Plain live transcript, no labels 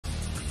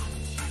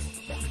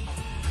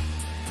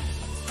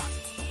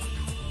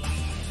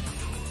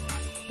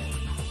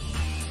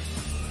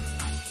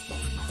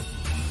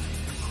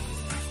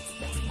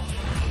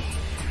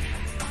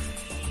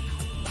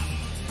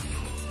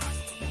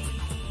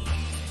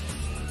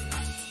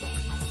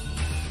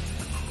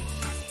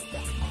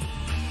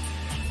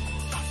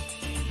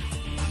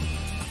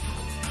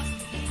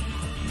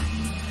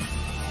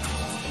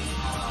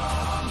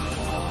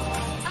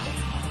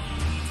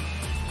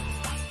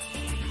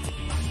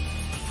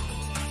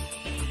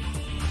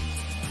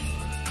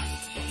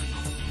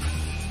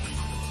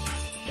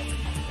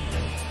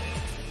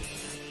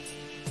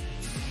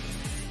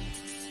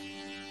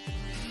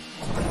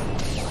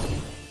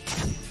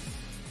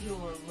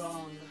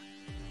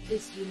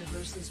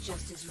universe is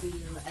just as real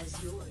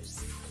as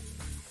yours.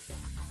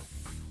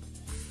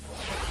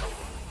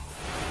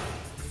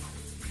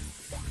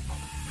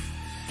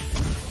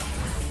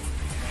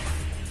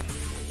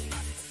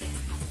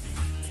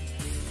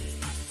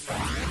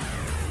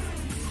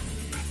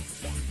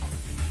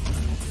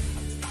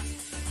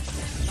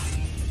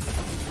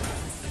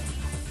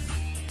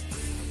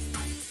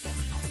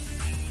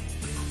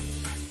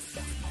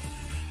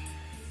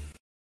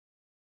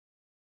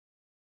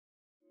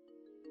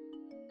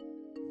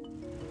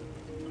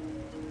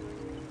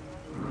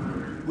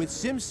 With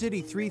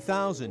SimCity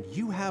 3000,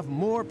 you have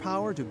more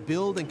power to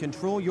build and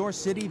control your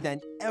city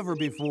than ever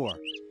before.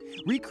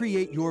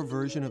 Recreate your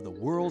version of the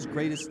world's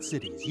greatest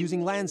cities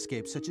using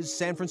landscapes such as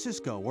San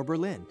Francisco or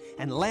Berlin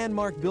and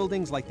landmark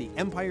buildings like the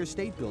Empire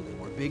State Building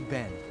or Big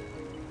Ben.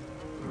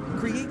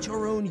 Create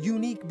your own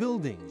unique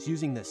buildings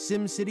using the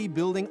SimCity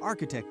Building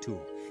Architect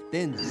tool.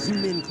 Then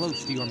zoom in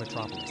close to your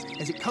metropolis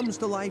as it comes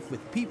to life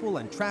with people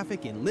and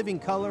traffic in living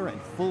color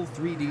and full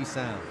 3D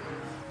sound.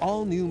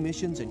 All new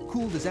missions and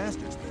cool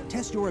disasters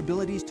test your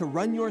abilities to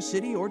run your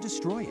city or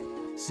destroy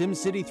it.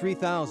 SimCity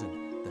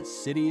 3000, the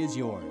city is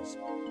yours.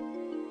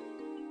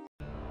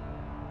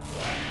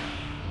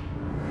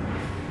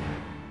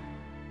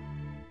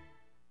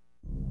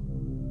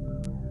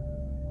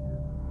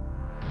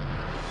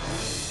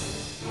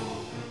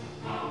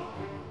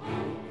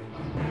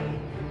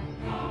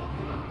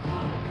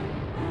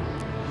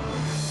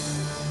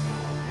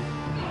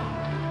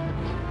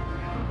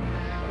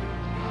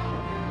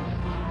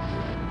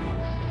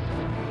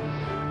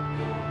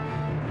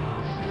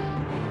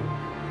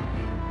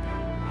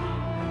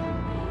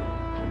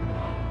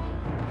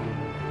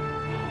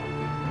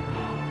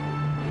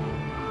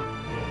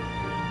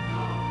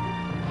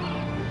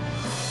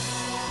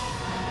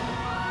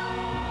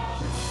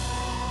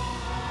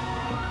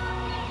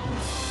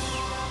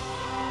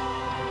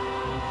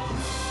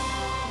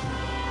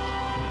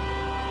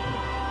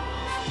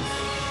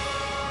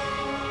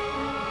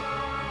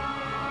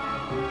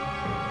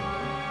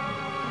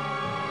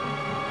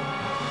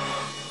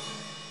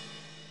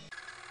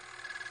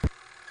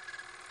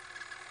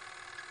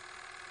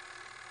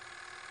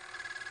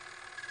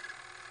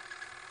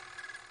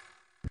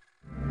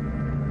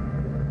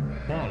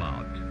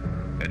 Fallout,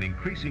 an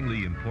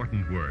increasingly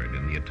important word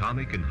in the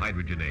atomic and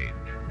hydrogen age.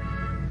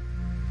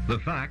 The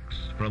facts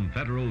from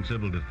Federal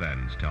Civil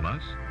Defense tell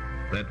us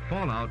that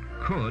fallout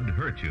could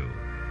hurt you,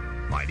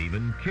 might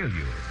even kill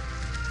you.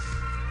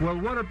 Well,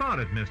 what about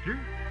it, mister?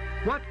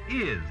 What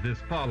is this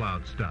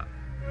fallout stuff?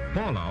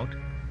 Fallout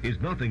is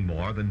nothing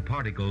more than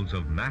particles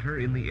of matter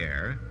in the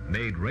air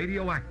made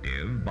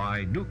radioactive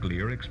by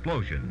nuclear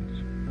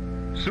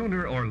explosions.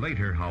 Sooner or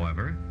later,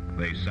 however,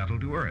 they settle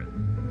to Earth.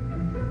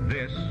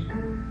 This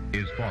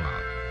is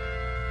fallout,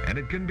 and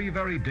it can be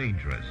very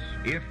dangerous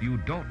if you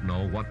don't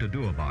know what to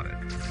do about it.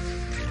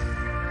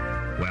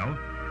 Well,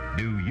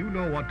 do you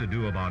know what to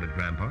do about it,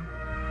 Grandpa?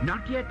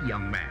 Not yet,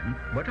 young man,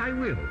 but I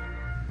will.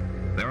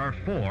 There are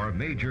 4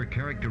 major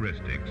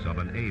characteristics of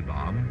an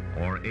A-bomb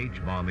or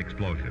H-bomb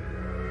explosion.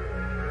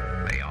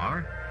 They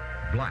are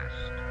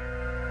blast,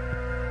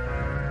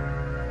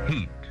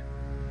 heat,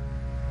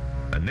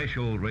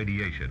 initial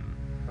radiation,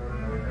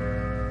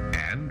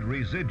 and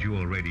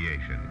residual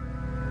radiation.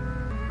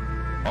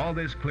 All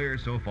this clear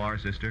so far,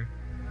 sister?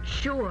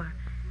 Sure,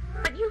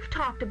 but you've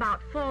talked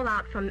about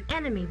fallout from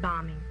enemy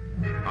bombing.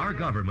 Our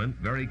government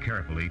very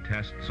carefully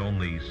tests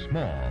only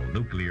small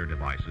nuclear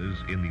devices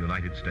in the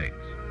United States.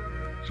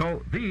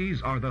 So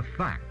these are the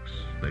facts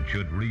that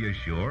should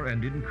reassure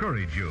and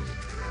encourage you.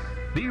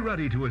 Be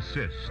ready to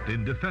assist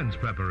in defense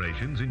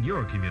preparations in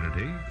your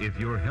community if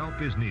your help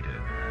is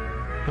needed.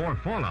 For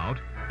fallout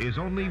is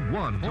only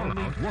one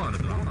fallout, one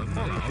of them,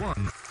 fallout,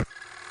 one.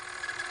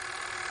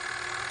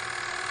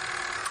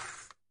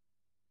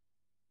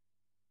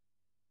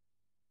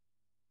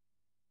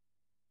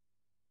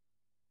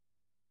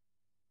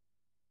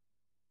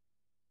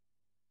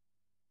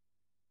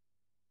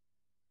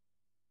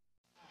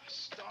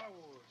 Star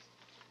Wars.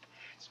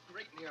 It's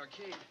great in the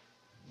arcade.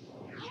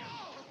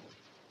 Whoa!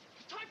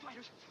 TIE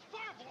fighters!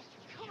 Fireballs!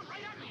 Coming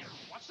right at me!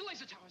 Watch the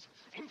laser towers.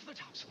 Aim for the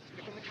tops.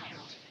 Pick on the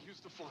catapults. Use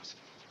the force.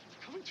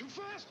 They're coming too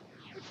fast.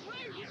 It's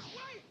late! It's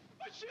late!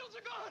 My shields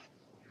are gone!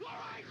 All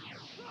right!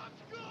 I'm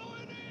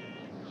going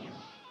in!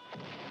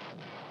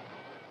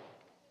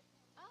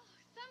 Oh,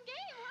 some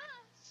game, huh?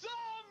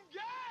 Some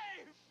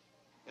game!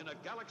 In a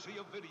galaxy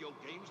of video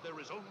games, there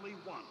is only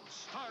one.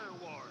 Star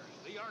Wars,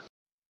 the arcade.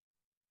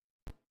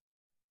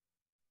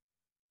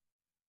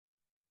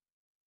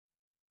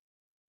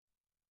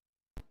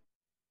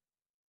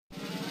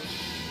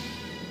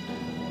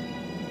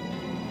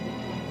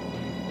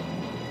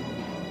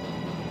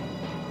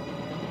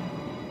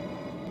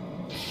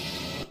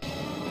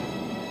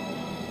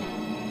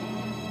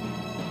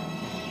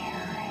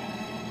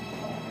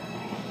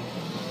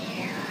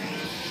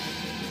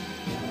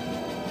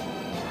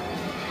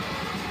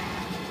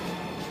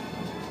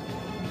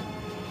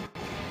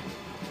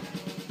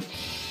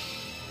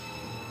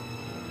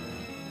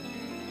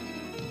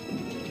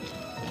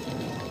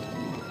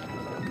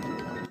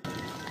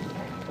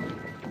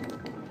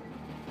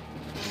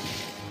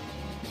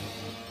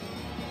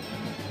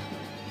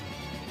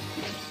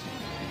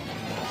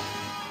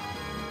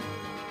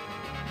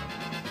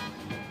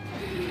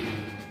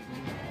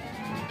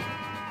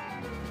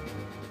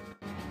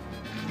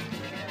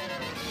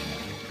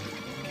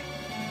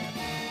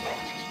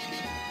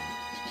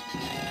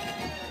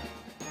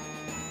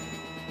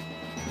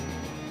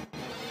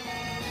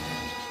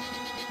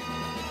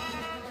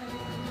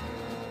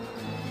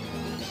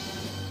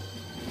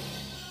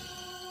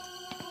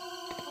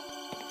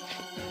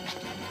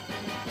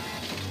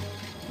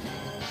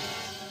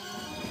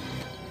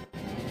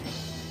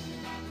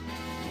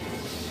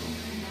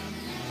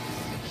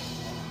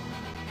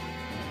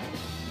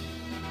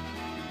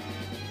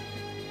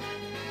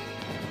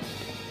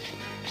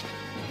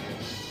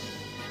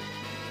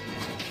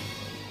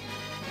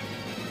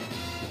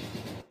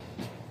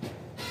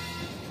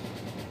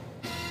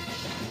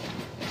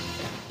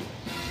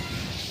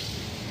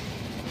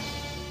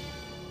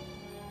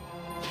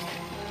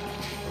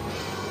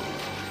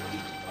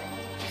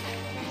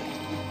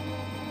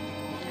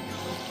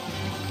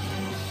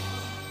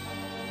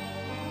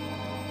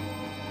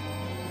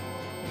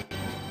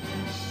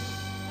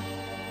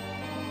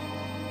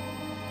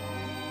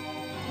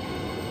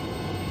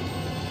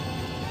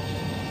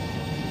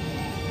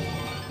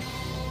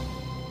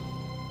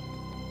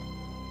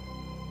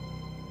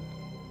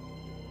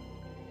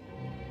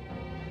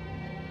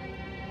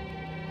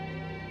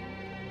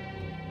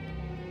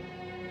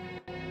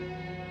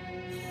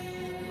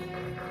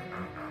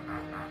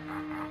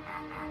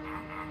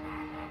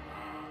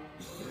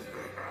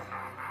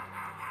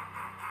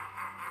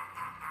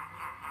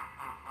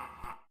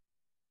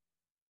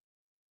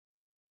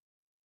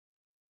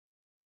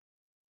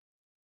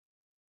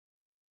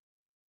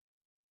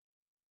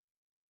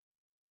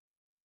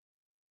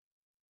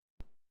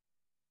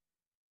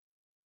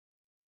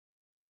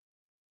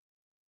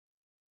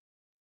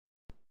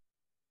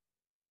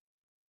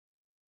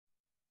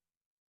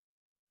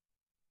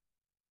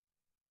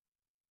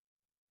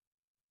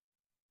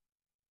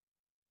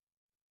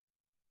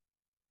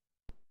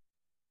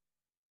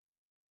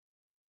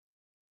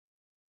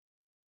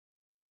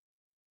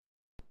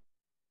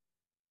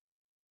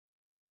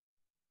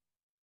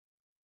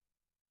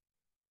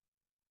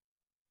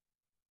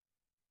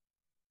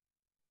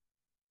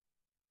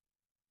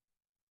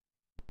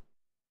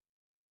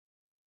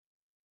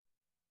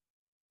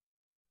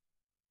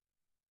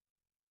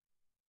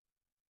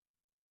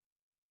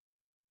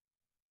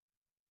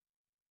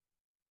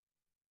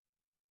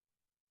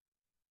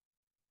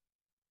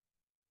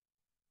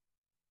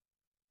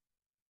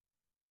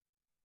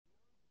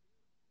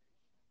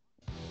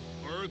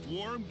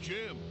 Earthworm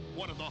Jim,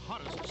 one of the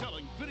hottest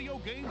selling video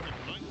games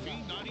of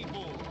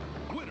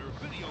 1994. Winner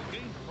Video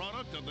Game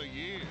Product of the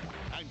Year,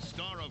 and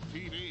star of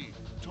TV,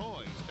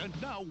 toys, and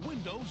now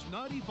Windows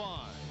 95.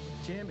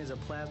 Jim is a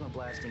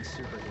plasma-blasting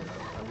superhero,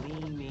 a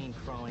lean, mean,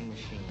 crawling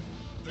machine.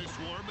 This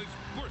worm is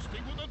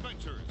bursting with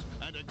adventures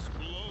and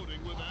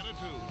exploding with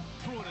attitude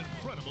through an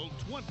incredible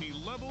 20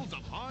 levels of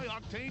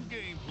high-octane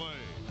gameplay.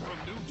 From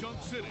New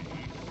Junk City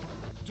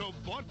to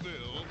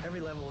Buttville. Every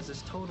level is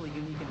this totally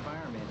unique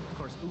environment, of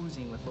course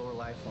oozing with lower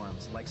life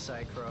forms like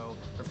Psychro,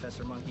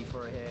 Professor Monkey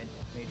for a head,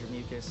 Major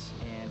Mucus,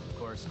 and of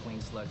course Queen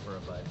Slug for a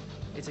butt.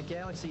 It's a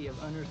galaxy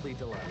of unearthly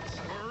delights.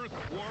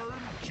 Earthworm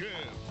Jim.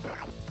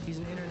 He's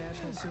an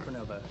international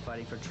supernova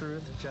fighting for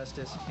truth,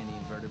 justice, and the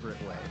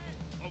invertebrate way.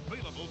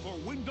 Available for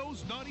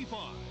Windows 95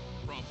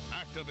 from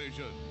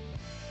Activision.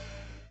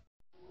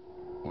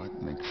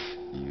 What makes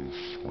you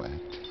sweat?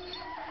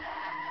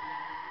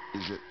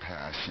 Is it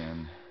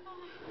passion?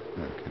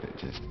 Or could it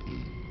just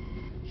be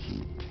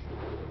heat?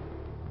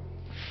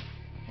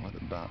 What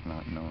about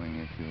not knowing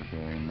if your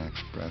very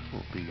next breath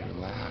will be your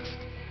last?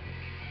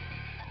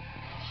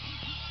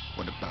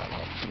 What about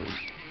all three?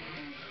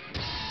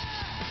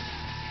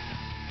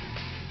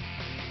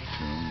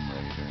 Tomb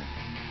Raider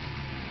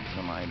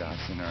from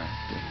IDOS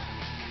Interactive.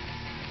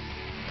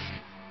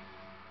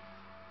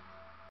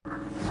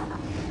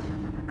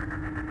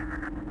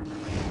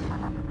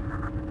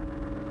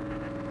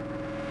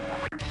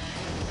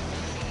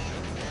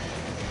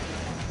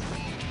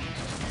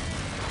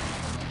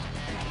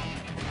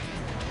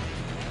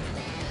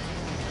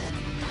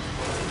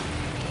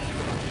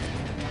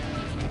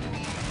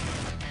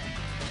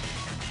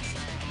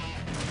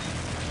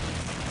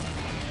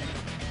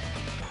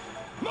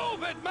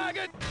 Move it,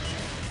 maggot!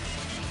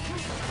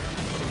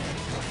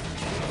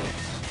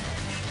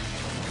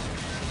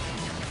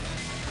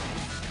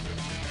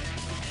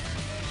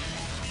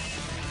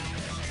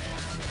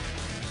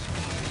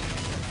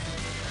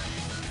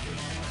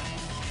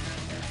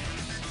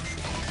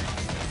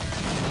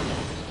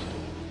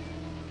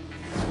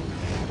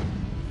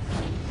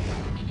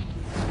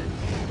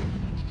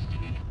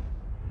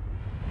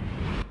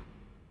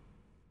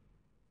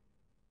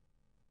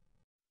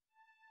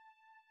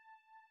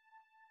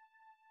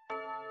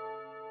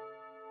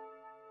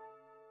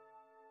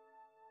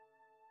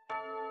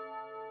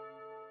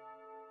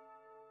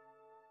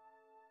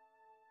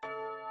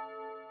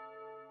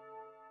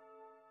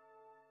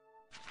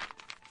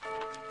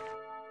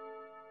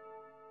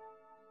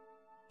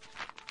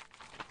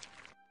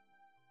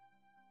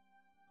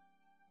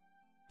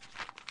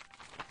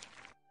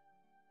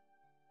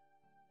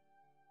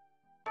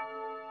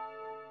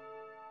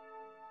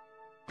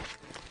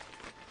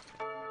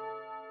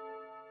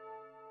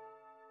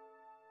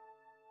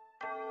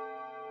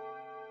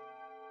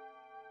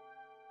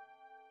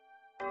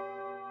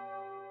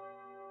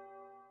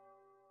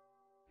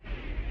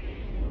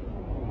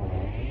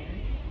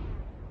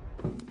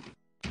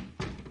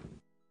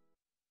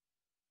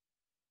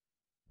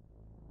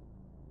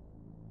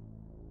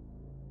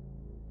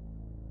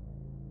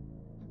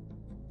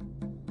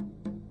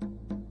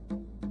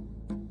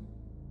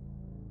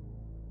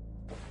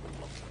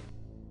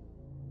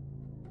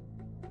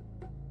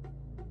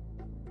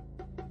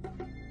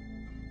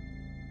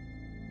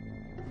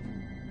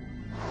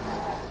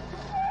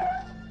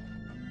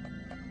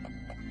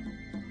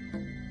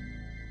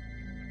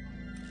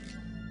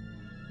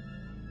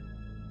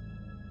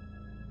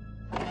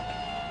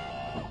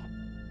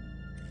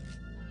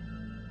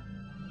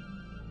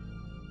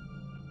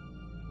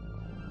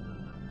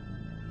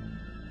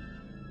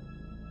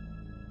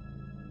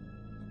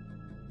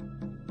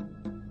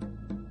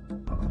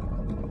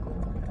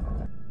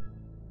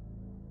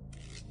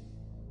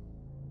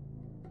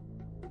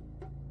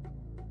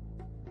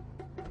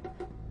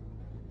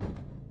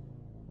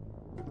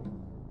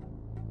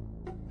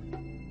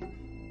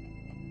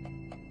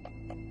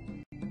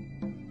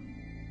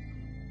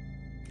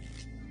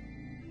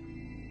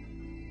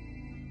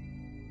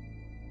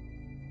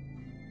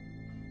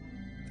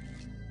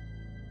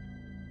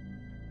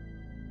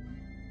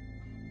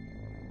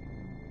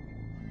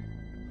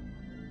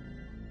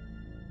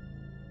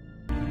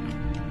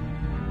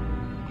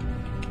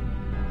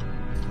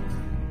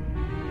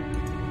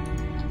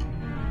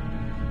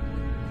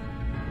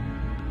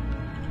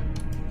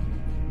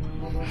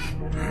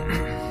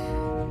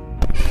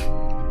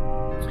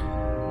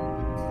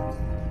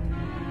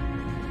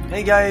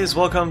 Hey guys,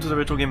 welcome to the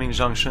Retro Gaming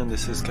Junction.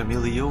 This is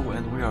Camilio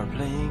and we are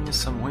playing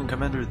some Wing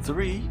Commander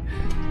 3.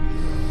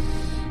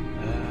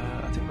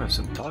 I think we have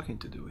some talking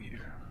to do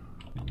here.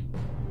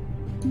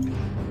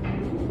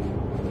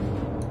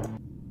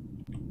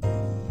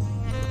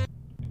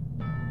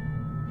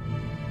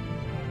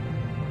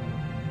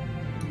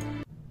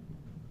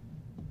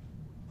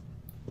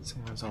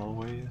 Same as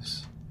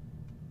always.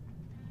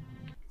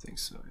 I think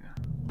so, yeah.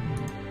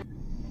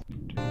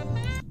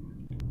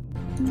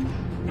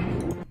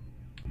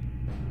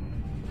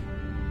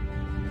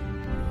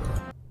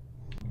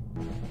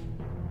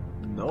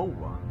 No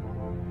one.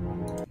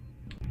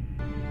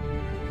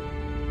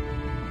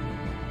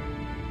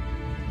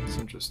 It's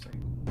interesting.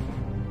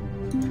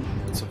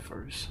 That's a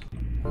first.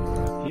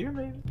 Here,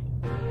 maybe?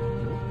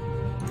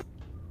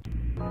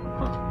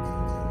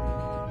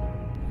 Huh.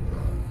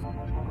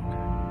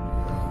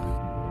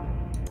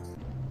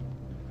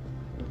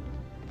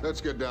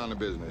 Let's get down to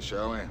business,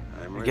 shall we?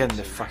 Again,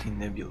 the fucking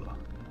nebula.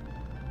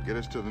 Get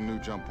us to the new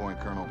jump point,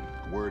 Colonel.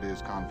 Word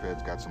is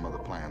Confed's got some other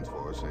plans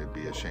for us. They'd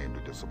be ashamed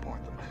to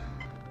disappoint them.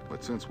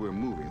 But since we're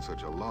moving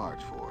such a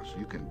large force,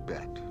 you can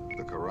bet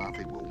the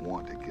Karathi will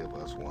want to give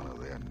us one of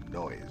their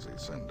noisy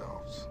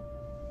send-offs.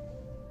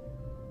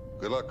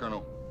 Good luck,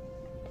 Colonel.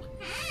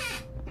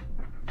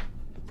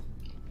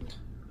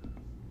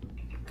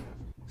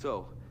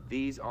 So,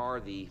 these are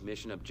the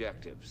mission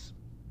objectives.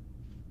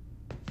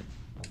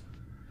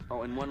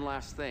 Oh, and one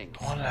last thing.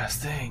 One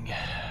last thing.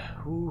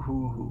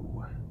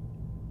 Hoo.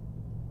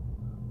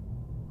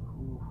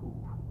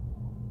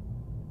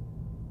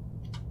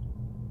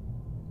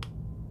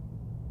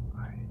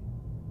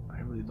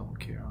 I really don't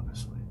care,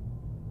 honestly.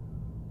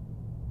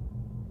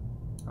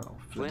 Oh,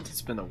 Flint,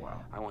 it's been a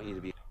while. I want you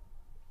to be...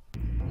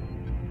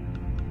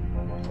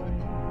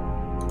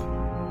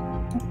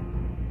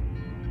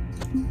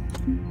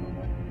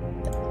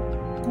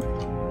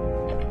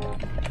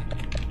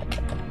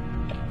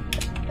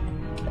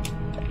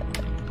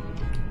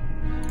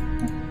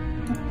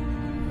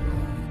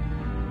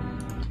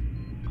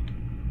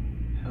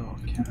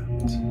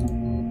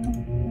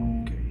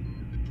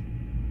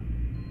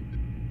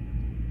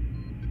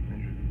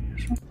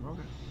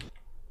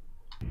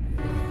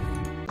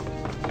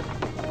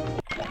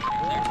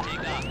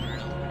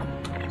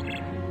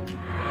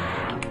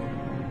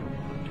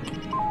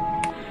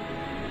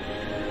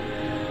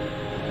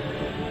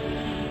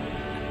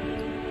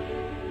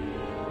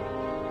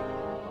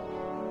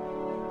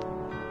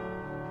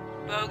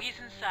 Bogeys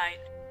in sight.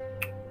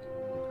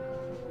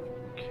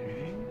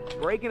 Okay.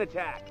 Break and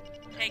attack.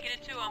 Taking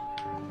it to him.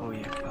 Oh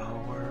yeah,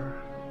 power.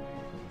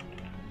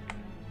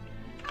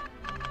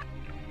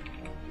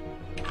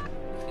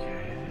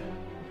 Okay.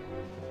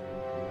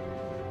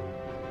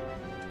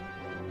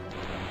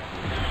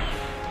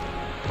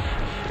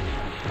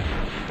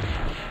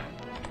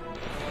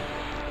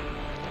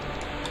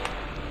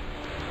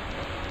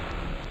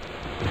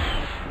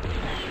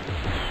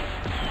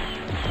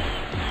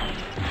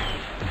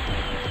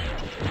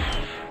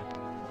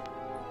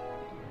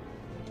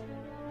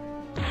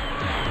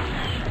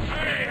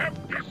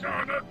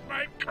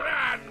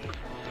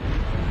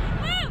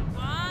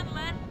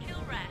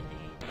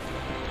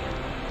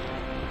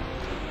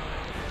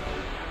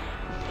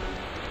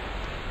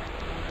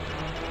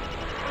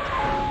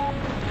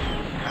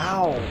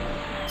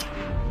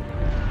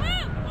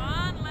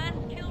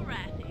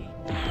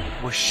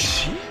 Was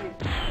she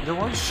the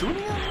one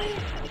shooting at me?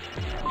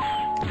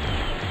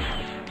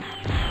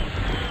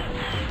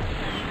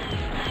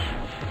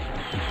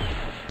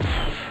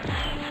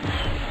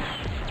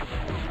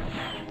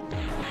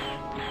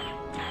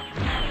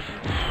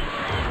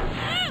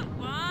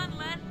 One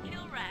less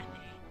kill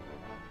Ratty.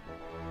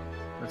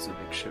 That's a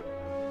big ship.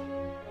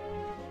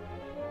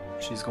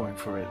 She's going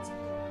for it.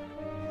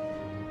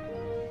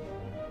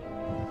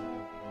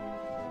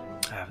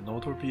 I have no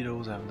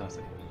torpedoes, I have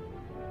nothing.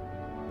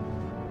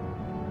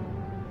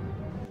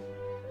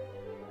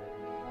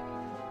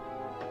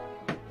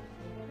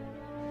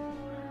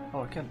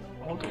 Oh, I can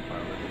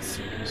autopilot, it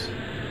seems.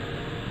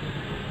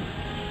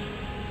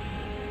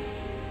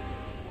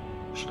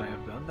 Should I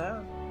have done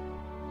that?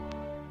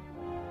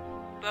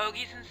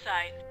 Bogeys in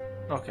sight.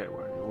 Okay,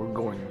 we're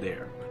going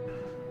there.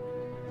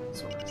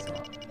 So that's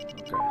not.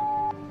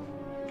 Okay.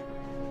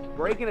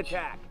 Break and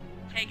attack.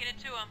 Taking it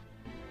to him.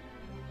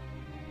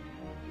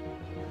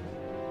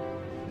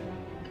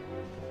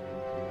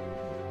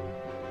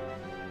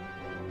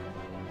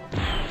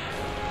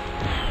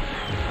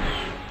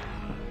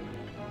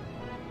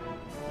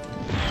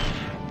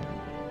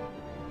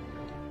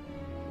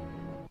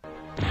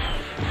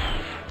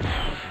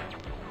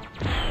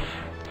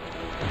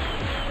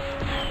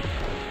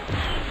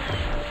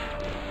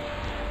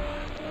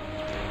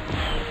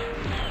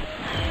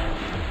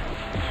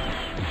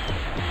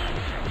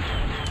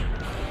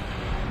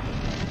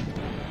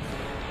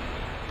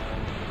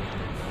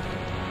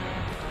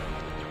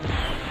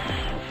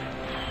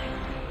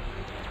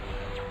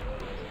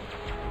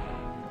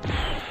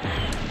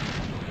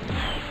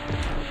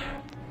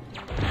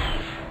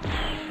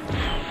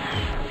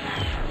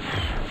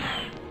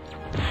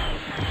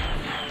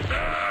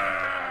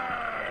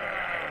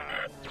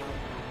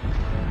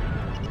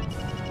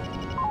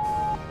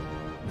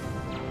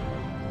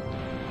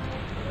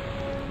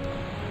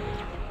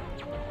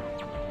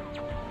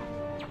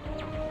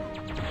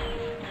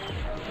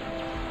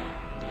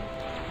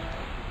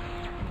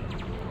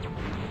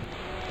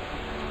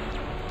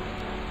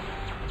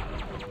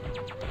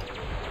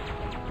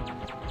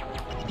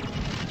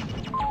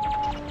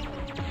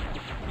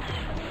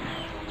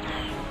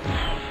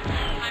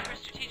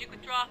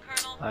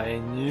 I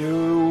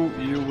knew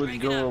you would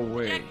go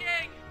away.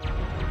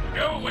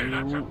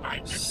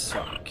 You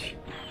suck.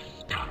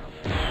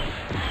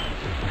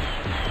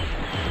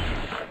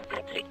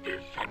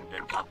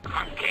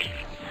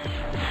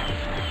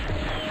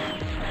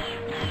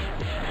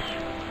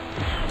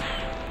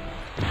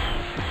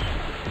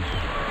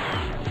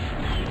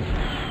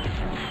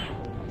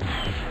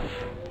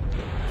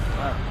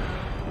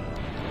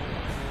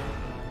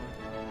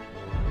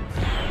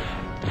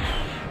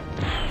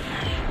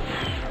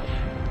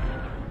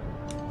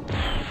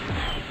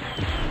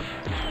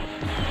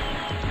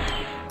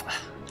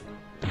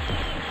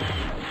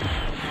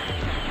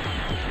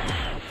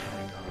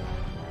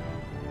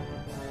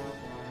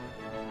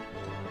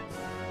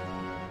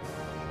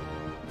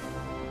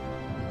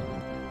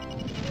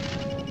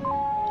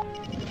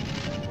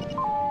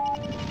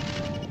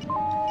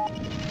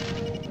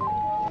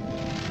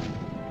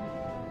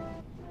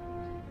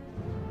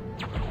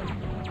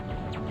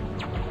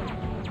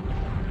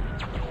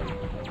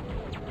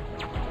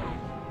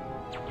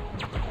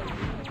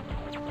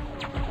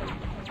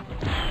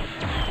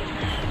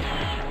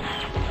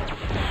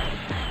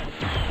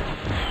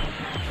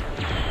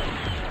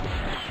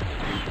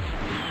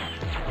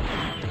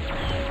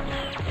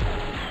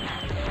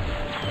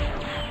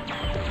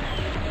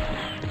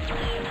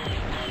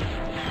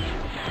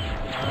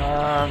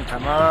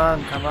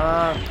 on, come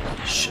on.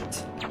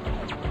 Shit.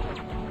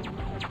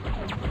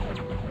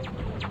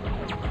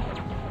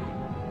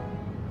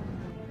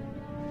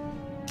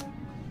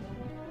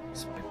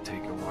 This might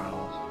take a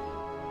while.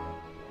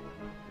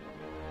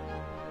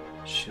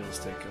 Shields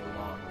take a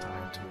long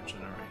time to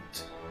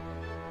regenerate.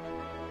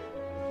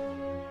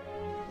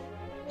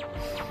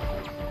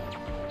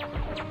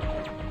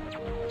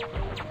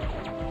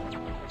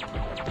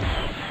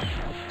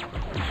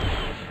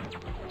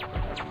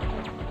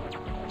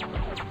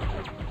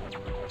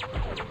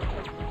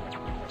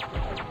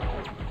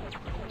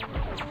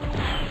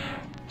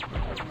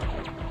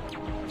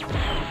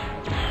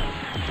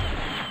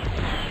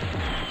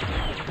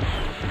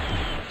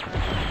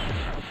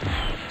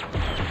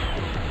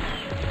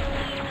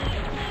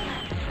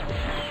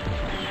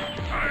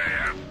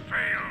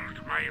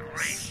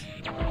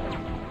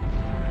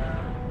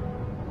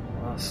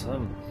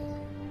 Awesome.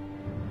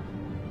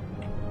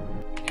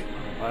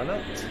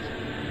 Pilot.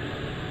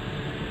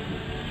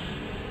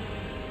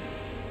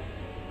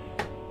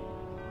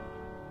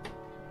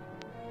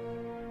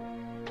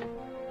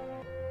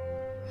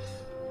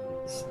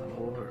 It's not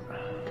over.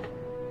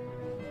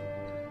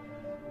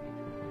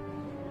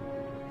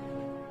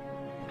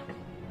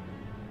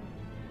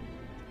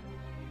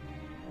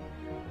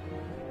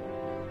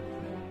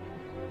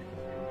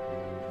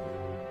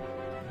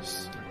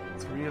 There's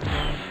 3 of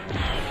them.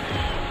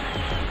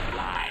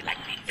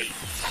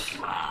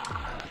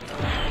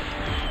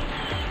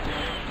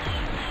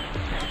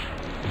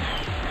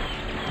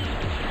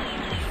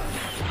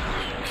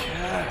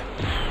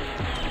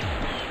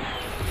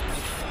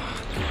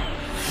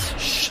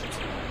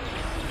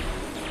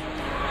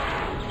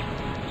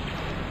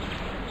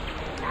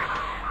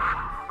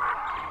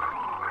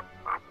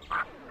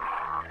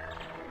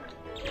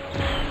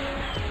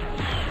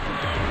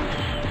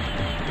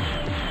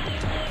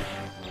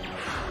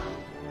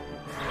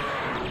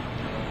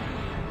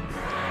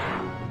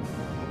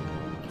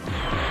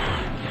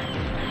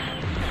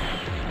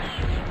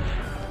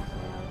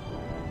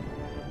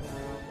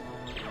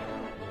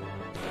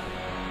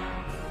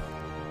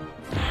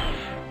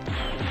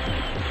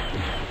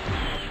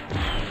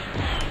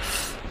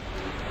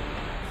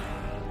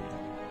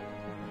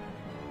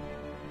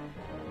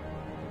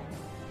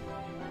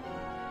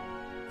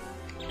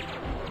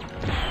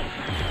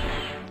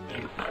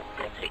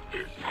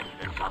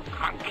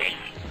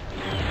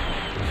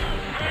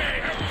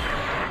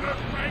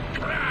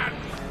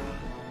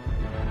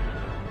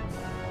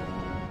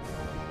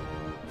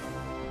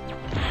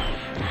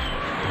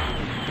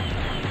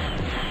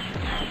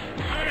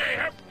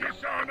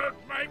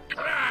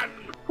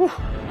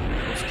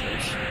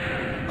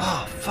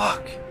 Oh,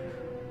 fuck.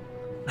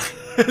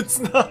 It's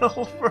not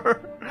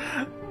over.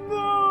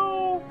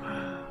 No.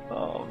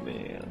 Oh,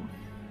 man.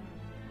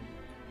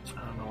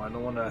 I don't know. I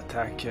don't want to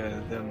attack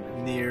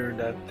them near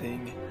that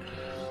thing.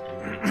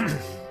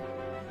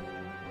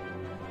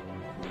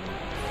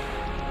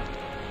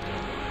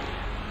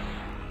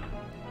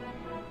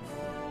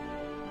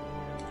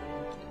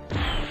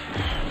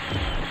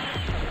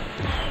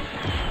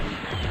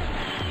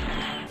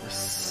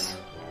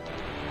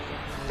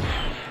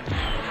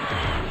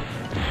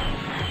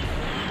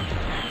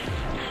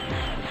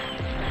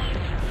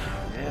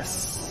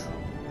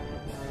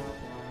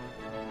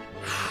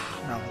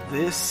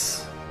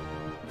 This,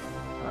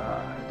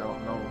 I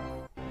don't know.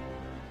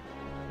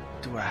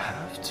 Do I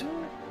have to?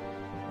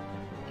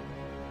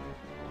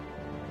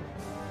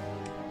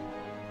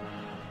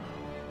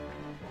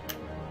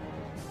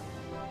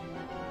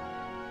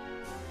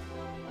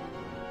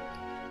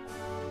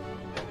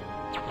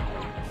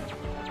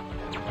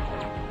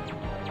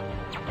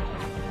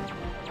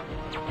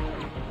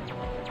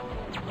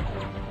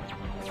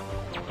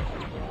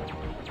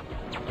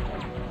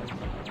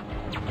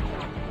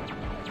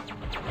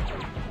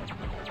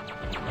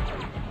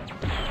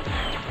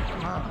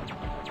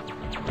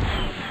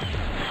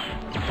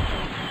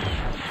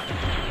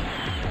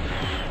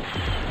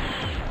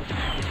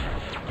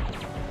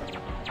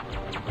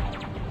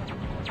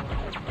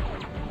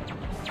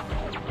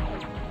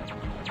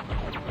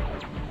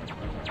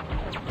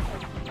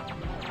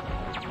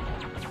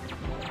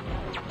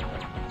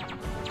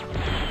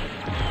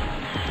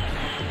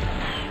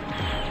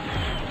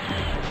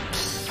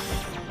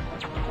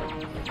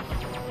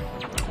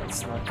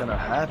 Gonna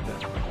happen.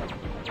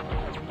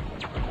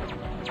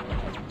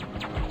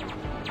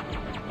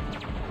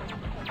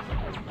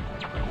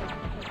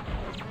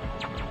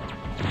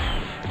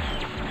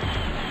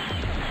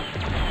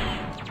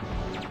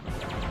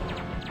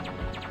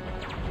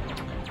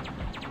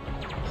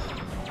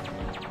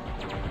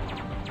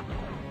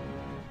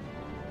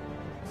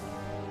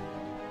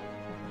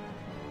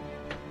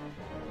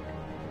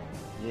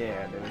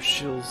 Yeah, their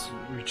shields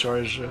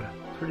recharge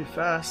pretty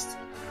fast.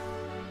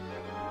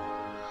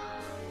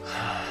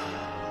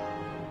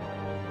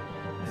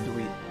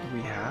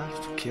 We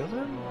have to kill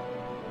him?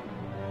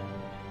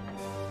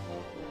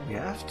 We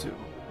have to.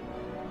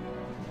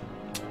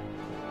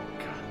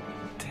 God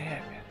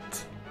damn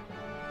it.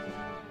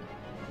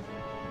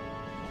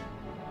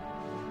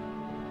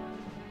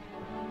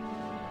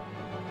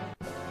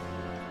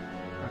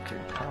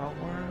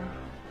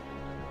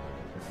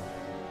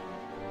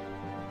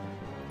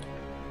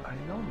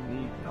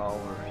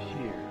 power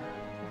here.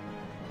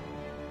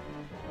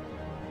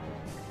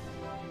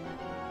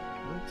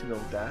 I need to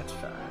know that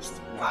fast.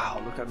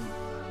 Wow, look at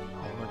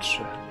how much.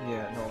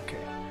 Yeah, no,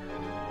 okay.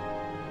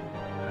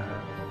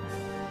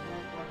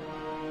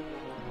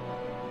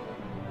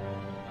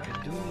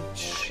 I do need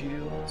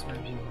shields,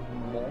 maybe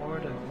more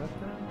than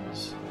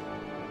weapons.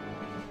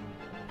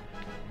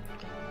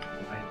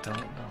 I don't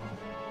know.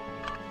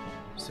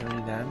 Is there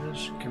any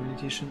damage?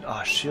 Communication?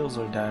 Ah, shields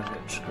are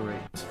damage.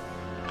 Great.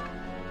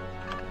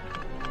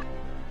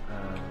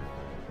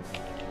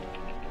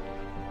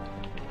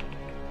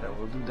 Yeah,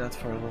 we'll do that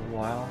for a little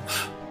while.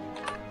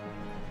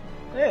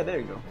 Yeah, there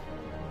you go.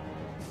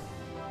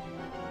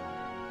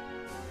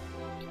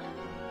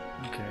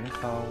 Okay,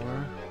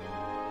 power.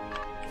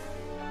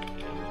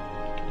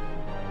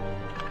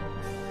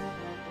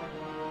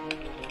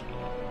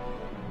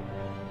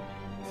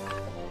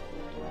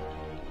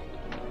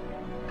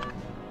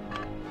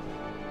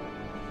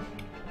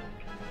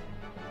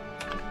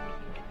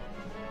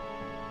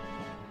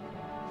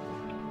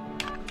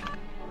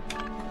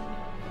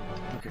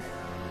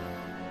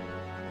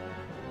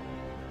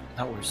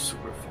 Now we're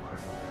super far.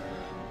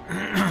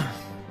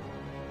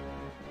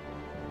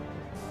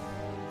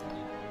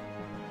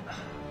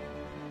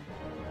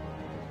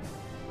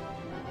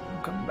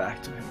 I'll come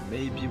back to him.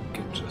 Maybe we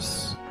can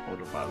just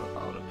auto battle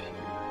out of here.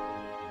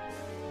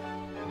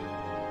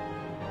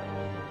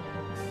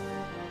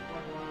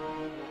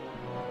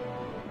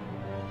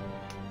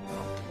 I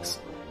don't think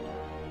so.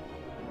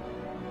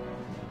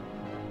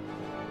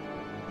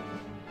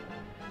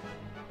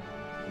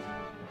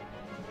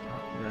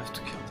 Oh, we have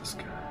to kill this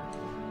guy.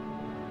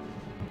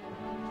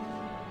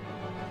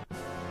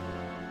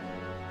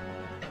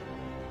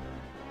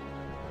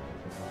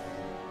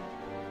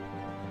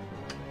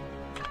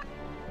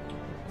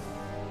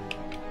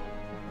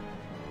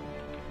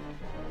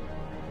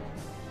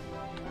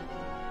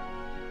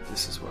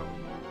 This is where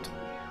we want to be.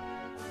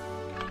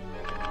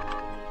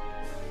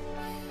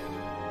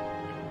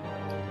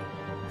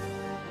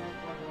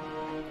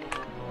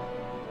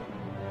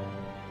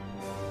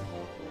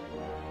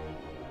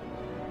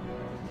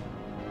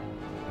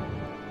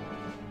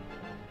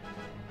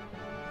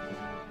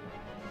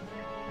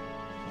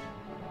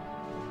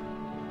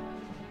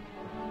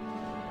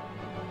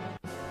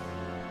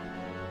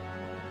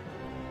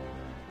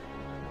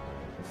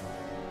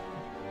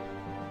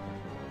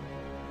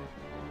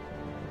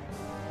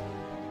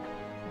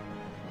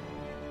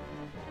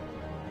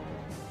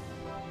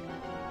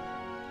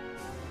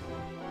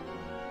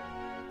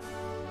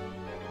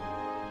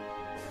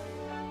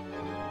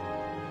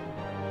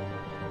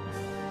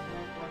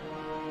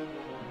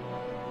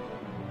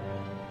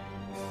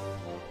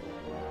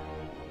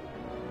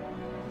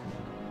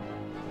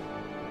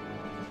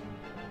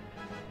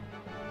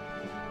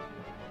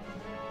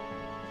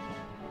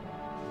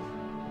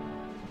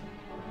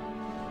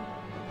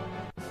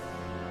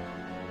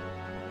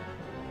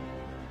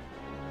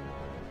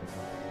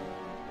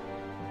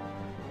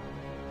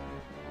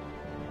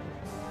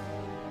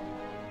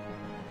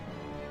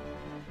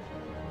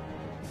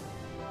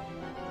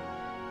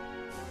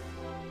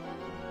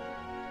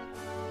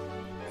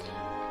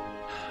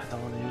 I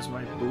don't want to use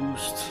my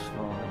boost.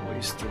 No, I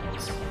wasted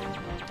it.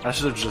 I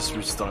should have just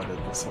restarted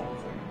this whole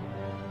thing.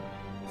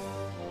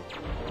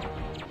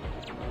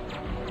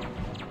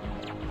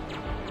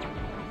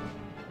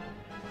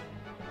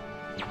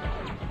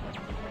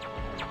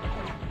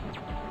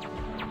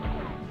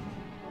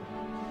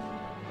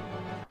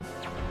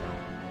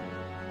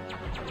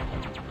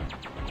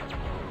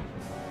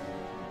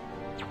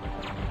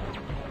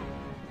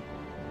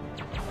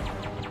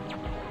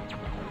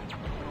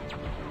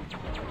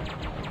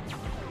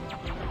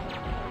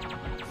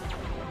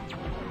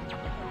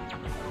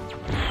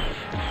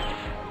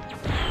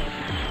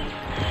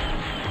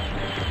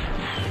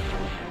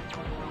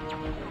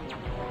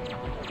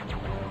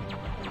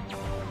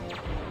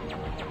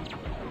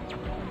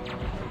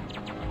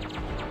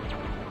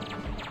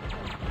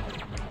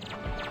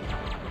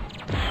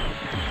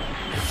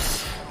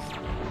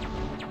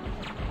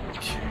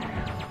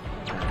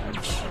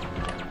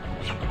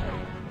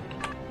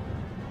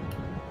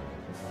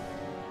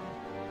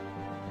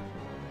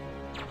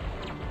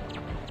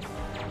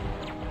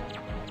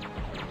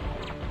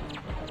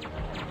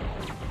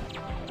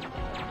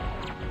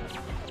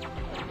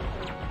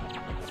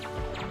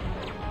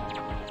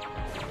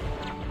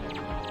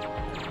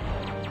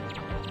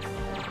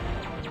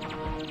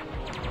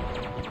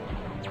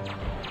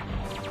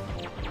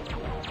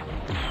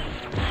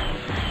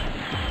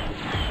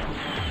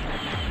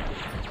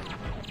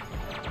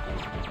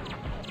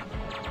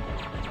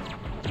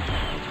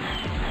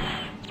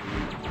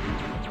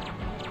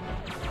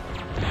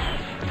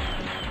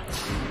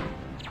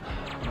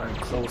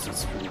 Close,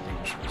 it's pretty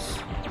dangerous.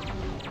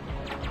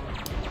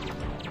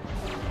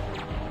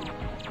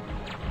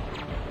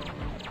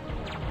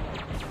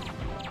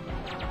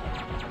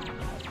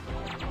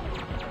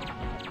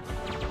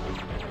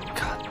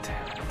 God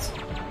damn it.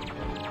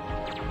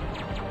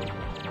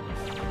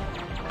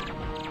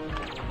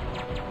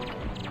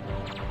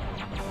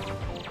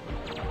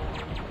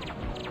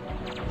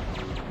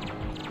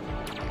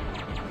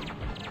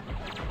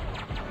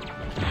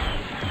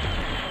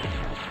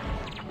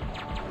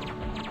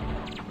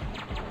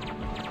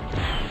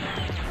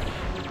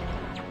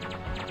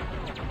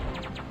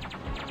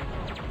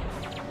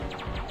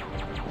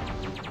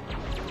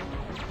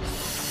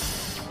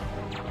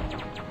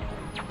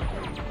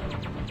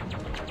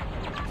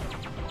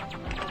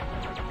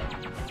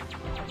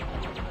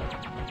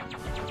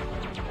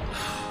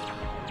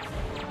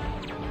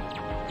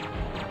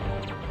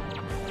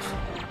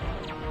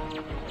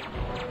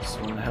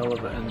 one hell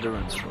of an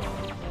endurance run.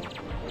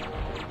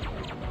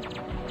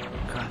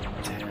 God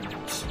damn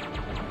it.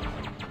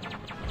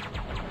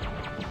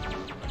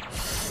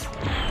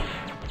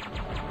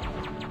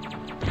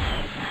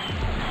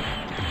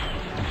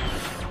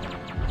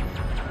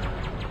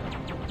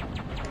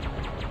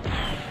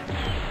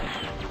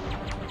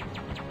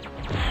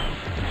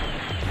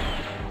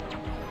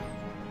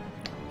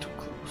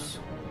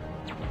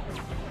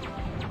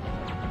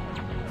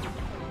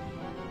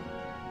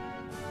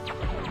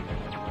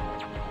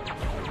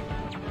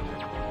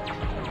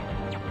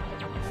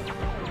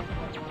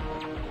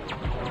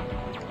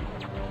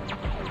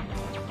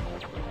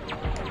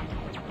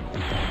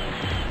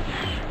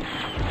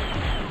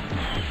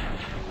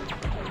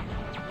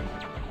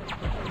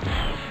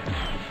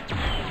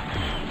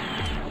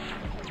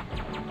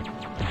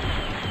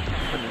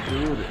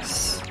 Do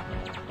this.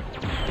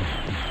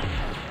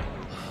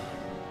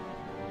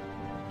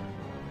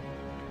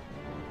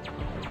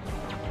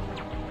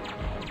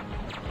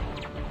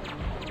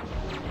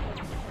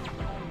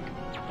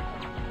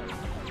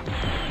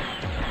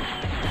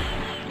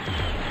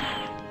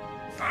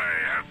 I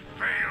have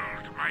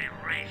failed my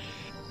race.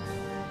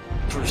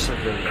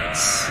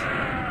 Perseverance.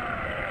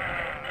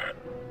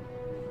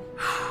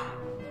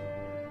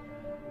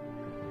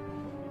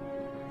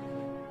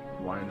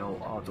 Why no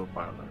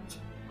autopilot?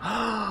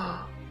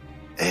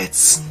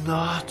 It's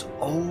not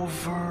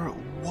over.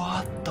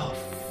 What the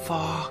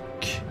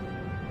fuck?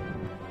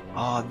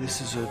 Ah,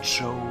 this is a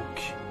joke.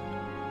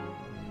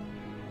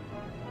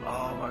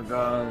 Oh my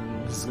god,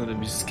 this is gonna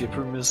be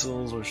skipper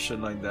missiles or shit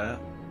like that.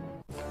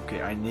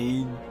 Okay, I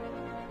need...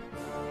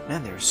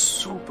 Man, they're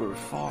super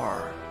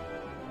far.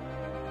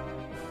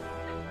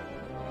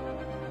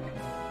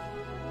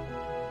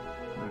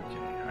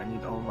 Okay, I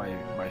need all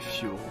my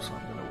fuel, so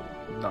I'm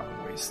gonna not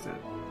waste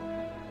it.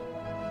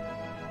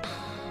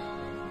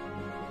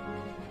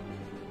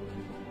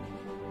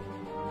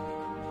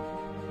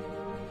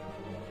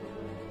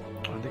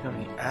 Are they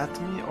coming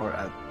at me or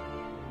at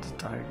the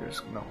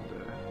tigers? No,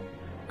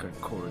 the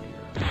corridor.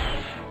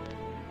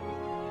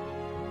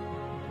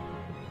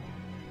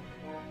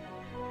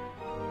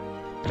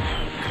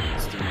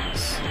 Let's do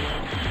this.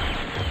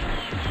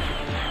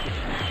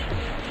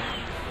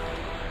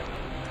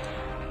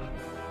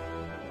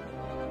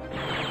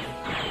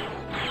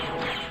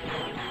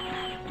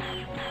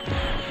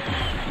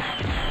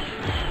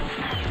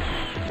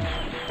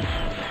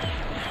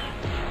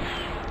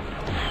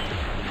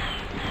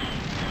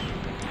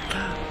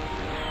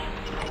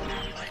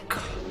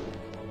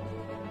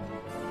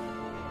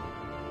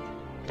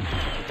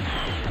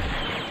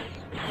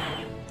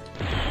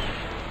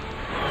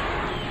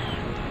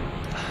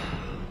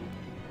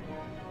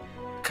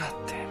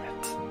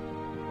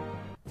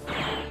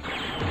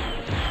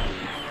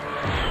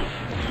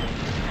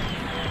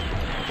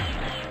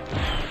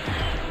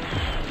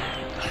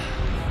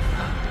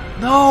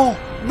 No!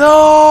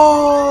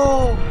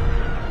 No!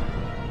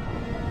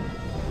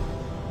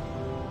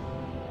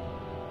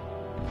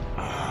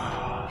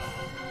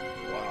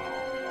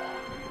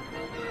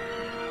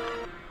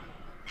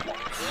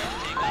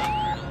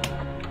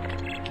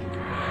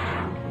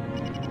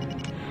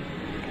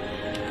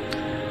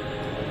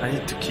 I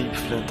need to keep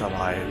Flint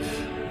alive.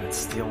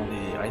 It's the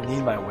only... I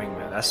need my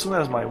wingman. As soon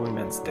as my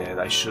wingman's dead,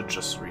 I should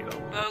just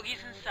reload.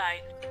 Bogeys in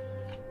sight.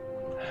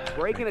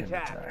 Break and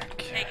attack.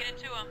 Taking it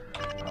to him.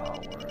 Oh,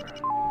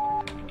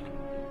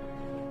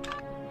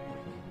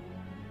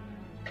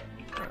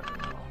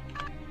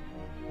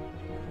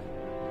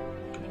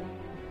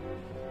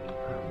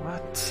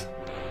 what?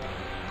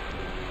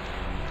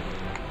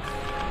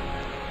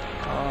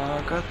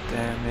 Oh, god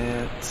damn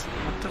it.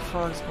 What the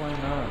fuck is going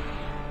on?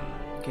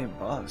 Game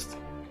buzzed.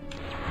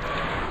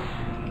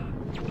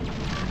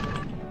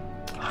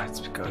 Ah, it's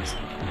because...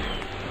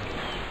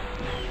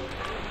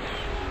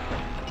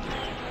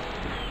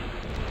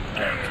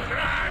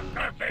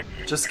 Okay.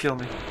 Just kill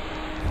me.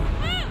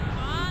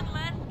 One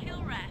less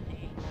kill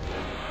Rathy.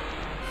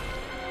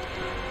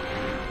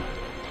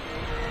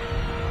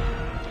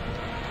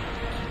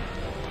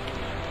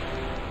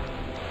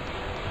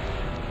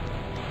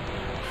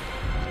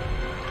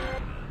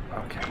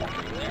 Okay.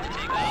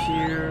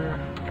 Here.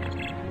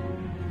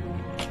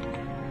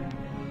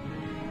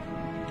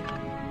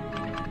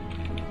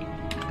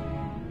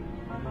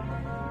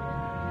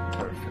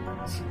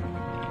 Perfect.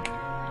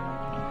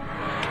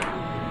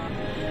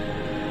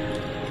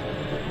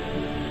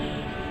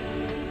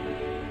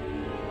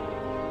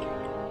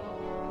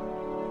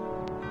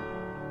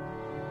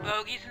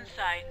 Bogeys in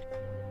sight.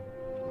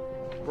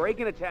 Break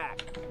and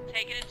attack.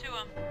 Taking it to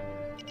him.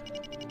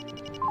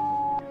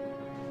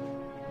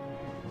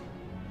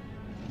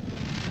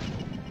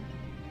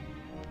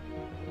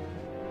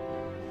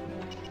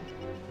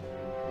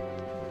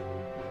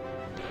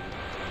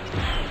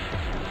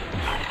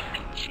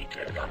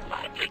 Cheated of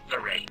my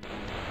victory.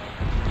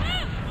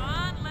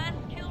 One less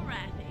kill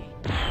Rathy.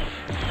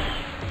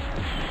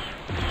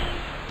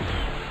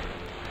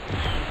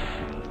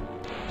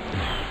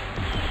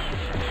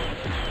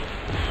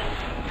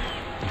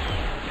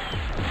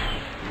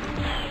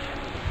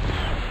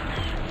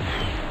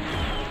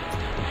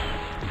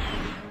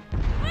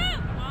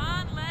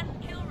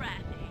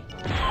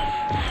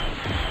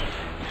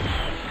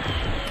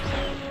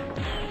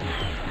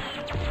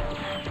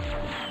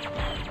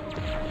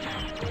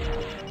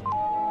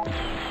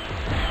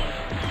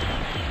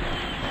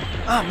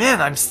 Oh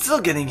man, I'm still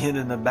getting hit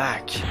in the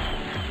back.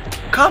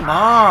 Come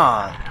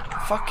on!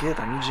 Fuck it,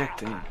 I'm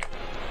ejecting.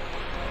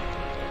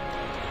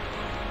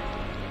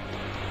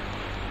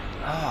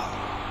 Ah.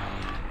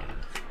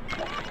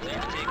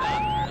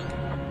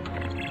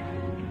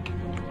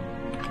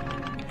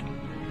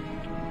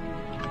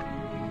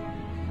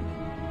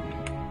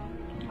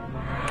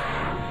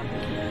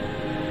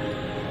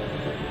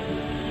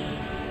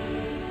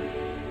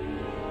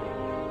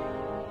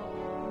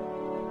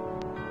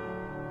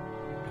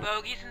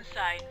 Bogies in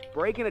sight.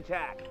 Break and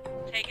attack.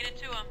 Taking it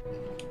to him.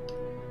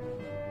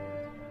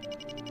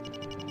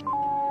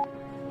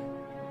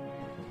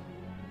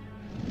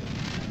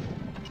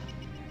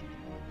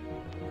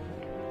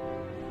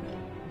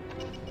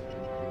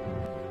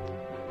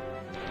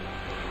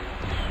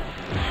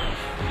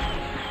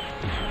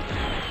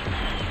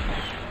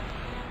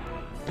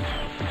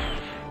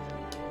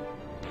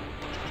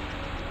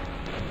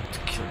 To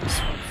kill this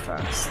one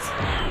fast.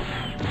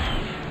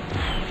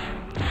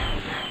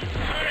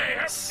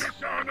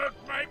 Dishonored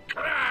my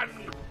clan!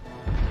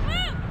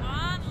 Come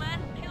on,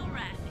 let's kill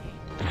Ratty.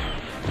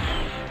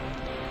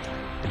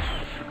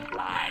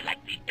 Fly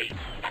like the ape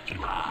that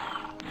you are.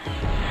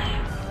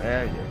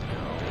 There you go.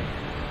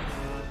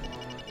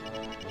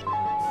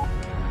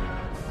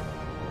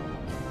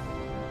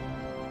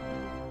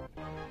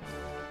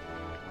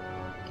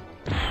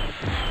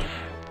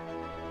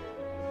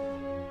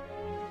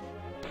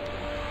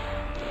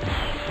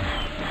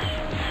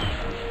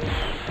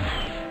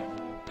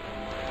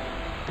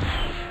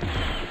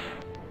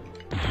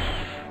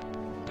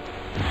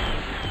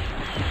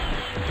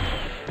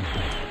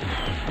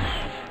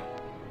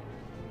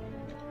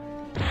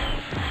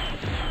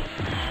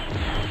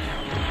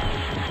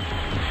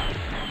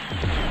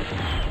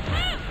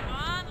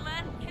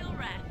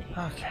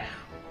 Okay.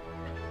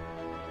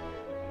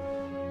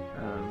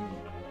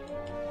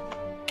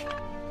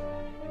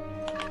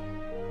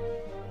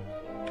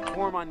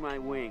 Form on my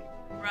wing.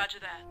 Roger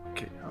that.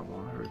 Okay, I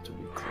want her to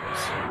be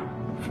close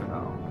for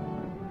now.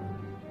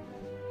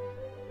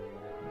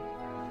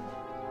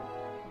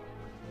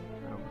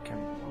 We can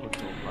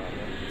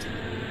auto-pilot.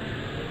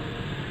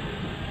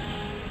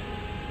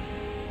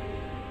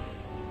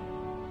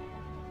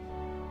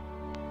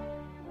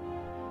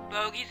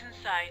 Bogies in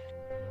sight.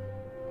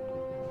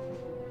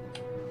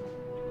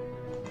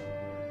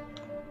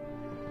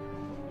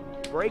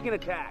 Break and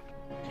attack.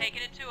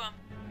 Taking it to him.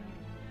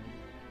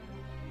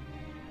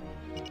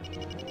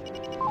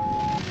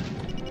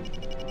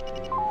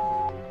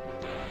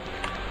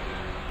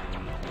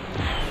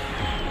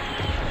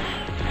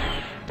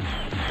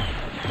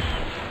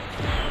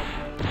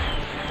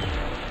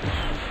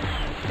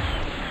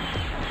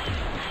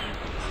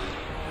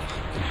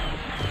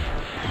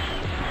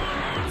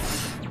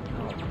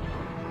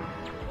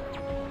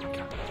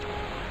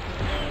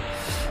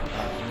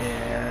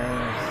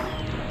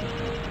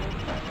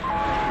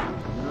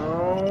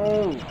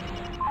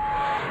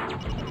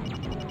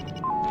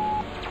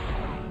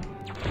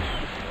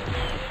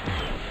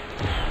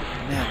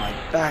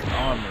 Back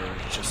armor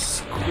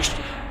just squished.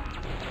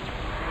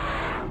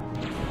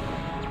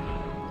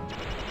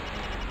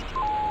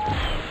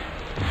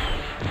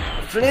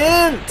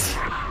 Flint!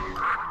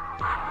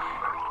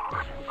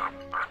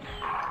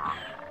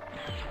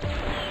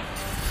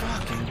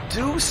 Fucking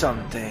do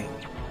something!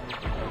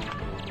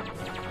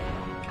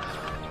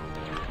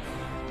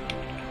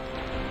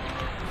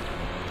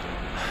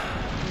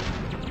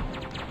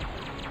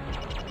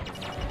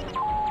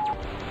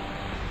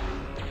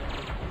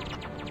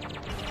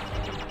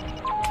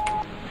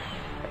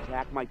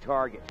 My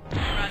target.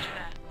 Roger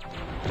that.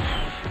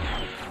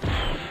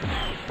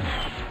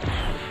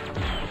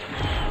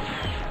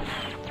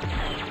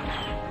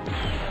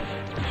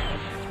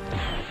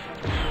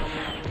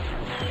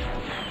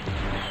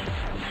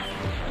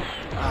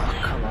 Oh,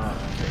 come on.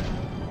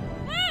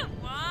 Woo!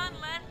 One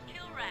less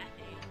kill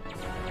Ratty.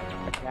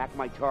 Attack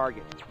my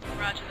target.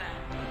 Roger that.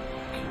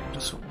 Okay,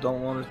 just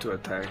don't want it to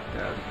attack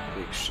that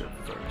big ship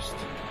first.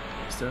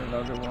 Is there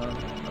another one?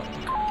 No,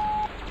 okay.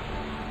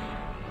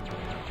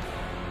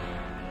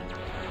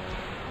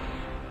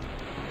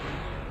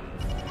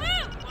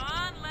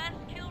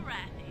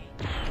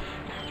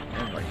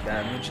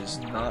 Damage is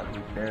not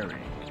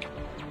repairing.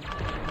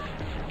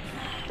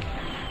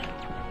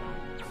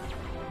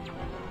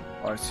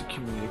 RC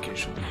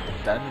communication.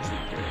 Damage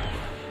repair.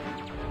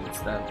 It's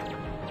that thing.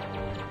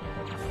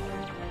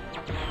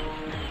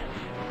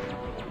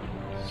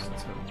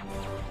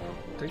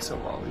 Still. Takes a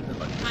while even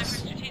like Time this.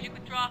 for strategic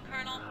withdrawal,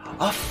 Colonel.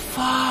 Oh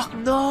fuck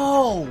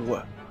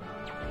no!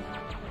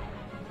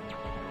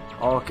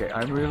 Okay,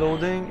 I'm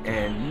reloading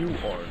and you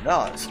are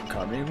not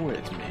coming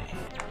with me.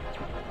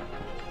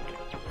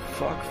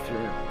 Fuck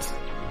Flint.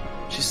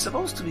 She's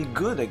supposed to be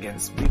good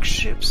against big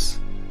ships.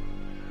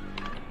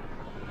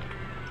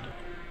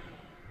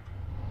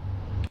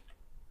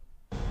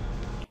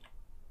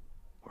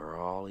 We're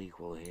all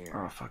equal here.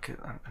 Oh fuck it,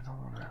 I don't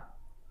wanna.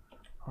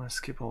 I wanna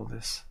skip all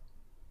this.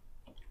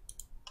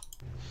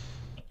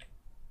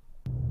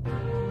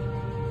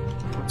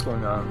 What's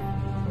going on?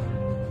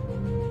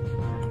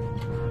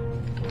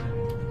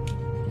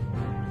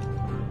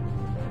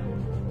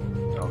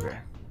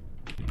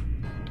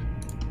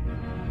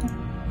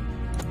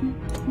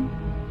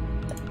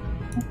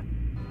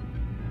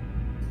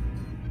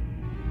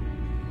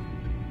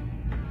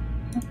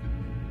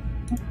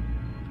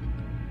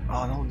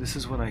 Oh no, this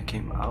is when I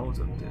came out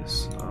of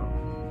this.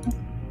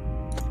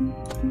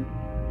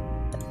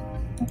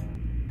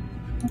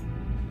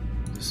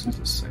 This is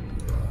the same.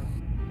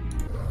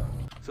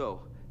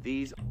 So,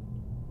 these...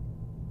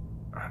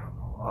 I don't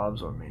know,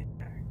 Obs or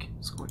Maniac.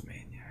 Let's go with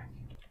Maniac.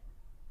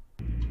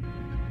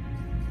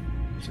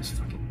 Just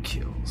fucking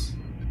kills.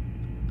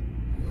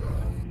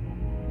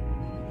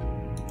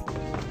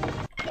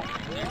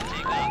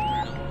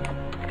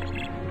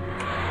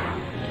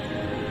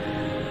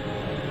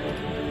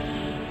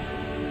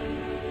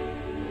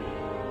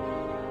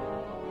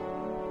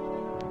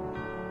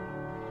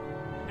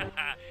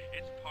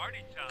 It's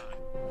party time.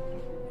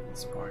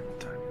 It's party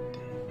time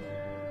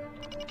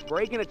indeed.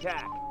 Break and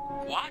attack.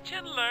 Watch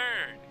and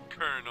learn,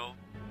 Colonel.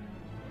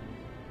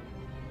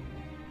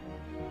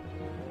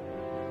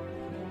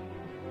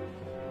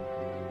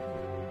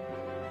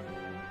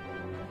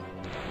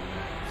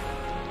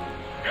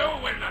 You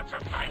will not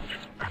survive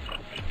this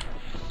battlefield.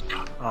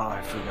 Oh,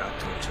 I forgot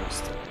to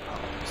adjust the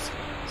power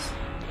settings.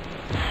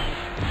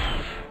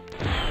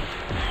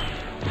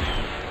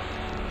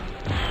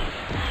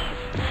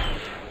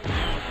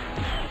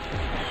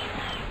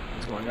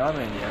 What's going on,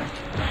 Maniac?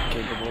 Not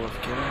capable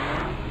of killing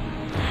one?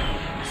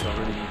 It's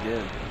already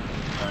dead.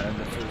 And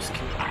the first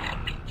kill.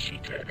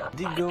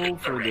 Did go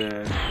for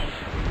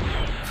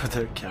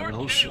the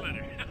capital ship.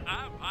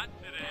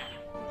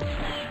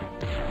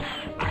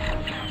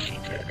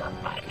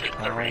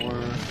 Power.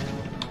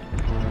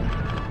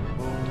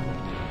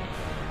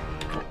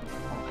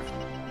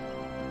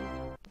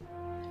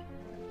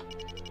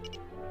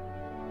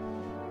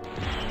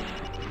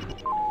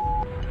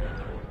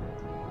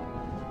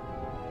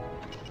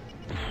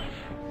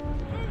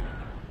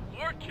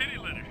 More kitty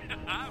litter.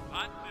 I'm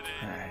hot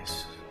today.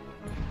 Nice.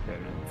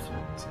 Better than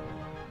Flint.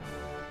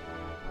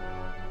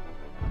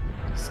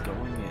 It's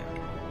going in.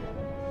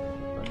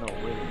 But no,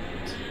 wait a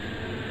minute.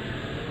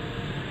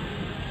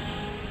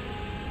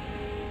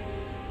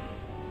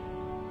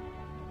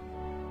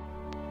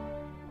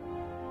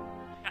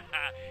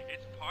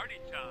 It's party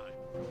time.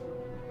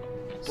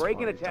 Break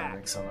and attack.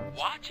 Excellent.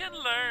 Watch and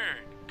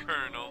learn,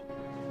 Colonel.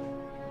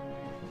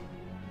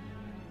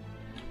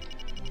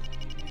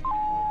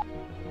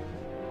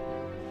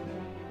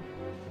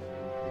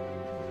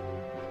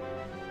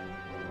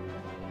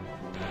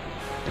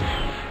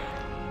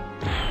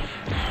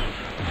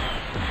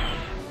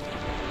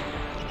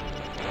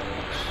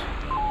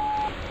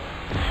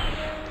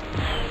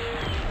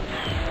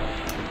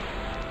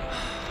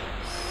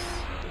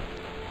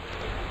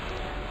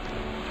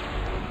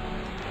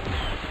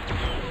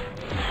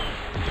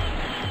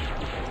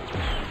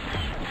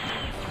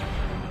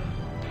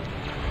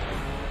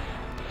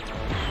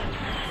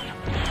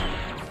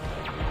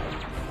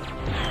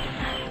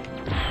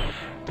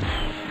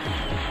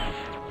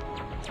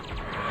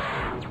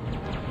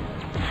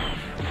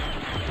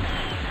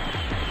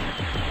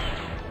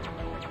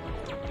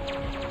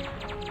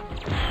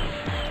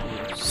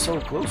 So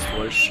close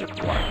to our ship.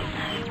 Why?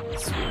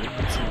 It's weird.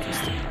 It's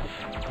interesting.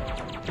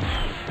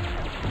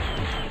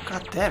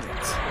 God damn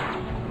it.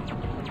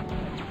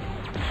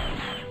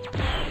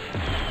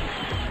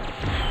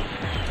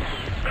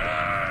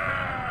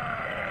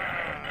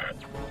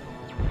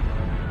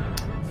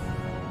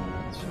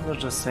 This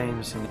was the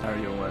same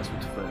scenario as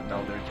with Flint.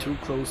 Now they're too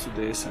close to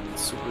this and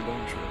it's super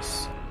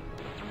dangerous.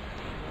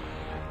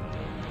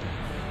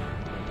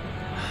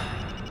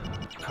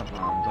 Come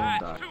on, don't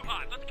die. Too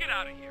hot. Let's get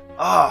out of here.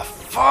 Ah,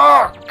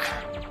 fuck!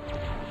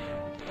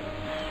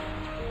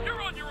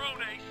 You're on your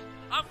own, Ace.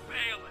 I'm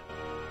bailing.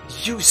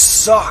 You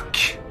suck!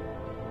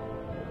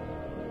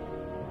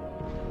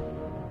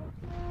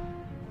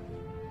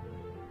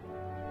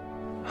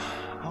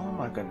 How am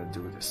I gonna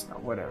do this now?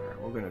 Whatever,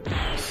 we're gonna do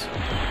this.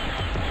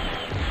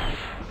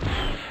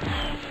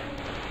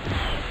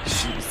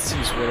 It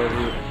seems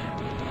whatever.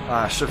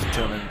 I should have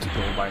told him to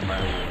go by my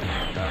way.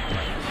 That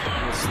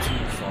was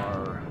too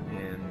far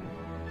in.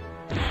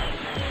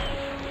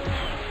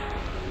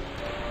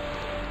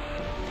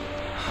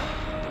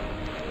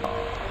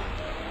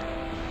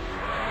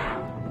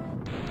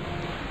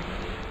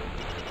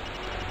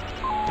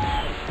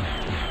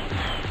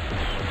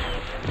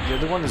 The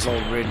other one is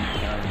already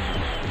behind me.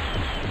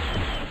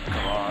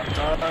 Come on,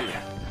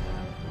 die.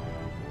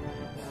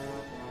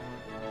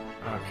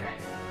 Okay.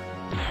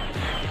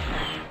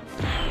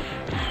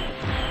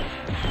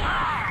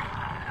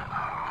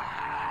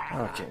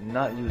 Okay,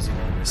 not using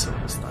a missile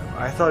this time.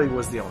 I thought he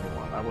was the only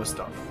one. I was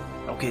done.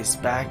 Okay, his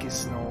back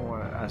is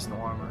has no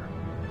armor.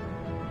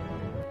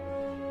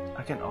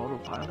 I can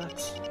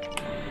autopilot.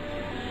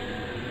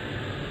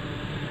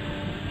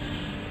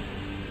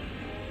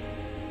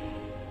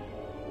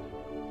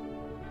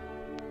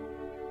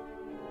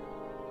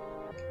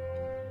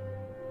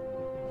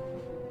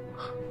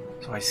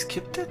 So I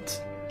skipped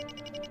it?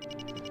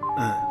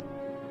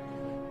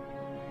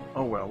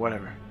 Oh well,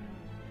 whatever.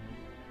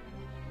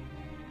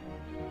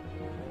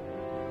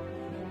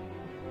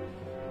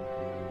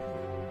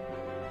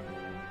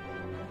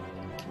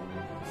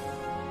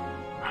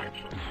 I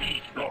shall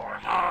beat your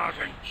heart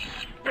and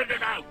spit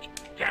it out,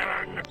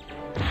 Darren.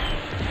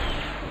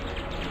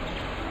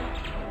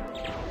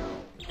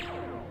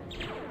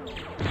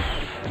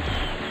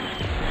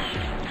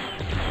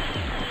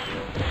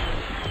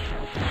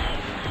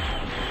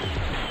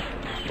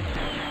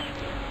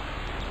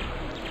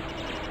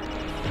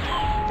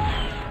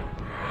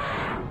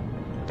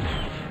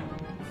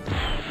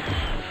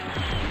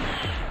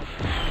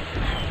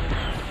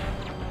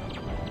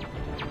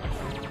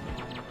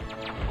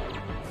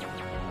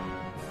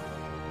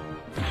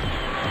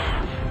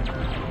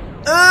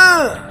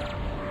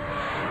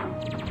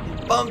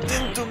 bumped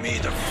into me,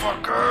 the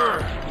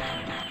fucker!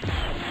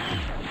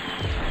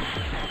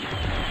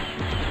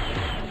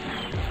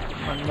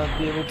 I might not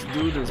be able to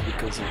do this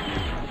because of you.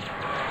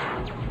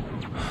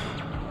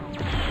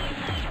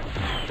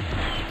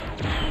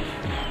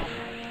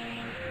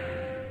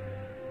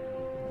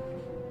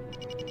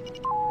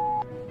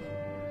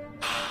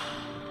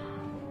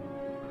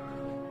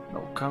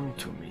 No, come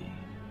to me.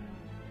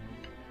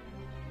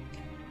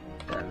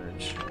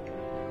 Damage.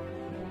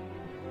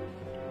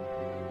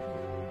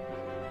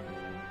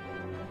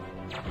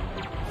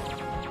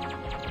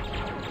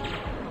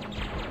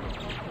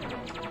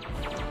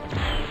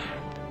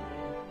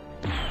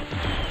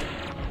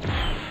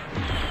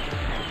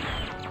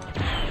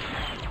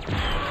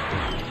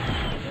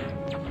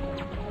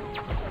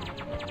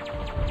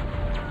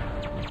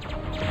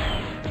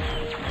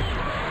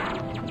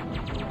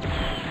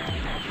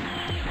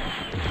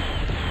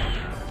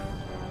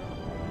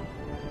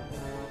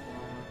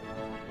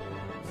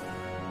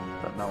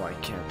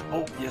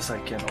 Yes, I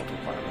can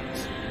autopilot.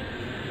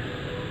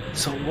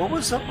 So what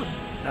was up with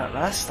that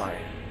last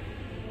time?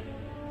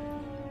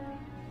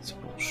 It's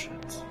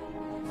bullshit.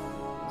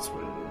 That's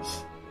what it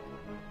is.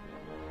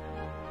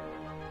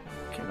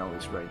 Okay, now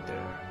he's right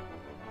there.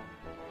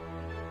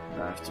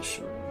 And I have to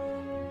shoot him.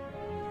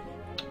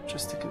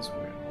 Just is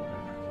weird.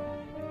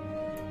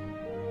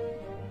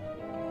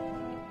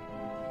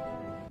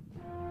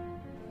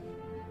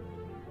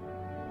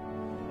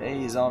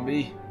 Hey,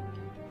 zombie.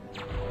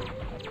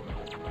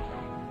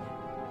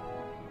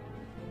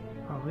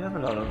 We have a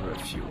lot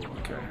of fuel,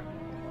 okay.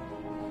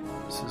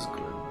 This is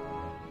good.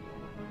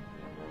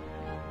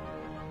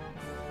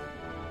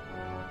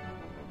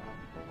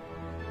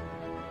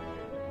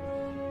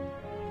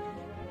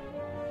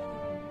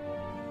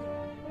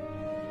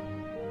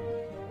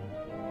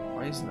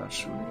 Why is he not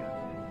shooting at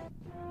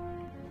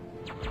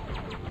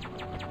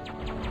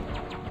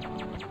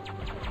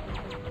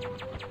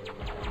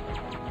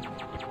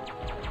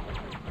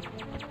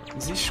me?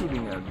 Is he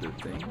shooting at the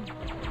thing?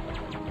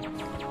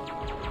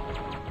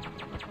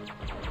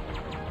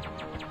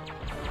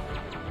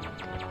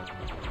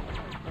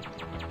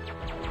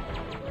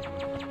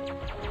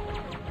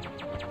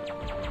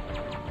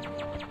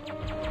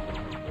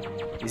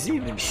 Is he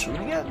even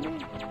shooting at me?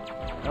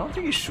 I don't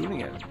think he's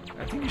shooting at me.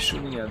 I think he's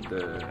shooting at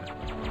the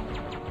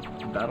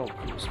battle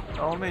cruiser.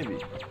 Oh, maybe.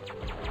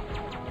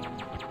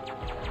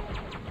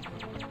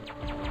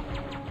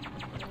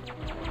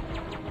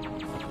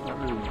 Not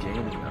really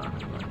gaining on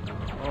him right now.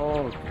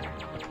 Oh, okay.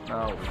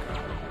 Now we got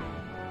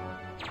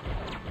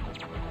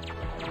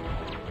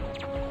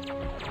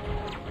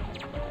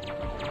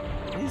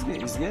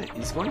it.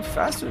 He's going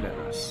faster than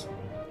us.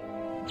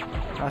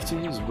 I have to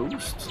use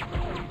boost.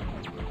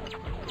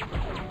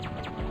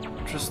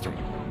 Interesting.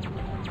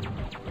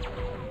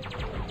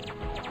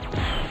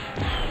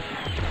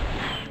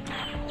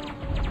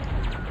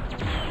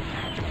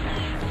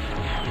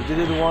 We did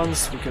it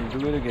once, we can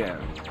do it again.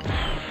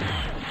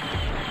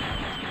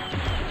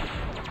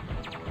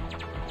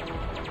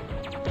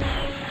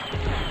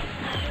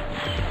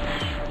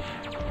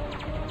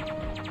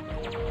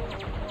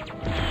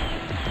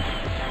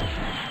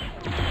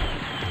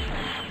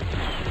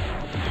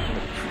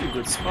 Pretty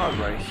good spot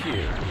right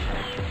here.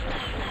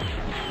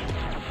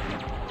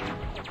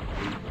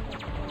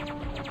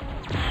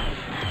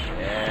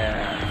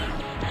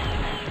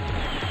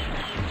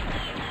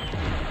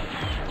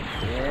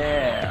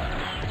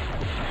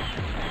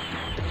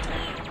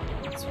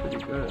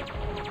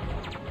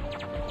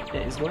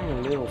 Going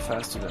a little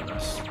faster than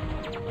us.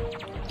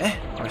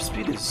 Our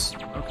speed is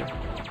okay.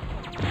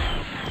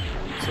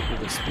 What's up with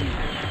the speed?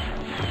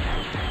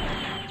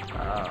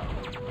 Ah,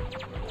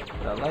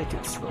 but I like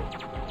it slow.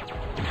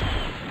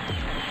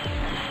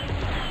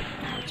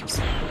 Just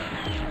like that.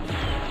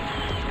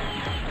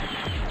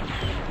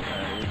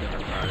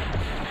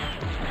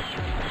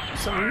 For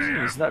some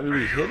reason, he's not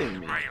really hitting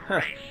me.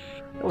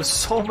 It was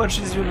so much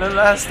easier than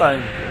last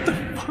time. What the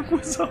fuck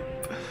was up?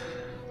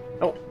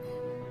 Oh.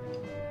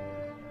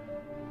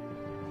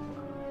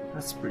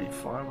 That's pretty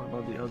far. What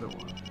about the other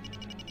one?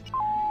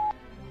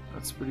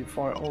 That's pretty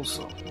far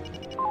also.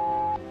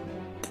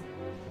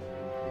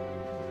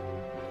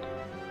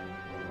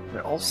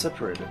 They're all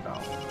separated now.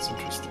 That's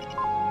interesting.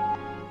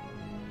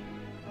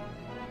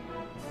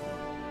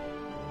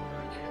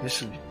 Okay, this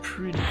should be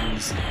pretty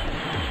easy.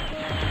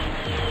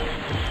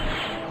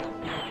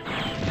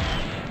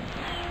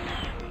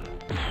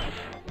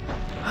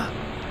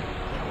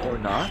 Or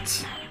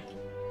not?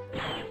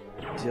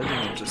 The other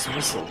one just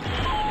missiled.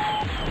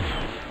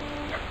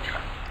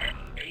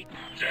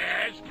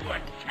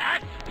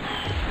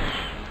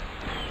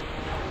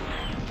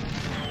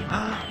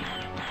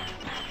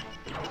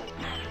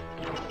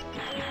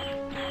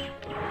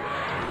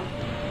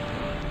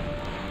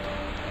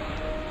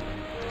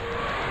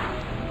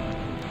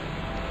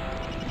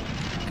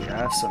 Okay, I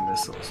have some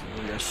missiles.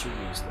 Maybe I should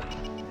use them.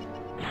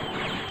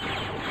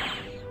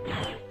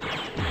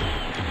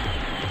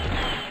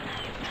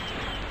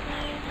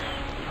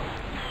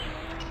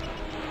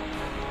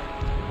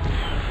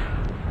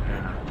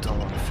 Man, I don't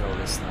want to fail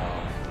this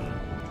now.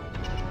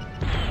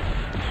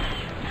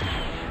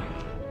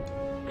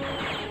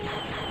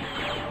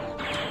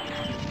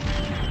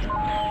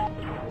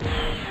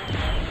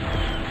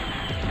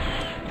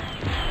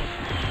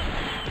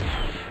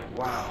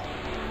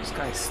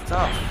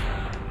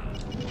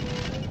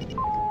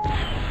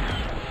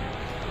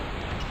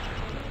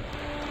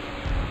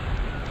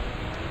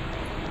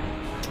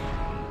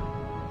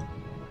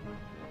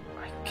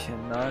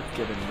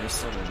 get a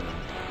missile in him.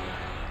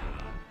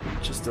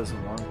 He just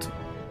doesn't want to.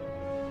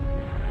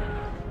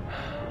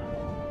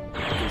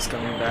 He's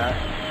coming back.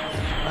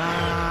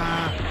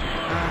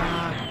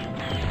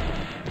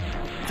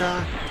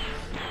 Die.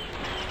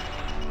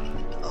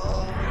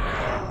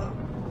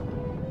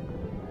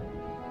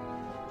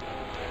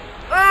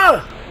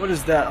 What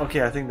is that?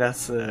 Okay, I think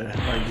that's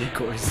my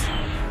decoys.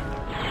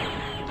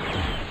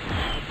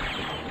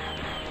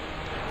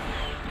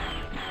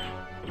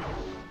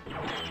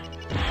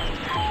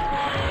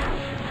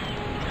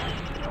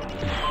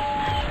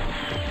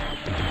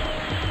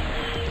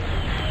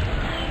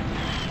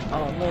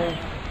 Oh no,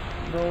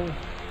 no,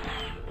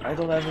 I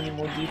don't have any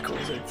more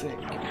decoys, I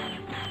think.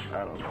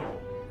 I don't know.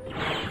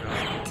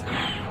 God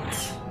damn it.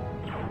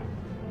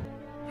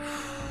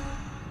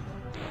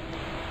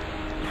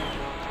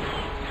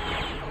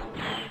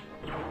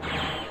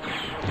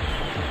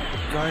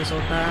 Guys are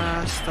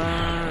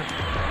bastard.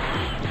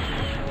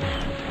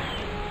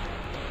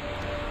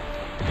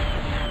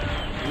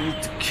 Need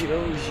to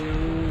kill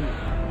you.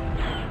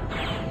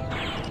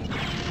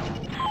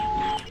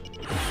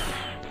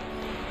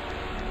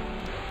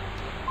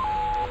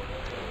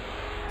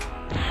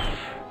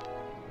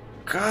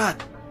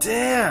 God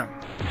damn.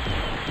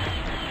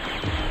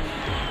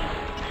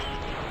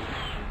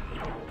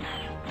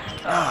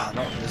 Ah,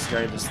 no, this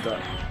guy just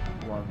got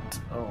one.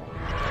 Oh,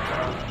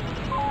 God.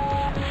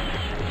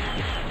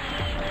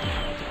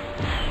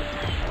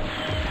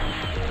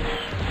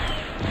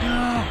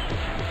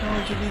 No,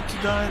 you need to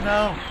die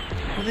now.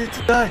 You need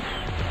to die.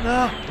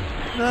 No,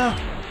 no,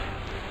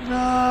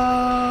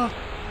 no,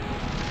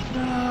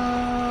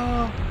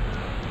 no.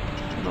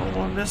 No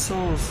more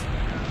missiles.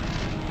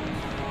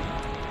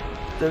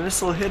 The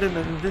missile hit him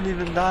and he didn't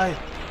even die.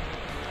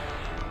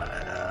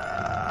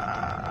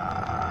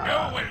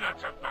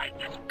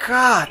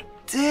 God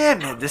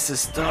damn it, this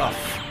is tough.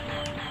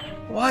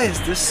 Why is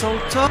this so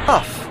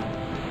tough?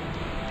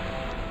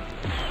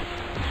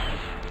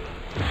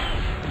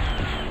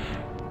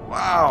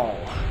 Wow,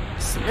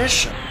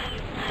 submission.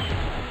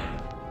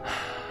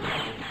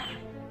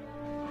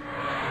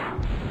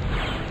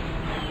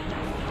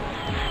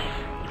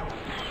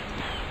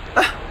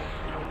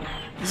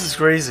 This is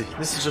crazy.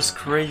 This is just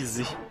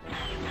crazy.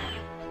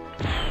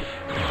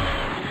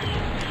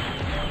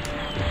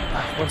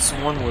 Once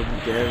one will be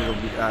dead,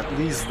 it'll be at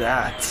least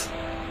that.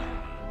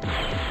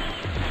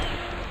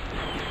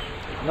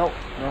 No,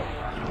 no.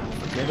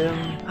 Forget him.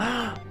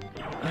 A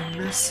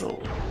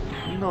missile.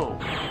 No.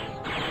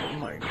 Oh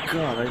my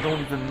god, I don't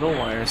even know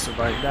why I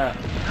survived that.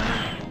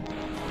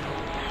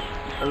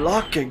 A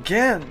lock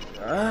again.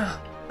 What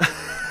the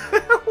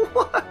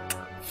fuck?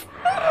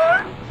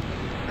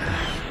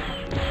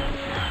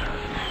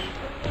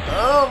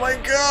 Oh my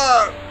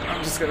god!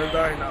 I'm just gonna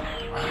die now.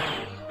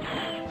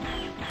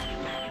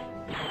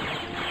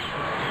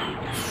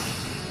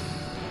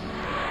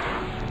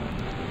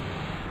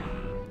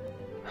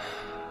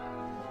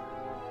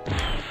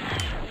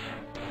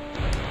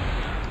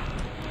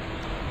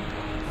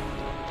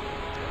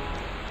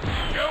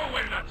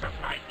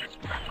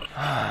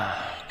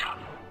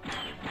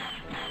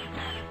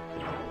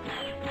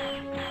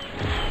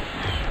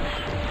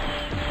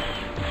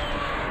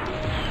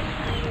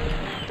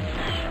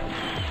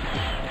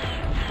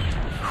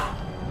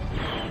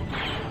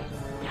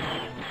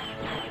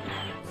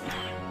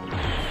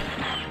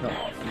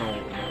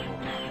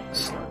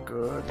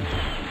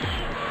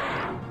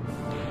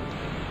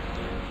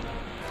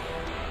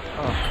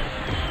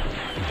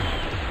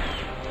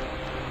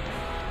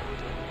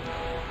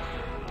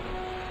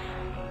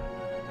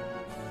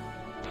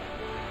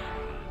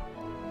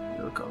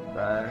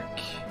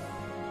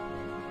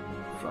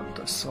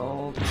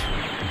 Assault. And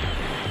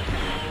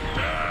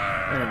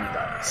he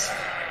dies.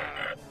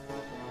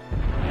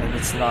 And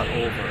it's not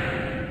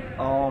over.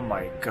 Oh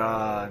my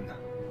god.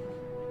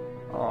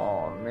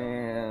 Oh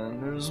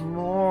man, there's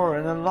more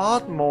and a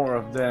lot more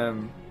of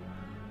them.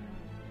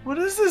 What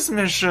is this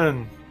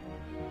mission?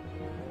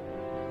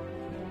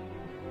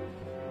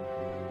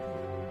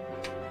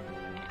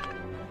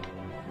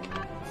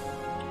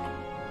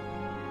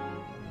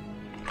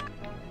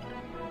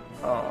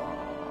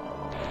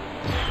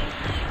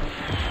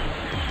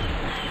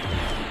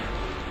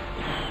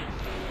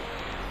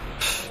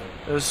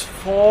 There's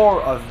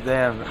 4 of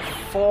them.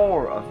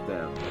 4 of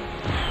them.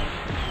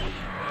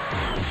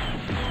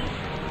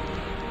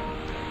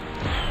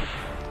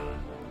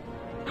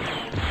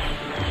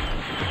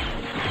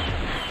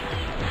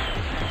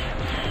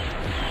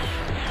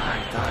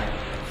 Die, die.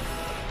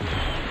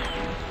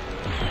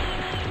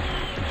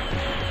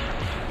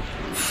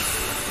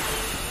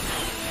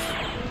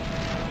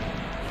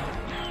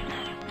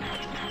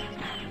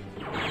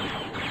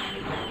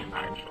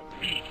 I shall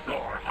beat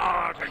your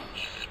heart and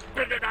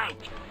spit it out.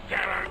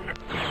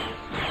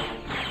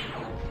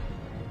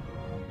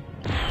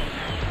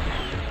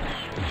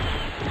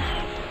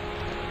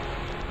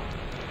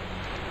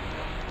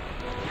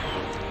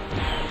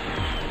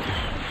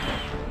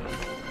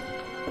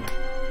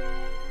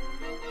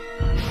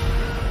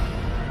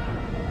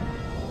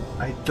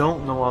 I I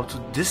don't know how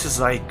to. This is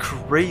like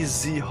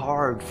crazy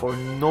hard for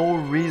no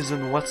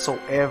reason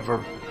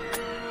whatsoever.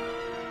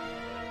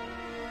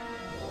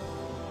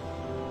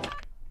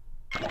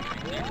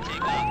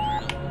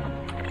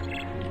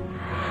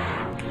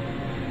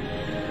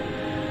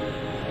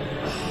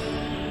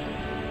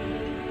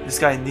 This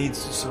guy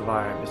needs to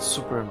survive. It's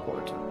super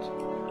important.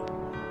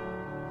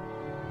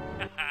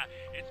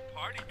 It's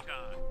party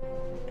time.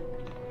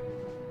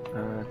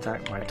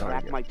 Attack my target.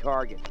 Attack my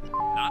target.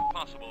 Not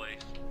possible,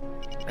 Ace.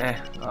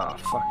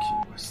 Fuck you.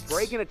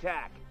 Break and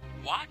attack.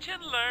 Watch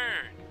and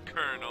learn,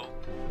 Colonel.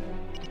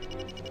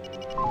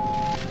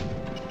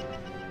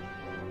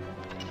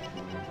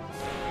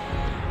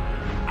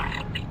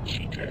 I've been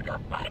cheated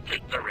of my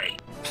victory.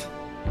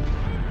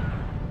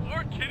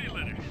 More kitty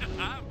litter.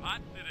 I'm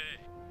hot today.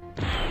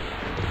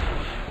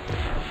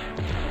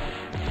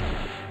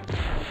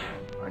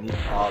 I need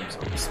obs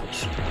on this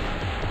mission.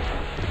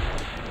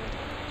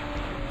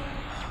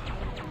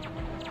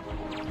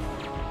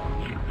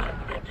 You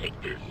have to take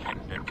this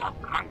sentence of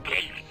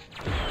monkeys.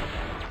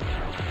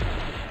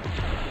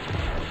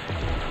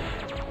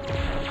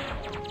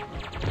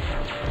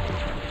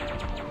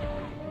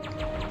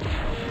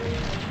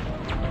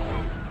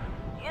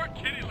 More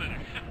kitty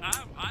litter.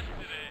 I'm hot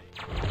today.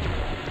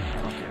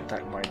 Okay,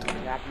 attack my target.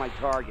 Attack my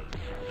target.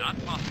 Not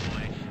possible,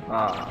 Ace.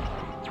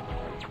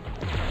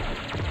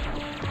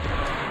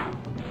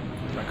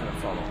 I'm not gonna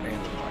follow any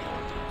of my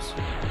orders.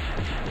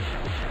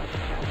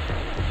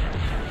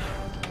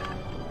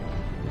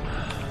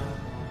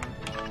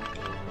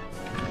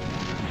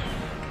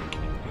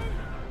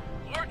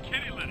 More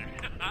kitty litter.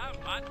 I'm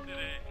hot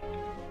today.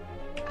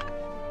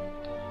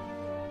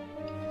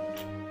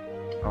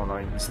 Oh no,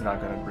 it's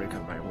not gonna break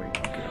on my wing.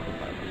 Okay, I'll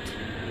revive it.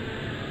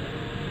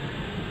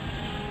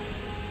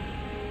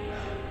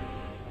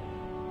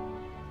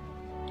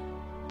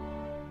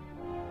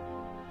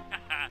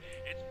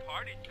 It's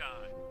party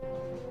time.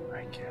 I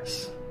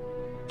guess.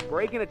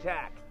 Break and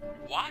attack.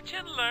 Watch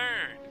and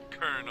learn,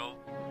 Colonel.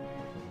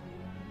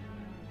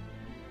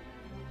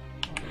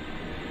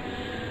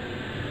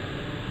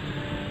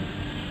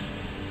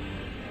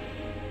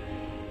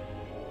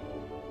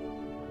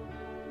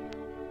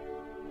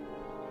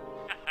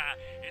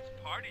 It's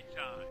party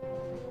time.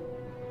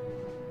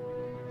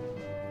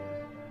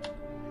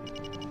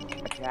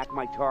 Attack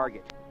my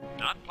target.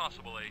 Not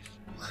possible, Ace.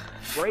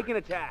 Break and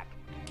attack.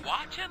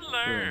 Watch and You're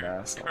an learn,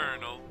 asshole.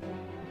 Colonel.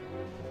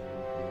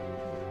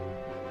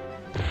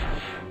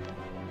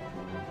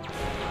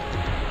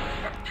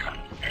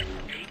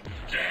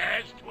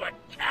 Dares to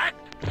attack?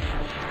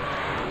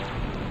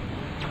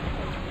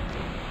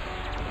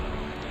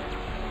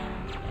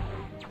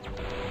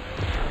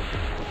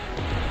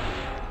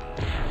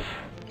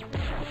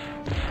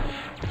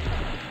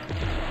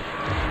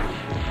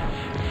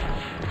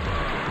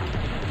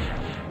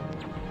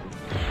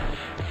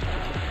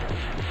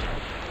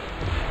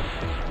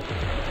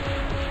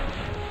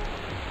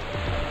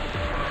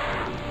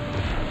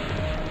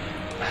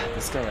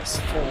 This guy is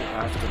full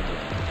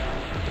afterburn.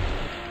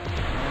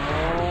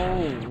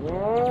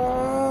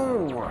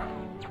 Whoa!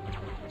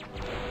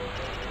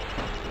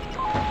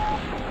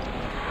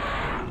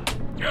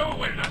 You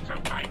will not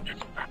survive this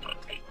battle,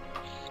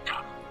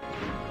 scum.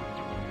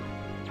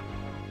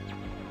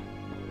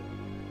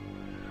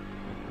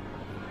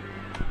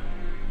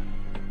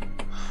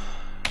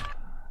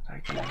 I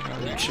can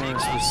really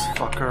change this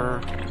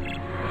fucker.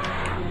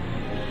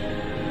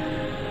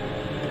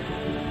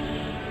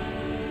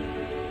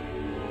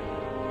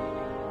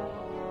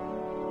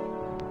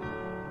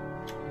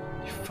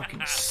 You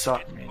fucking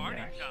suck,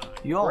 maniac.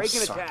 You all Break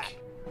and suck. attack.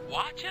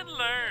 Watch and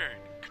learn,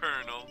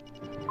 Colonel.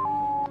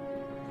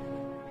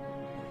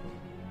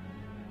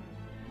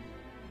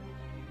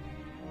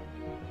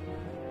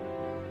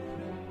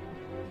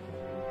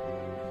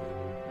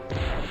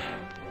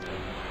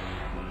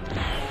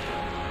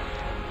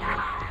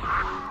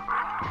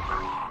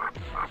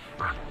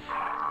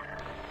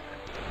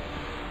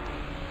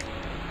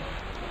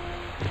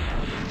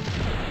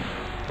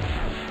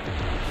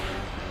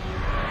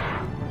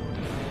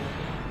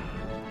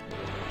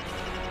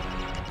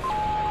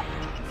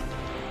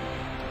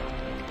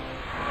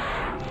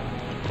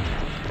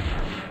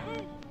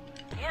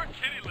 More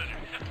kitty litter.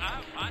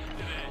 I'm hot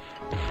today.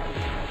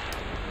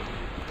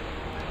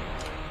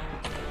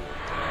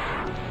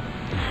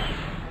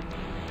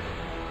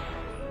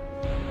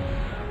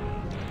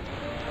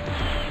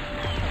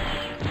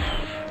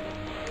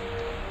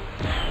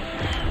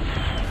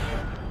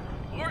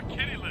 More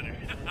kitty litter.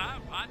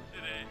 I'm hot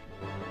today.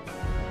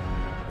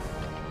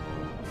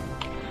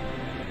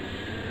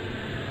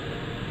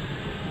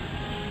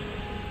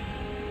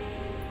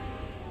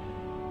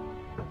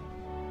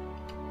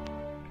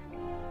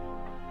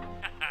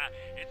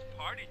 It's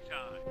party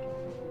time.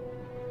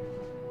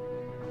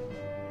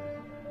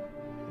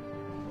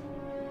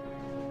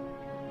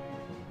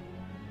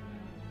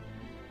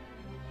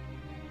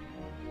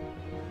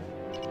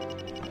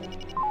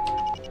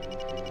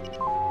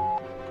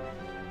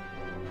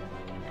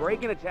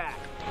 Break and attack.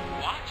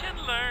 Watch and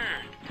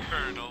learn,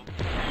 Colonel.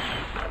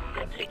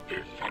 Take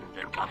this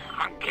sentence of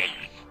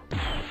monkeys.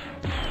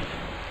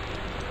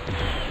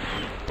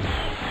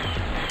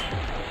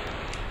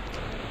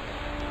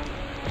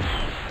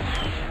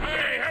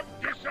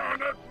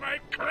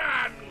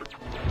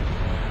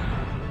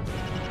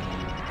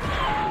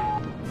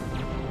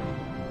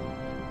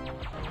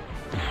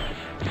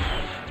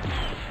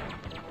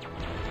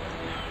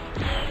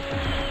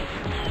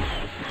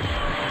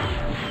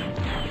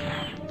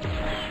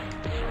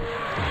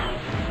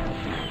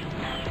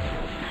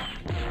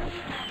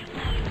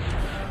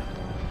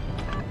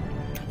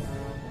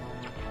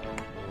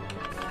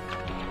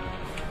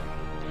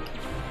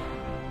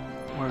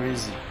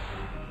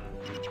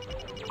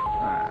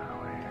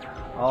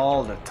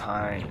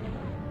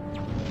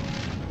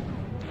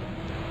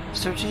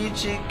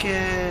 Strategic.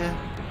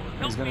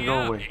 He's gonna go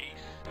away.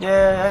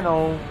 Yeah, I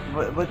know,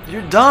 but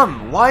you're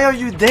dumb. Why are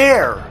you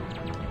there?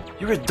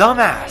 You're a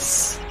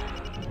dumbass.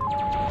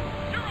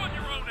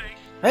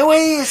 Eh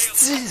oui,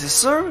 c'est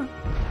sûr.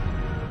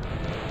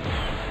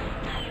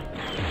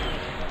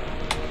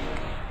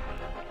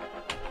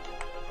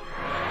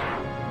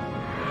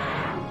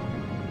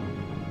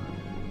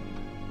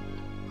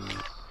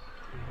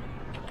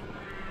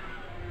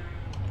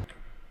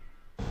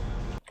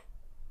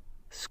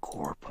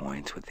 Score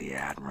points with the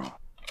Admiral.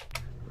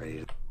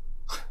 Ready to...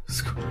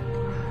 Score.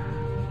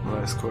 Will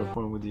I score a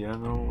point with the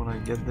Admiral when I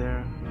get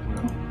there? Who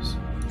knows?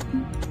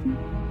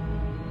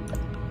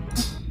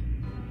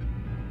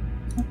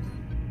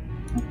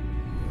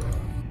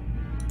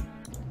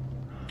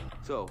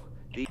 So,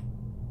 the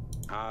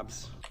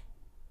Hobbs.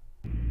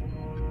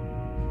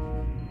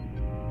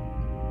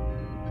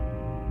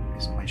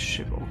 Is my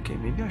ship okay?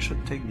 Maybe I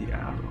should take the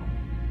arrow.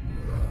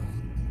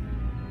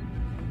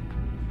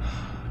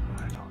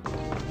 I don't know.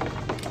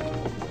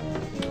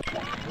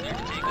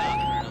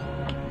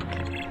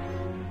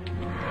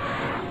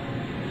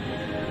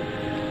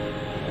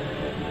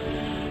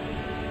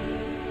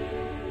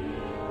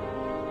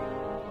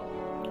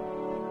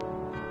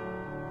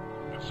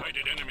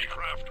 Sighted enemy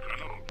craft,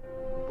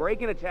 Colonel.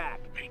 Break and attack.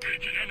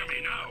 Engage an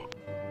enemy now.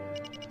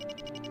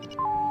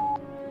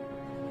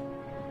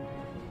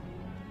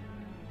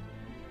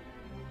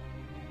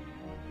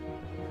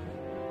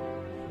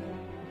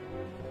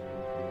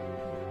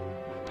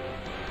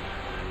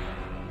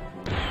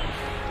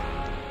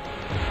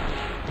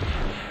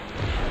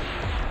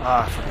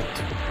 Ah, I forgot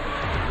to.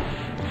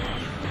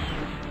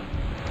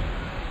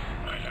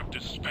 I have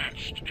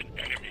dispatched an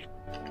enemy.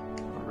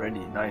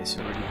 Already, nice.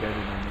 You're already better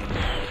than me.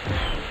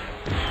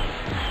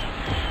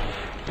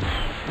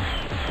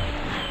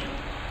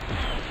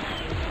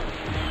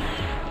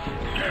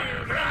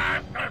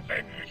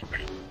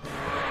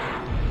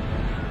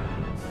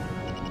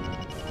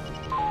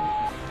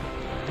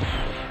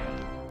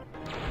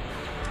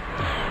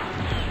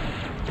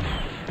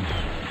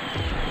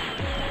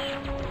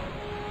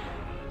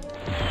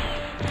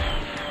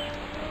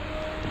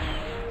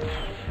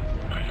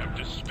 I have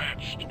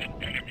dispatched an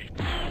enemy.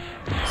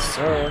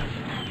 Sir.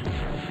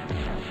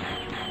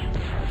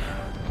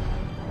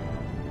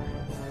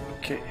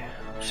 Okay,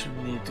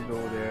 shouldn't need to go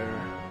there.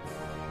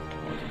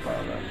 What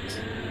about that?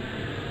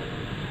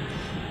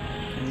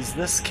 And he's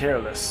less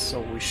careless,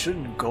 so we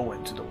shouldn't go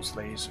into those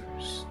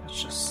lasers.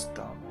 That's just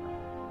dumb.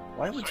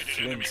 Why would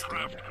Flint do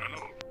that?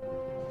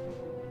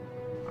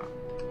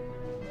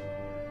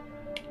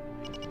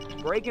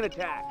 Break and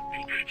attack.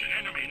 Engage an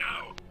enemy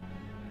now.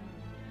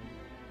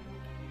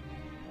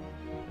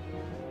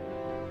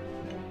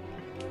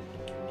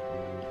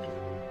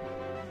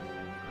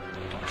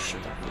 Oh shit,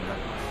 I forgot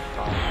my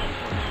power.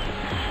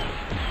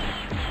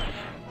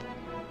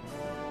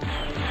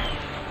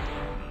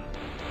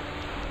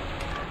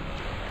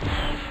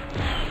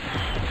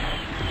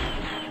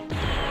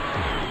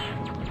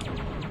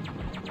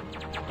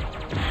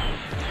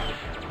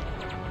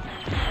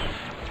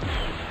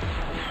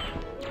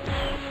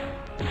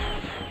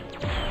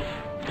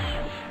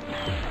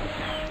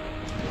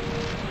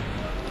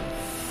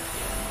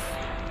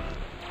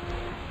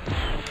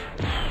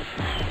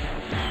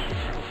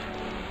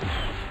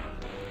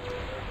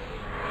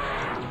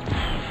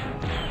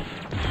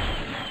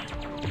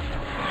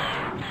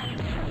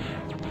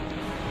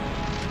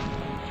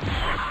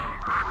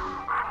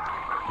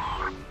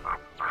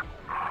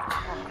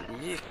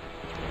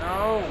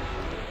 No!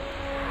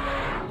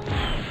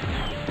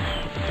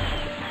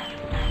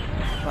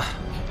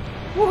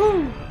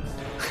 Woohoo!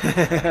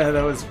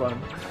 That was fun.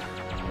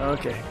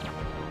 Okay.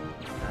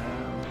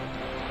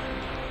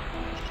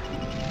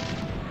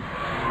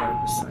 Right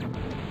beside me.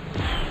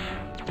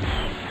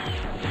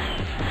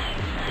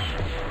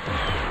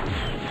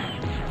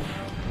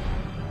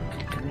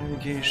 Okay,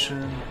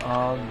 communication,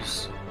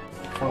 obs.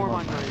 Form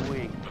on my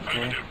wing.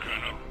 Okay.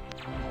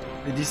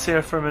 Did he say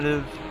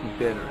affirmative?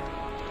 Better.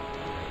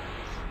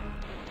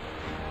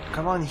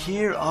 Come on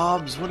here,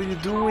 Obs. What are you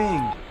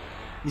doing?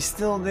 He's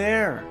still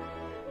there.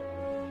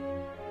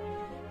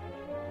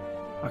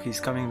 Okay,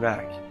 he's coming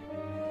back.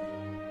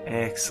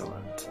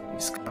 Excellent.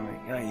 He's coming.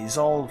 Yeah, he's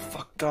all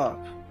fucked up.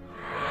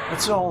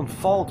 That's your own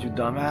fault, you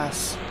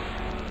dumbass.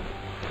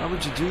 Why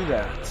would you do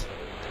that?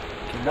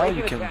 Okay, now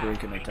you can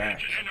break an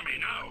attack.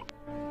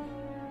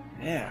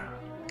 Yeah.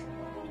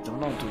 Don't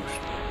know to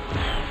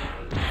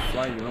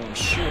fly your own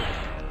ship.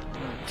 I'm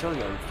gonna tell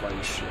you how to fly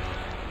your ship.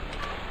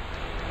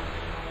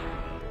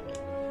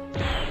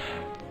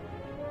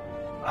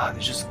 Ah,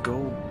 they just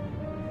go.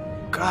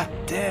 God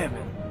damn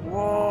it.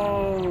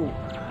 Whoa.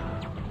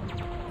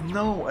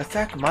 No,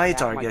 attack my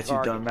target, you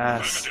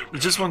dumbass. You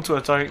just want to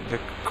attack the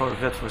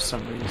Corvette for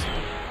some reason.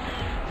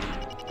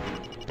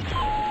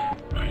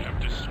 I have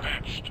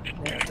dispatched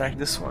an Yeah, attack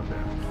this one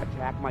then.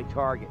 Attack my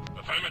target.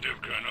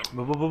 affirmative, Colonel.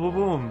 Boom, boom, boom,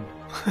 boom,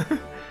 boom.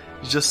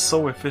 He's just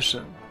so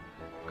efficient.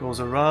 Goes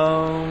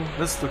around.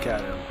 Let's look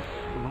at him.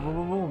 Boom, boom,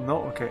 boom, boom.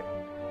 No, okay.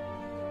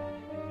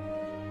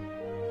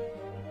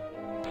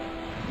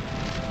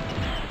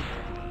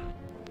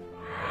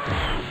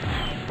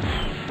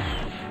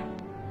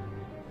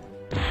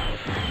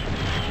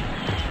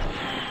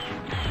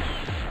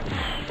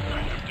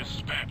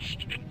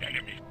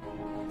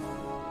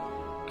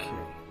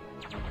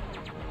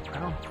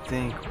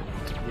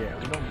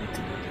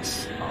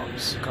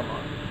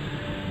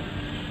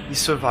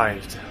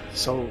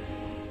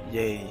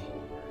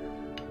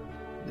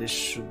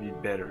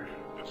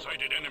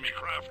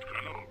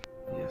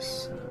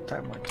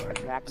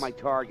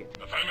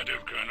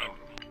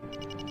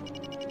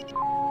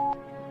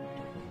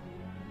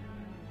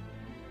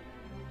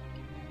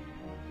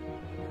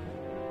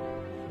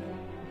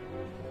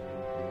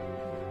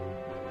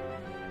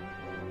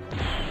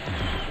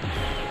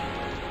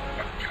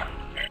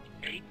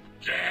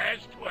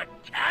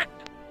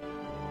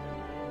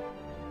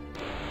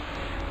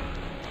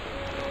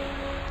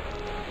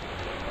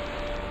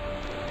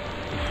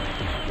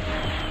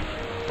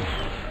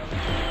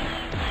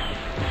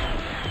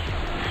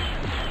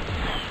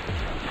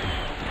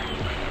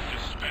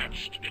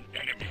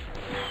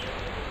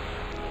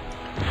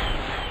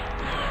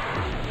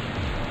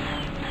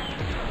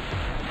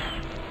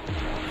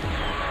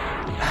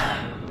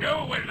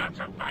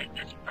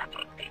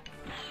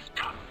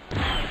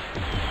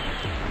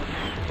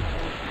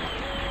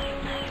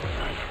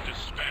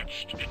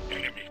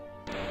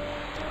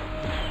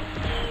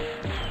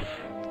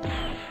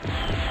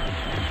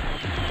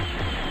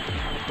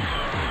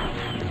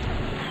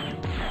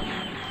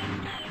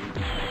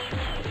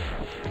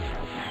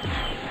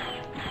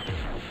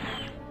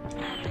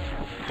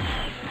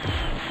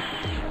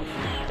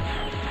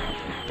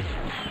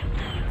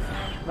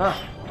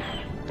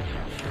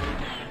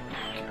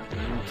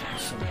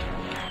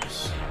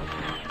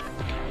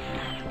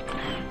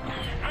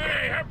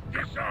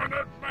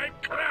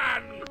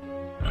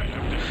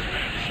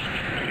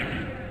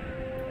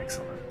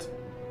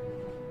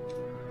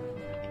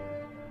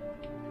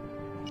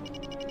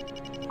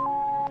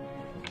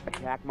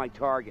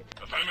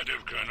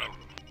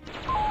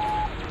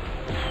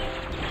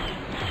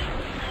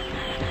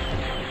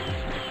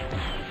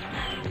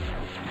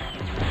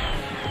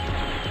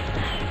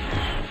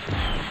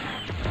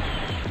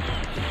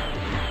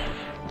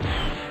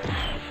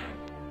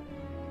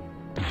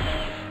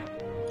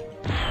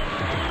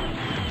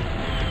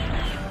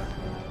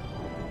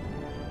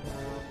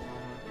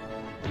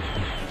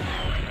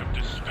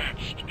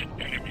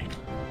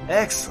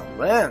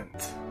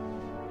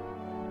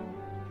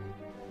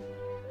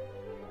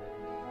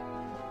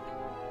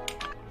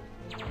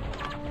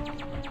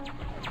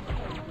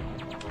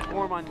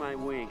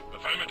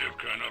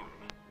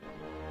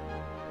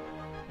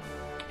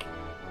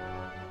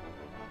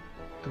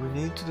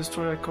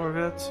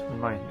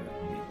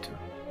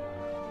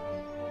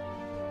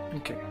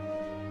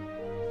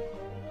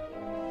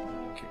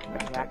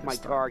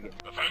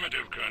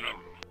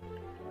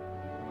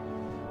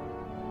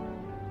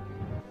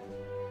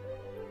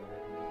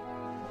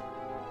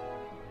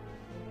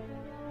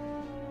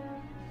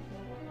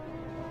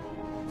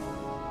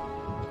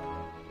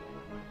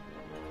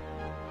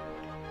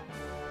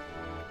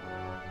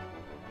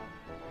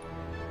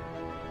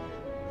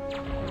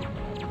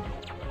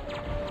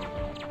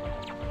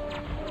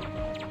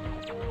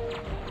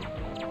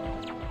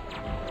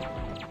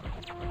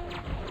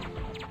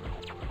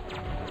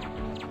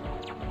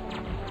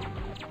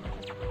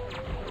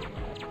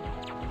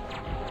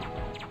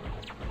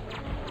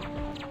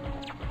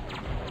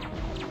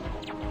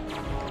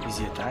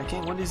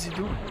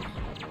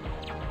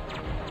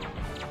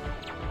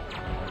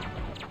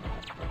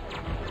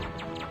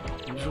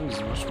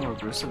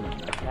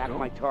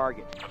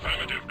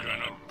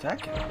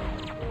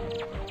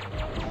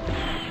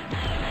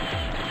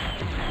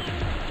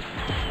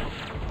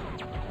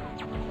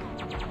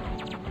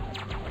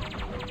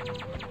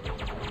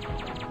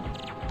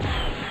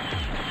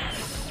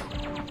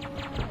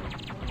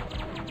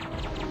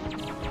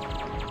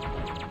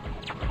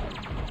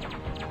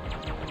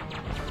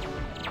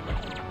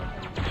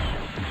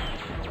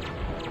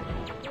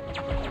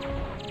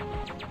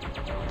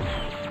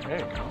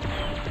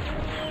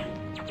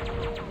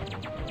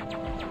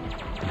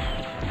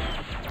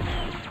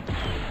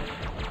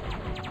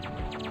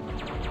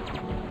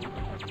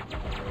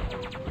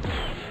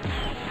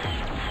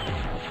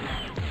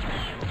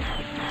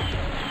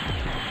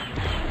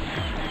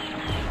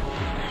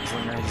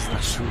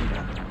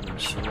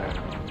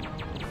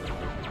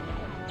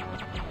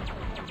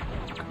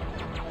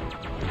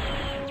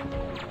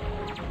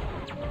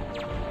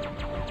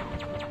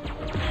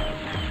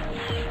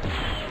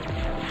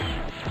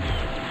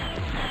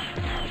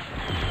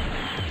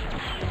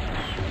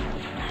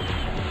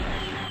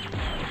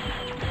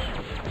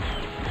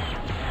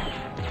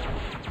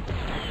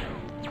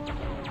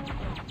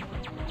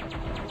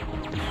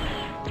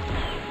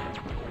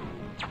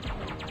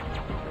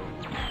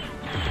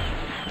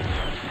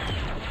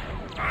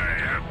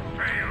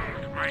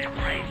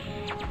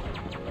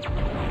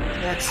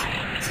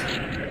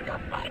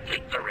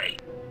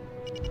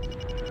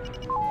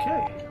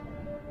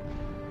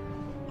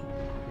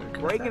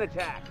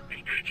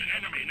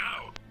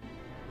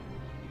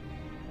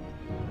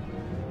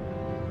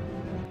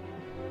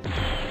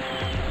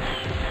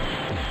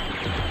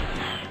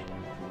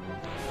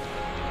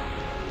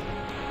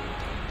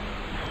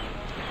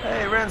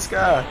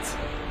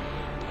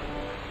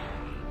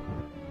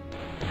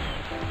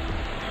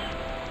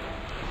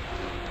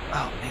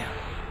 Oh man.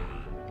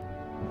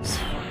 These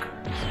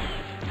fuckers.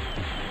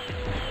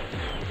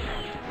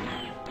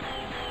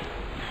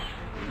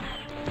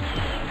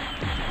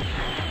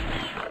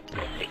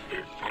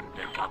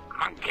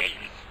 Monkeys.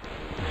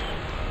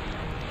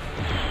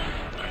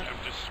 I have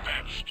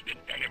dispatched an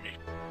enemy.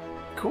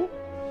 Cool.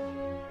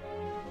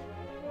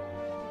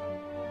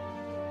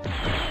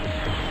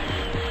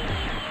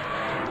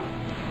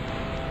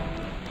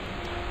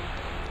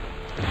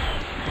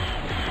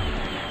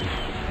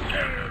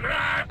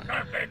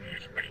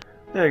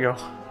 There you go.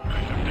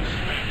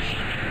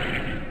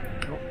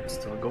 Oh, it's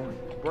still going.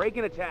 Break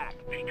and attack.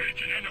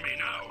 Engage an enemy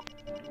now.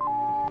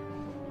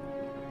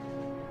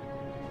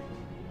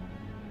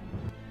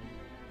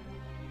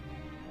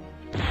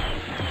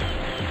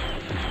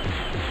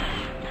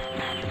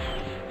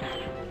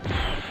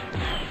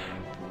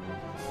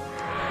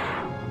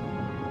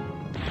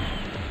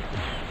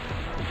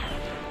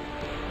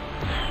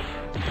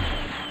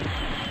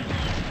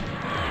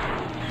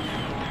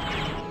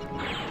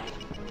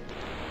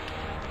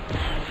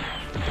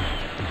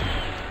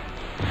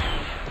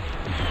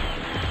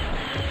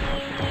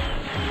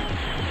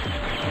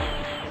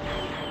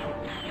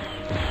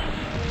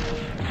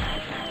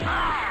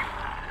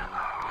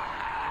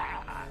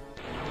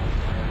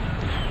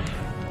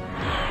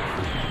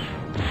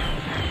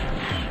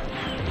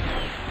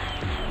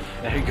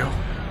 There you go.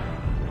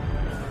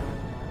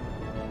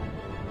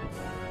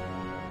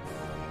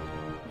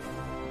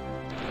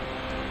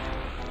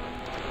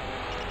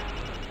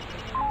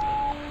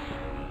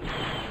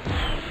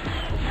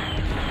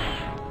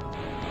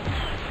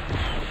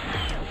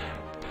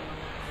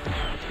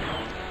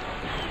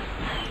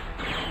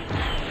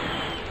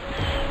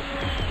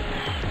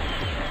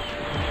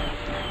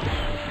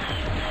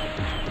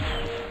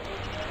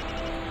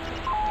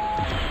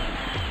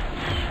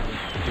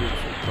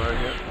 Beautiful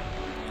target.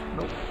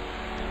 Nope.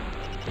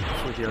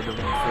 For the other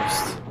one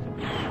first.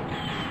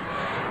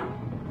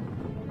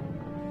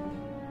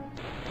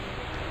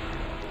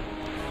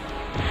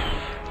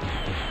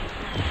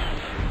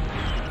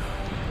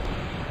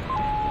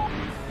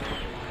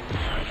 I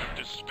have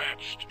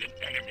dispatched an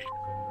enemy.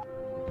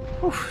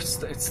 Oof,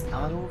 it's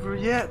not over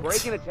yet.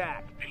 Break and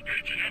attack.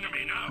 Engage an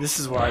enemy now. This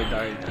is why I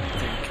died, I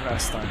think,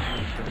 last time.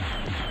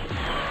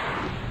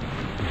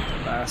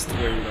 The last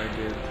wave I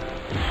did.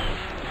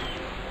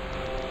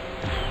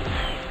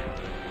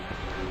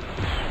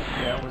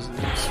 Yeah, it was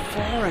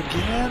 4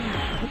 again?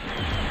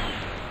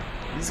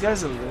 These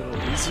guys are a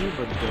little easier,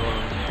 but the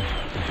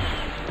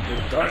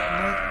Dark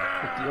Knight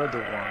with the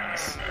other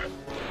ones. I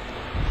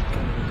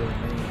can't remember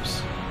their names.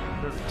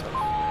 Very tough.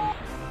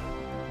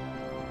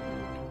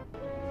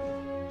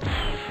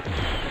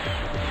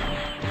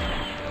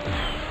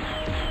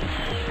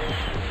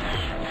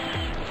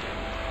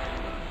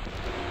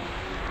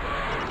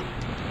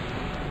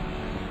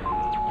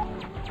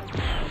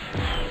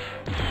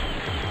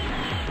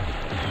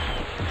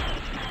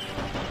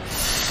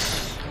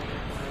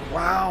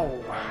 Wow!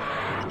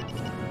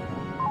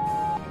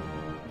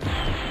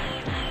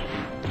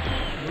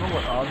 You know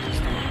what Oz is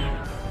doing?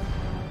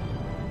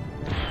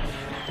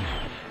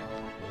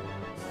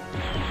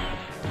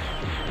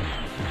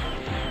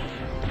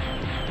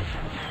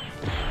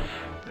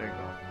 There you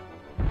go.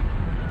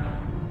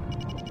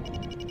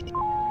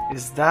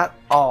 Is that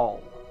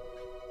all?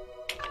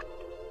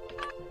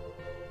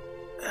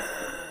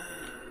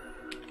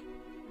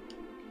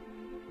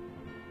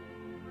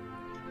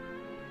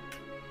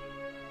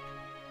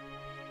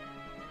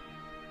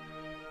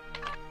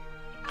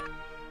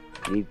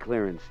 Need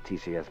clearance,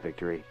 TCS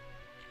Victory.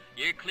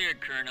 You're cleared,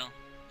 Colonel.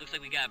 Looks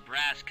like we got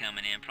brass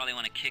coming in. Probably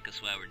want to kick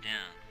us while we're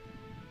down.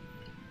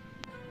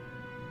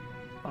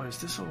 Oh, is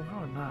this over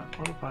or not?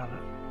 What about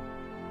it?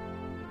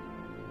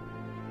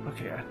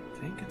 Okay, I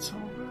think it's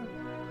over.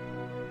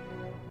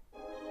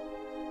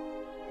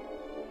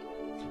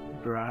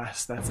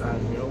 Brass, that's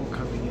Admiral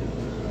coming in.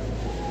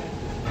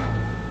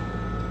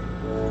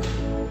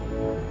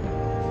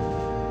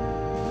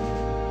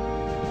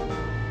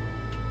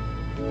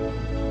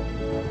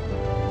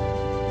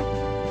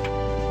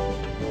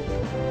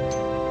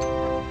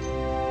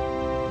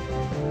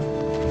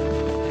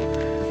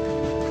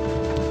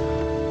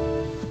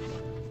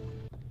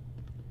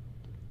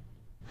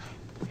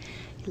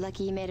 You're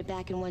lucky you made it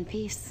back in one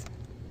piece.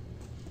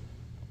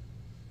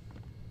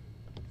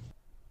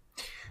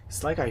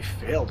 It's like I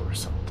failed or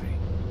something.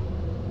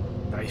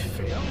 Did I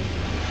fail?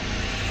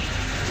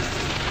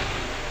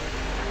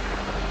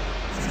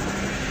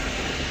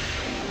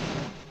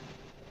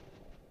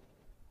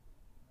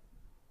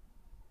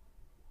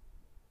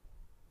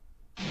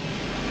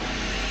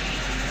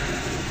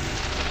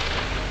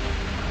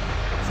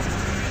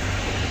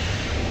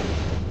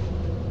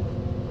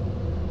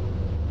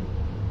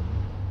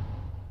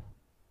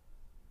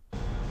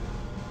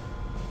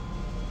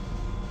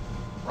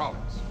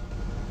 Rollins.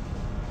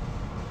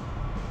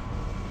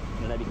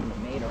 You let even the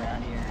maid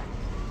around here.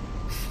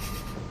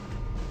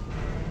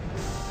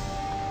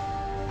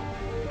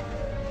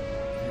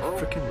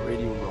 Freaking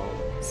radio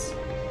Rollins.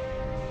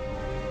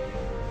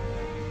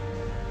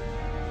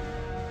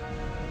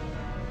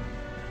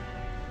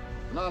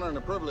 An honor and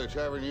a privilege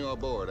having you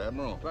aboard,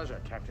 Admiral.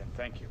 Pleasure, Captain.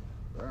 Thank you.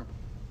 Sir?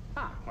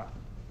 Ah, well,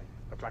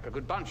 look like a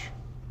good bunch.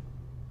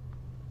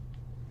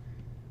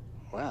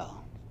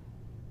 Well,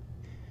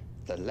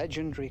 the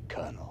legendary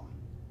Colonel.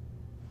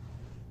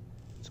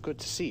 It's good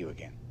to see you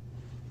again.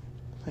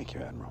 Thank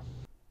you, Admiral.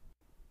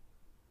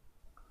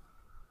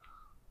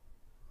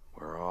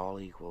 We're all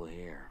equal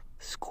here.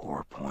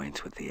 Score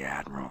points with the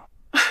Admiral.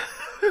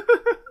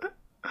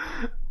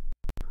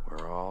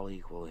 We're all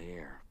equal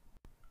here.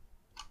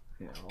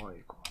 Yeah, all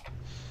equal.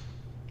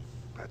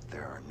 But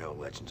there are no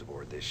legends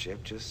aboard this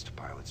ship, just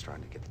pilots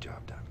trying to get the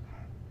job done.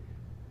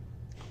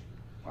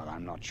 Well,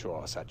 I'm not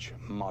sure such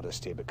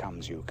modesty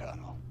becomes you,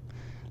 Colonel.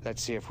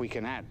 Let's see if we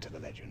can add to the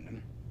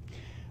legend.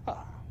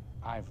 Ah,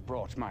 I've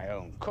brought my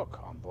own cook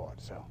on board,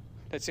 so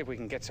let's see if we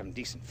can get some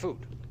decent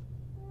food.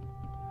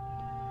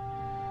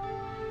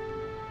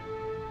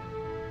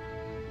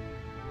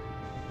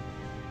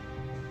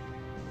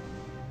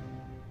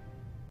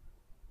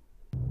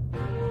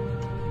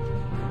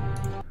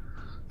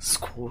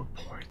 Score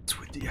points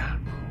with the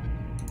Admiral.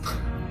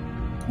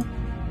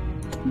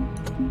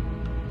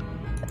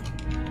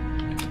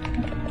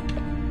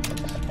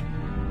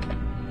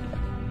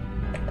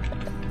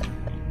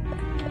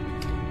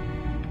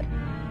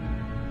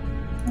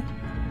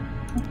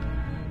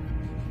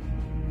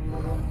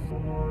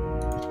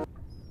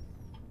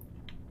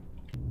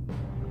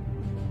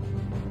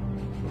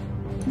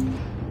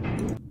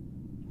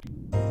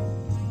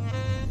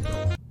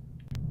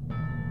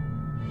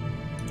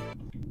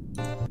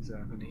 What's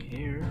happening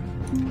here?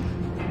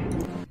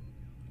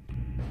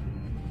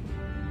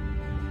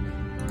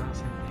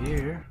 Nothing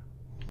here.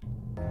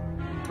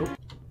 Oh.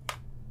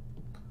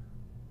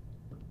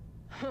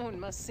 Oh, it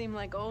must seem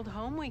like old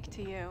home week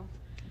to you.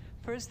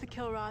 First the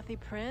Kilrathi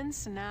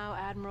Prince, and now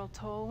Admiral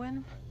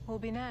Tolwyn. Who'll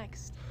be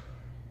next?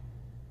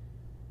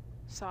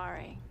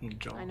 Sorry.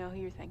 I know who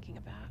you're thinking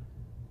about.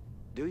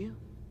 Do you?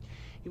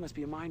 You must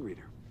be a mind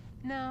reader.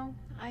 No,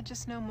 I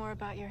just know more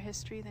about your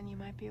history than you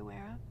might be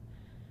aware of.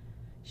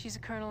 She's a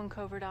colonel in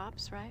covert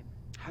ops, right?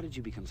 How did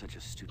you become such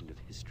a student of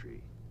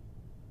history?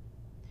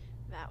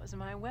 That was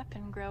my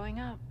weapon growing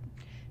up.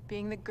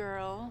 Being the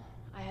girl,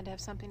 I had to have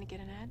something to get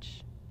an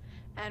edge.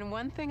 And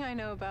one thing I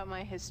know about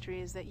my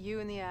history is that you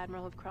and the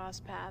Admiral have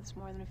crossed paths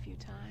more than a few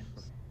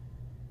times.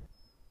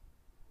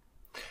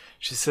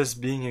 She says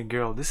being a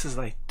girl. This is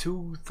like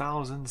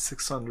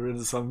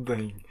 2,600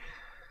 something.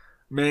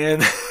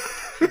 Man.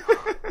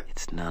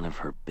 It's none of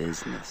her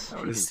business.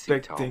 I would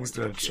expect things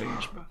to have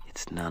changed, but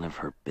it's none of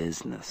her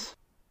business.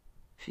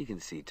 She can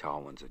see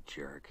Tolwyn's a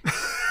jerk.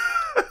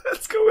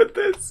 Let's go with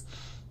this.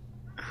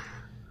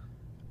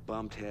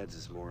 Bumped heads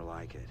is more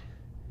like it.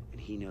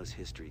 And he knows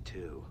history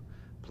too.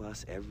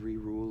 Plus every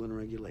rule and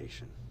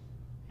regulation.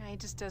 Yeah, he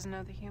just doesn't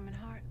know the human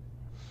heart.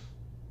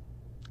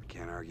 I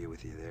can't argue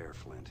with you there,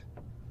 Flint.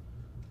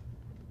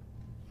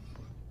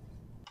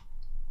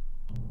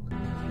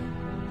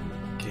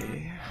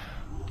 Okay.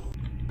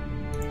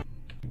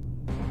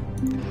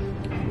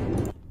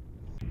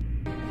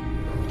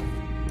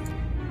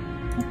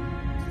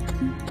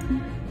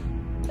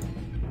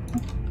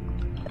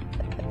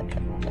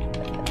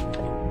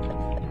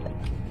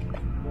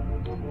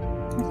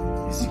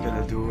 Is he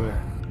gonna do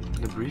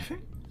the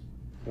briefing?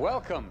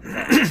 Welcome.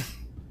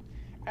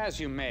 As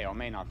you may or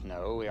may not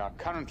know, we are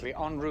currently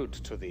en route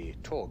to the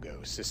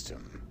Torgo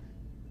system,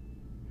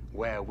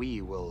 where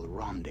we will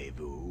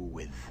rendezvous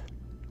with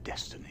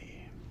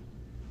destiny.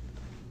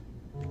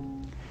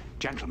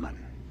 Gentlemen,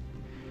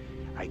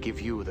 I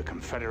give you the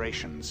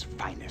Confederation's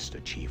finest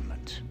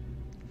achievement,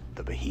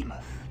 the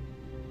Behemoth.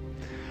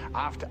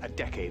 After a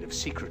decade of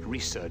secret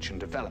research and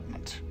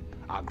development,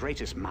 our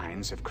greatest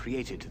minds have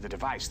created the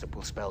device that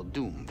will spell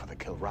doom for the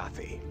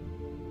Kilrathi.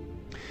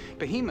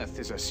 Behemoth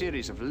is a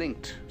series of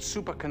linked,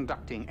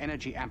 superconducting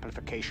energy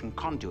amplification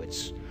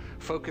conduits,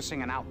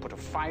 focusing an output of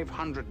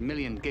 500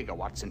 million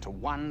gigawatts into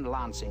one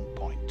lancing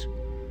point.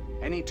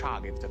 Any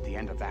target at the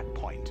end of that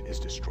point is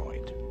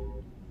destroyed.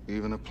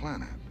 Even a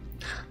planet?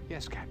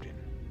 Yes, Captain.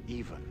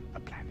 Even a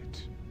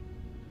planet.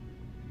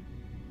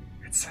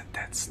 It's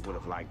intense. Would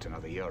have liked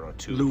another year or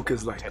two Luke for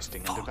is like,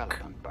 testing fuck, and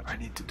development, but I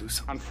need to do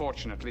something.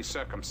 Unfortunately,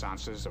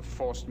 circumstances have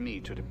forced me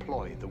to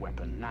deploy the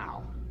weapon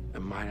now.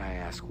 And might I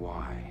ask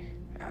why,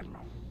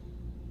 Admiral?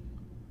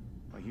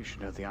 Well, you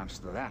should know the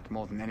answer to that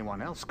more than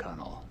anyone else,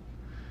 Colonel.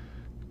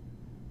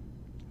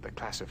 The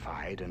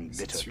classified and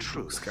bitter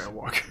truth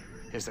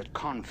is that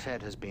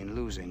Confed has been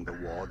losing the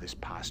war this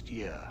past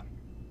year.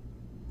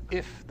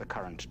 If the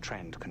current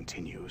trend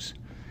continues,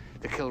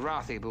 the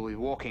Kilrathi will be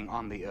walking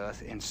on the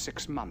Earth in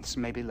 6 months,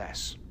 maybe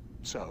less.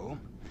 So,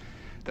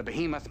 the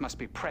Behemoth must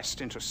be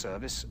pressed into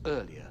service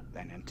earlier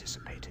than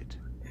anticipated.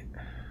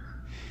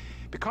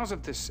 Because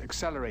of this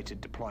accelerated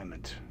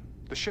deployment,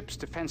 the ship's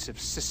defensive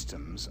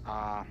systems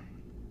are,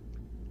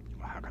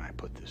 well, how can I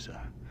put this,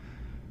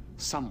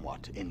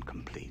 somewhat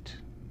incomplete.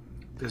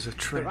 There's a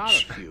trench. There are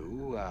a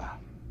few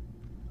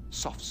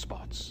soft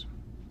spots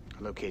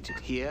located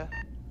here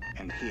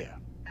and here,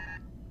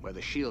 where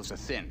the shields are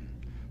thin.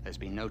 There's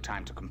been no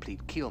time to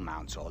complete keel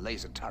mounts or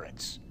laser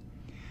turrets.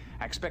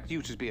 I expect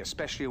you to be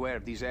especially aware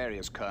of these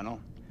areas, Colonel.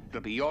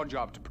 It'll be your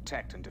job to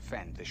protect and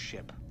defend this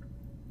ship.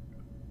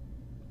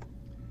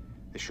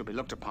 This should be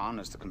looked upon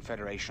as the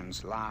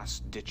Confederation's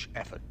last-ditch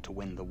effort to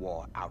win the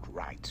war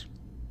outright.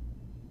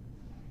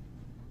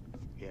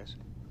 Yes?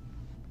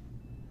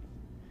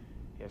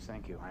 Yes,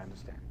 thank you. I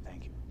understand.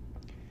 Thank you.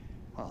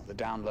 Well, the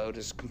download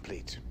is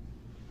complete.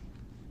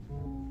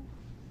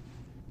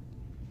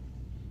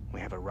 We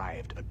have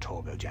arrived at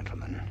Torgo,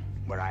 gentlemen,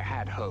 where I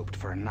had hoped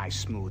for a nice,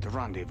 smooth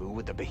rendezvous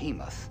with the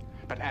behemoth.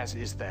 But as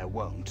is their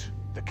wont,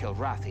 the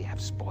Kilrathi have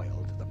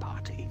spoiled the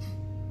party.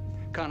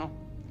 Colonel,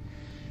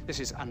 this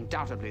is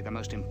undoubtedly the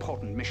most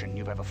important mission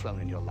you've ever flown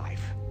in your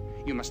life.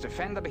 You must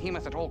defend the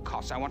behemoth at all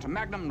costs. I want a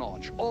magnum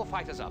launch. All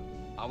fighters up.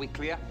 Are we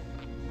clear?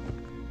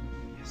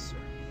 Yes,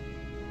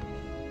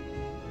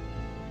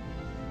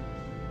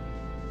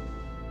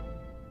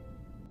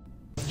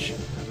 sir.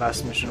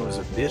 Last mission was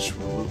a bitch.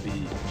 What will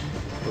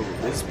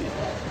this be?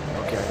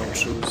 Okay, I don't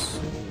choose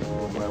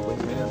my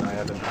wingman. I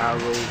have an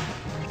arrow.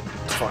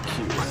 Fuck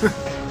you.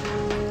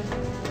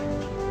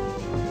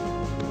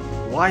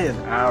 Why an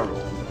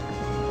arrow?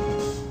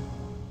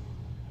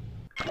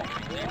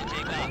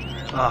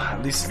 Ah,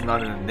 at least it's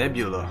not in a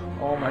nebula.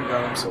 Oh my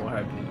god, I'm so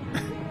happy.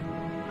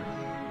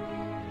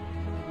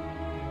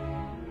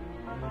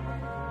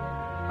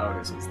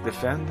 Okay, so it's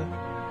defend.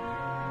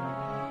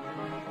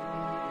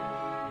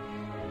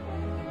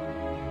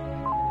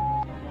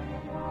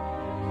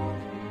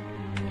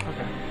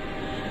 Okay.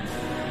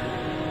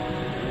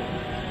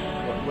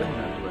 What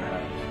wingman do I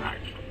have? I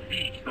shall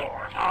beat your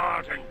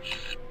heart and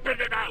spit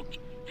it out,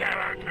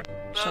 Karen.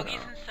 Bogey's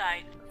in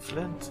sight.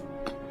 Flint.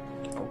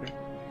 Okay.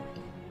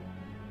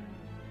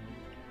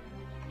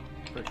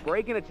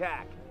 Break and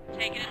attack.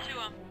 Taking it to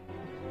him.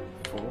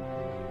 Full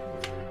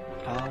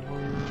power.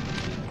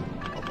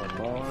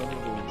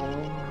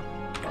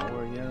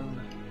 Power again.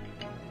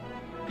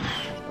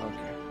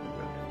 Okay, we're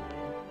good.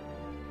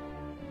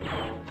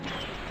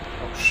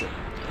 Oh shit.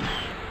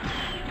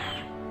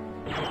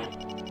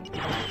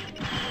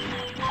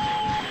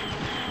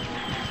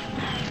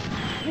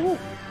 Woo.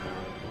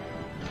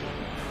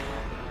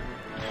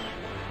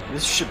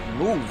 This ship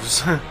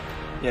moves.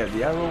 Yeah,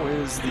 the arrow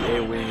is the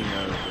A-wing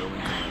of the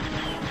wing.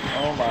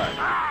 Oh my.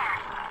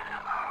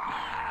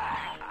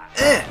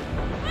 Eh!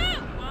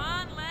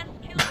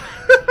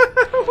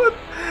 What?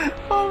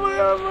 Oh my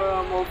god,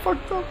 I'm all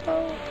fucked up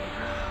now.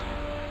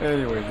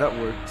 Anyway, that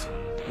worked.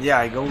 Yeah,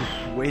 I go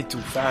way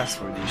too fast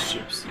for these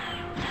ships.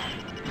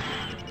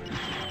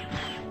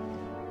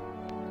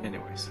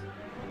 Anyways.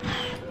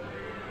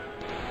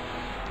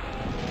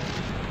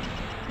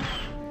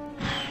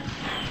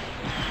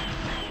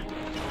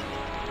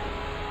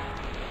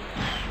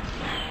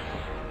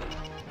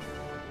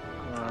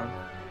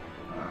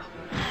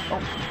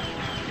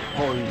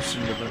 Oh, you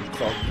shouldn't have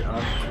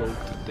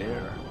uncloaked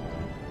there.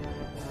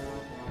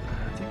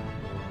 I think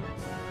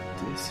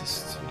this is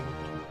too...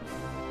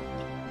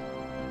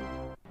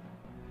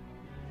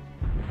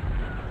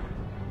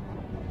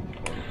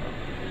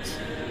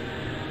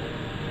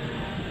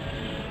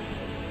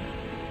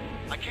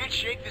 I can't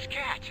shake this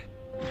cat.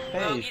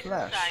 Hey,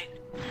 Flash.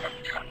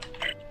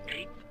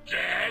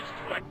 Dares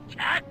to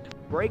attack?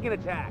 Break and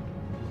attack.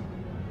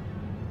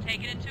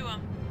 Taking it to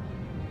him.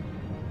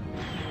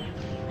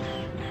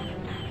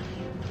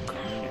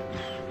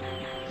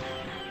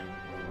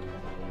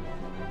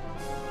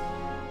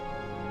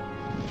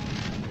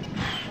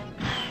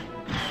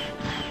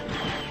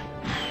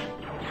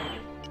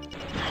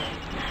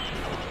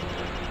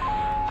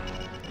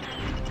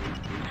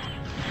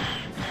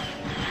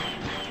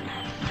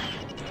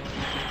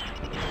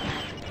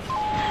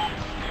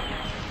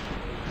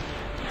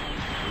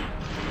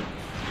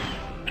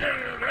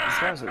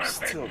 These guys are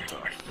still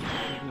tough,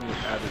 even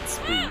with added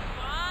speed.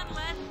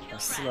 I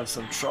still have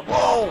some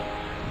trouble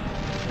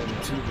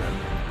getting to them,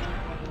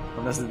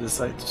 unless they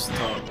decide to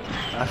stop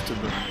after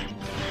burning.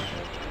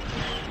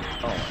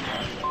 Oh my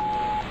god.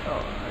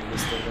 Oh, I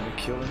guess they're gonna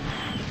kill him.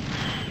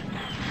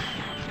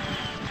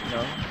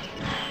 No?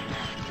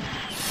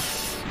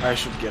 I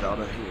should get out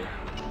of here.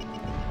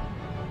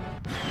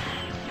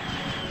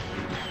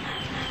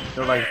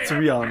 There are like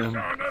 3 on him.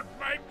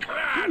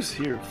 Who's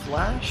here?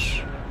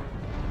 Flash?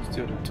 Who's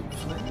the other 2?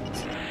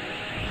 Flint?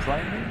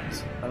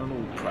 Primate? I don't know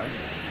who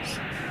Primate is.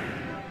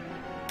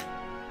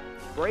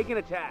 Break and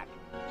attack.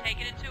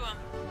 Taking it to him.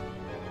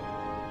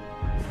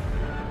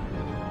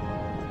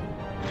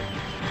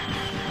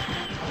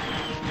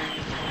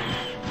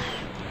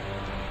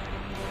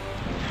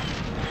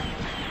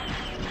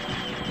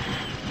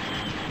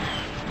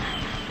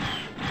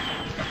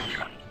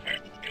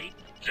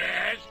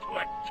 Dares to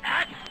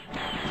attack?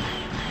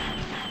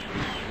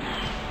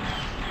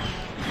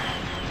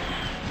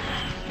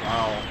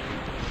 Wow.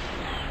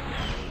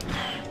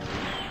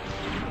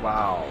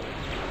 Wow.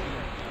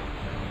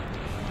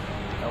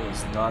 That was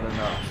not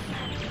enough.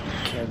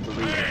 I can't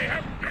believe it. I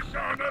have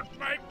dishonored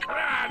my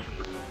clan.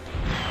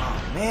 Oh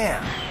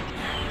man.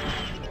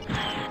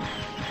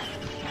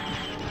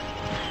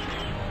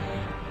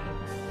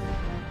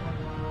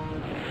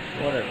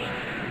 Whatever.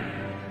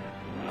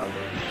 I'll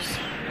lose.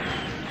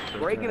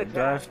 Break and Do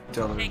I have attack. to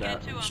tell her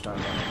that each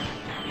time?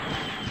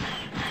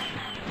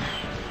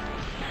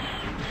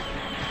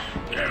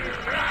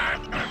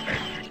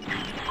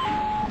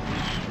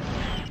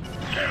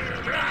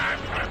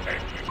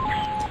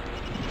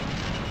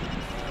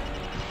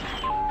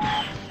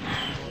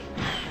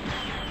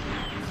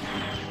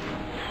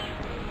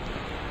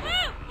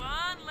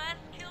 One less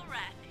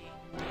Kilrathi.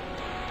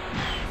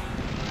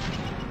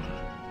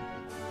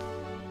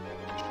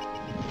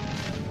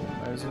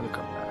 I was gonna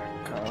come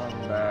back.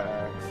 Come back.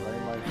 Right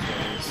in my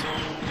face.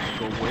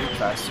 Go way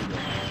faster than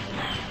that.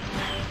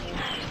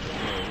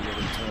 We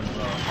gotta turn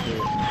around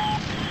quick.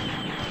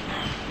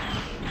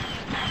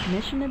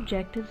 Mission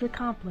objectives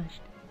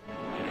accomplished.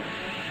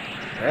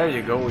 There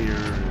you go, your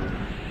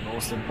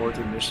most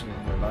important mission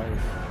in your life.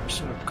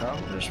 Mission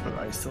accomplished, but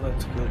I still have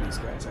to kill these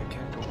guys. I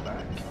can't go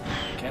back.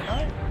 Can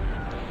I?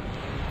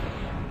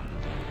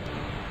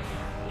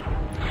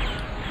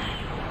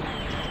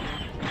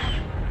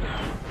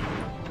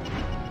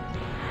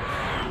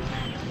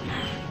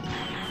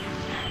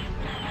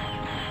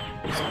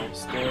 So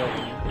it's dead.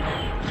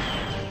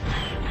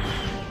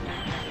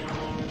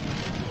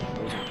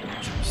 Those are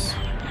dangerous.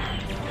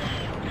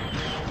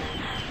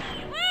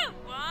 Woo!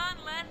 One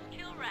less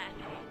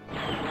Kilrathi.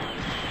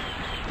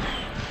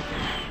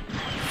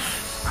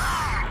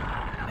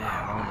 Man, I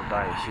wanna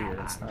die here.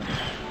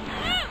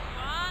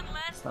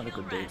 It's not a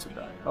good day to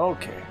die.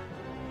 Okay.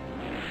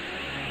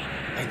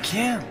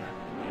 Again!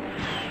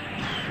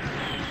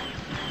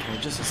 Can I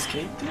just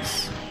escape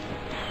this?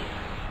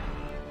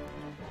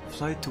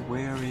 Fly to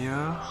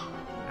area.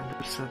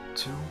 Intercept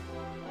 2.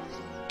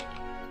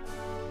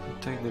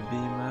 Take the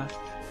behemoth.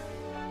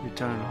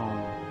 Return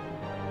home.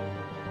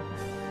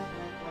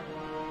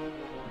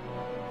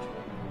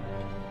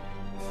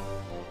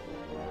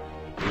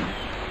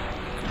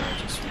 Can I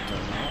just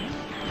return home?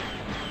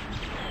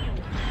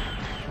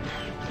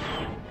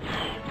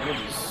 What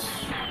is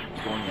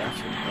going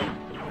after me?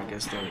 Oh, I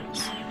guess there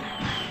is.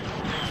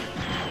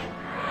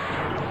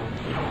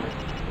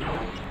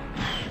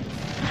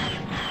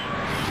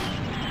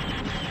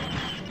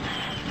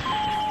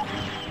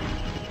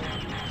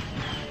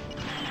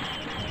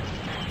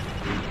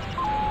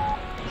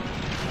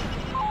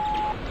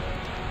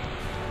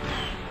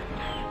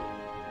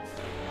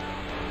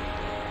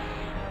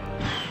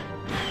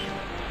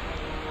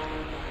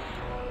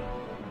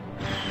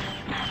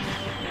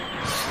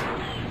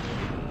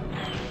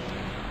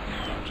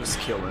 Just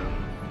kill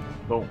him.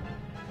 Boom.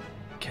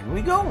 Can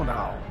we go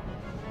now?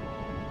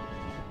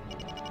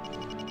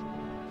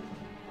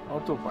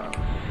 Autopilot.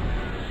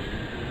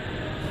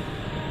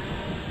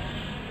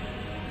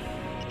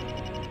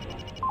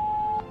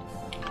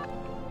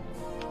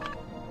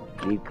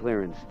 Need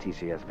clearance,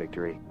 TCS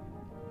Victory.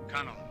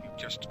 Colonel, you've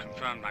just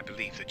confirmed my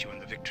belief that you and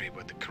the Victory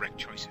were the correct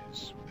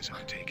choices for this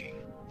undertaking.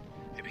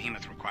 The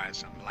Behemoth requires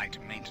some light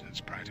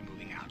maintenance prior to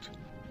moving out,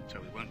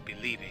 so we won't be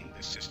leaving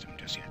this system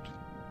just yet.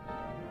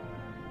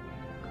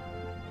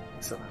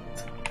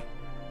 Excellent.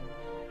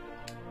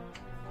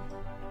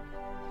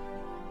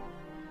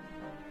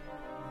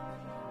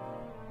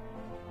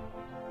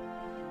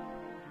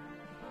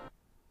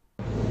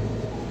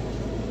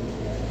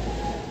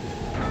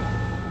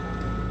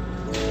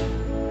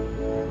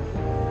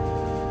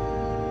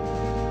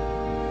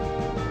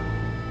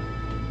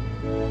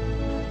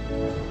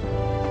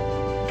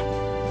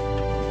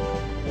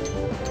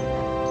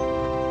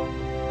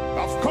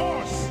 Of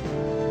course!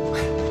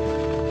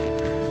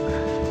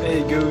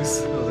 Hey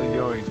Goose, how's it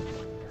going?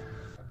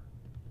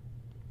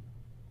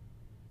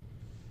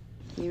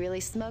 You really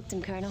smoked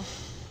him, Colonel.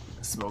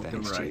 Smoked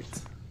him Thanks, right.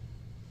 Chief.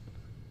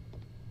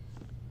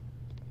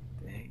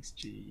 Thanks,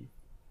 G.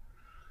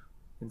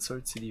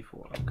 Insert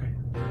CD4, okay.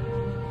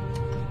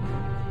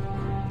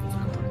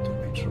 I'm going to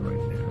make sure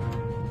right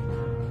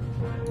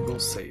there. Go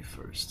save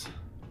first.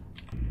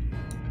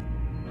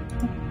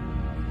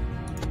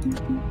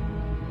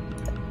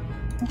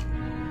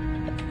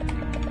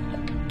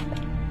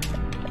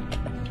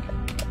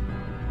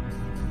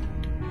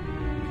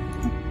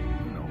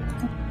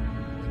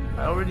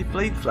 I already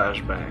played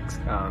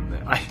flashbacks on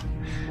I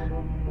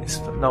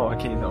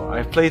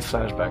played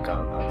flashback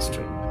on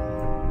stream,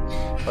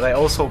 but I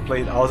also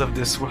played Out of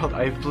This World.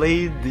 I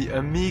played the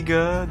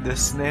Amiga, the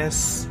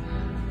SNES,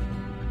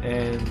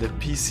 and the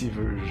PC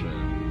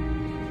version.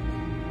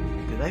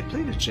 Did I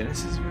play the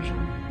Genesis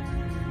version?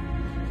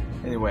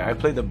 Anyway, I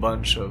played a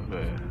bunch of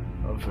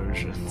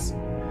versions.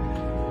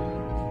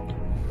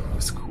 It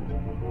was cool.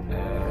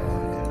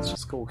 Let's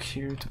just go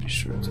here to be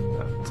sure to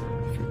not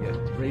forget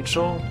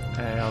Rachel.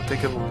 I'll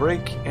take a little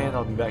break and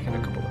I'll be back in a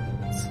couple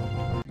of minutes.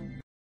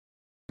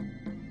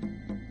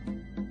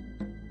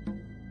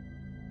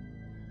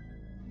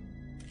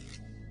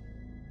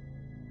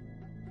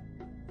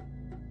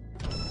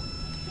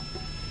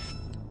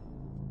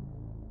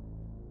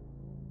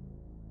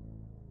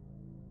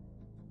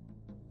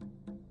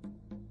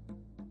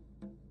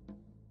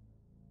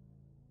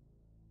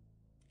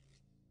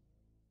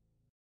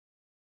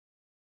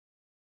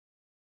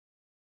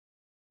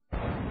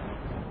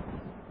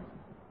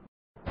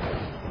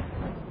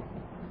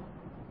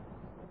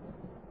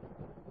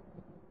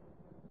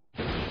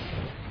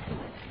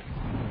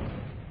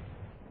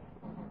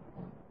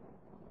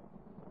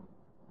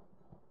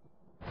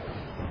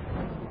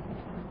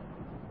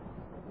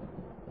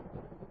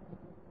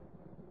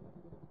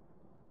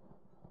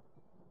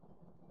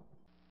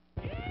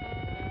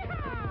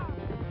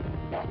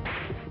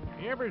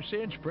 Ever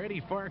since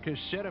Freddie Farkas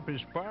set up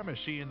his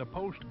pharmacy in the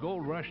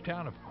post-gold rush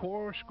town of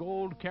Coarse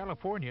Gold,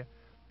 California,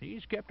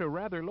 he's kept a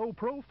rather low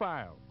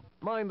profile.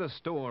 Mind the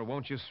store,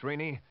 won't you,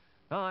 Srini?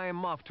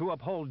 I'm off to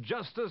uphold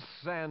justice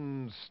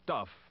and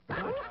stuff.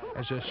 But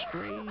as a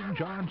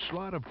strange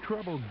onslaught of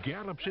trouble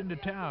gallops into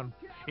town,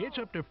 it's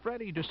up to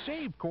Freddie to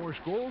save Coarse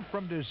Gold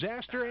from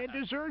disaster and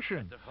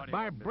desertion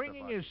by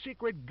bringing his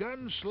secret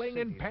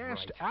gun-slinging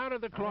past out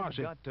of the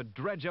closet. I've got to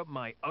dredge up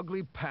my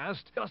ugly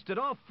past, dust it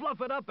off,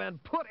 fluff it up,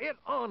 and put it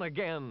on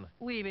again.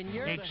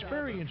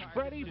 Experience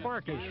Freddie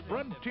Farkas,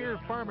 Frontier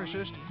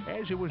Pharmacist,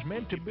 as it was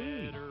meant to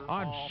be,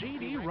 on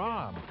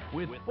CD-ROM,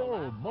 with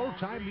full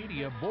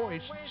multimedia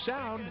voice,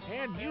 sound,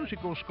 and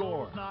musical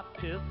score. Not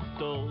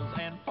pistols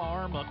and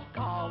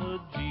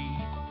pharmacology.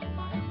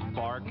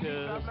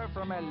 Farkas.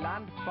 From a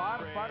land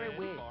far, far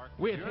away.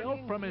 With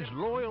help from his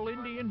loyal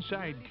Indian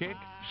sidekick,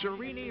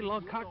 Serini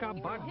Lakaka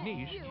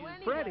Bagnis,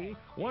 Freddie,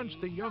 once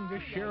the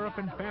youngest sheriff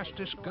and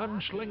fastest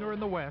gunslinger in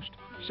the West,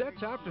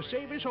 sets out to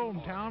save his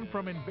hometown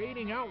from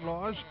invading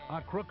outlaws,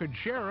 a crooked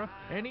sheriff,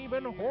 and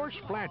even horse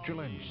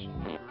flatulence.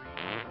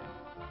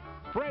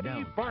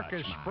 Freddie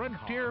Farkas,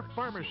 Frontier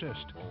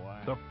Pharmacist.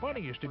 The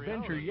funniest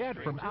adventure yet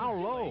from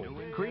Al Lowe,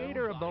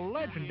 creator of the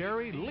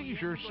legendary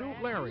Leisure Suit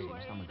Larry.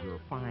 Some of your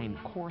fine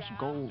coarse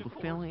gold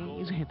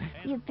fillings.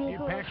 It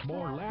packs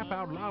more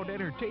laugh-out-loud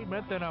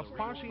entertainment than a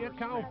posse of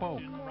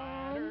cowpoke.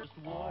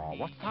 Oh,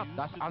 what's up?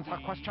 That answer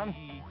question?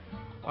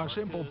 A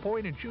simple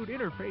point-and-shoot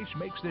interface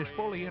makes this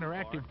fully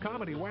interactive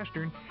comedy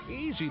western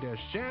easy to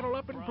saddle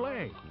up and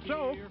play.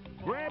 So,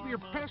 grab your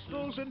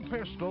pistols and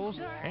pistols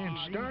and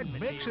start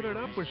mixing it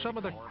up with some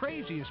of the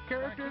craziest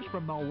characters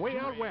from the way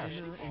out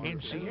west in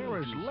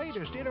Sierra's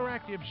latest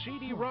interactive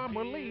CD-ROM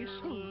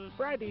release,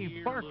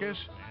 Freddie Farkas,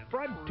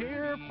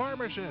 Frontier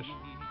Pharmacist.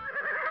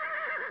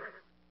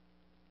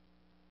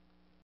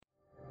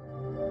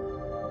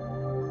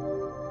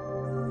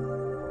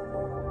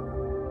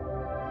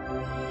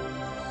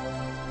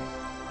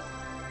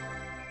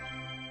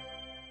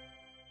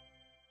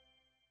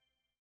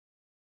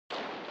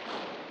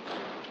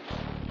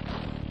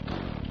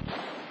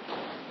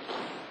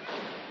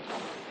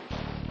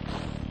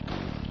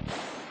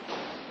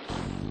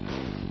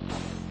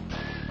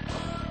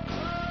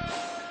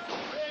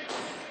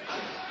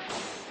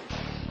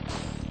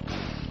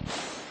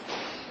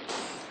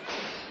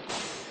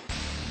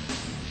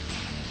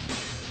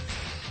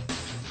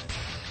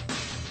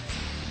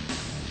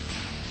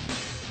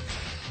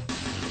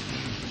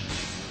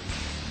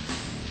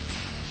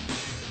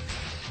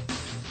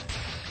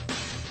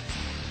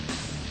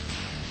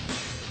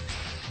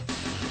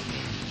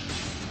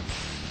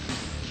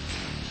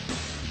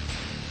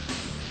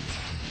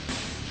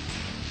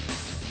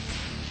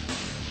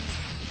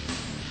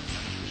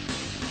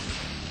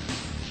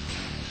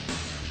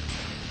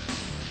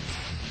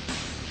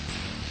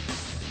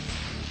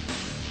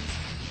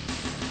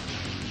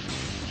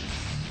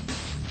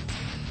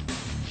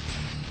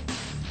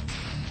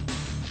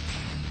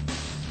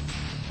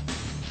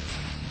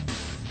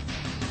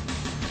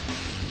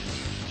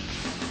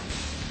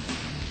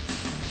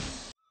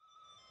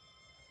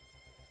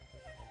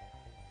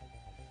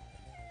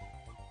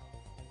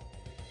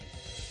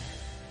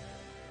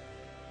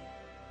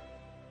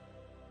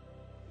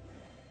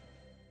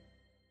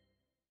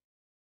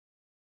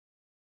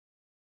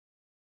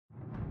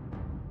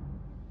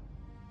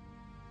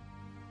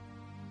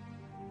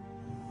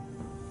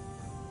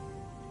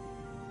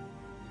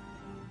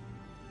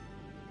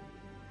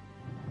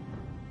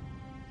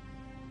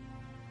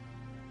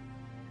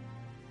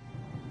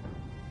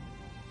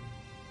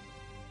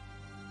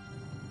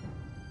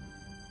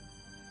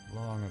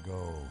 Long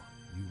ago,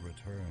 you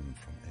returned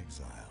from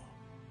exile.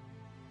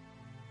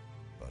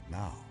 But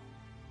now,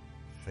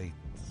 fate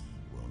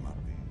will not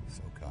be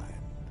so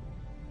kind.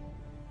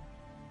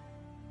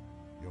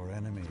 Your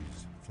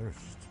enemies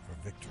thirst for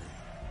victory.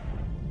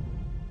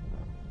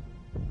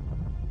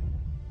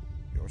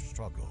 Your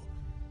struggle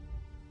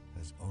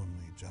has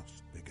only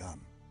just begun.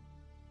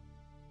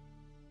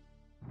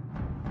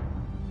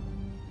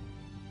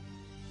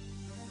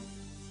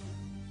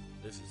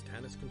 This is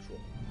Tannis Control.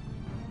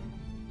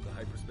 The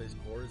hyperspace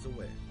core is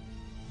away.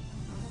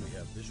 We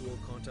have visual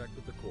contact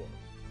with the core.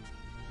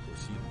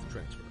 Proceed with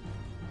transfer.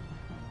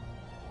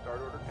 Start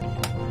order.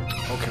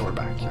 Okay, we're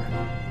back.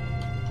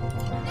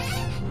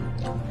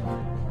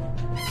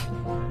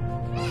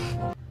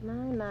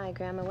 My,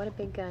 Grandma, what a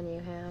big gun you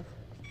have.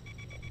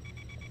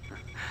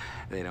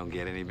 They don't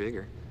get any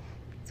bigger.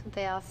 That's what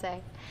they all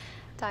say.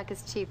 Talk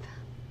is cheap.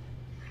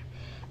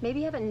 Maybe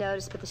you haven't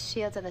noticed, but the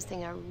shields on this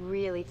thing are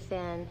really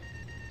thin.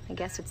 I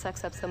guess it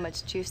sucks up so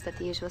much juice that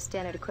the usual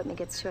standard equipment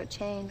gets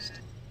shortchanged.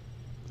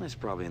 That's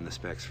probably in the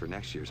specs for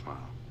next year's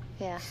model.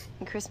 Yeah,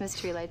 and Christmas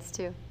tree lights,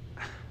 too.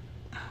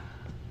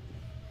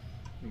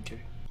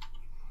 Okay.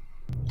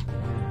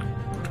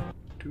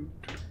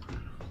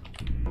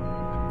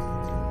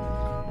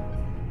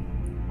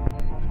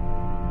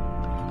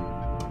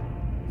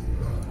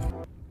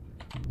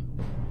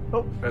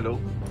 Oh, hello.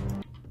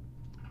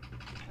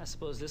 I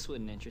suppose this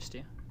wouldn't interest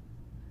you.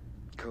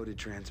 coded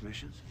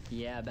transmissions?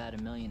 Yeah, about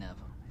 1 million of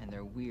them. And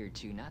they're weird,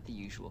 too. Not the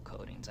usual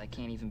codings. I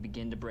can't even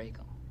begin to break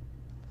them.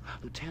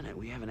 Lieutenant,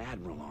 we have an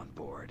admiral on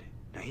board.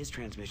 Now, his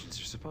transmissions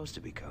are supposed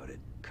to be coded.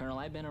 Colonel,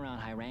 I've been around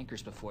high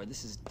rankers before.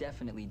 This is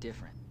definitely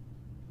different.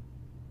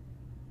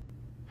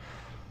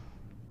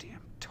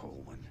 Damn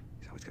Tolan.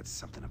 He's always got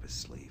something up his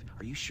sleeve.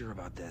 Are you sure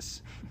about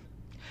this?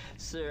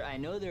 Sir, I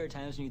know there are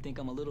times when you think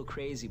I'm a little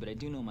crazy, but I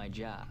do know my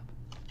job.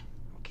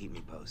 Well, keep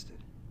me posted.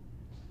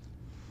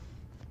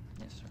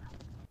 Yes, sir.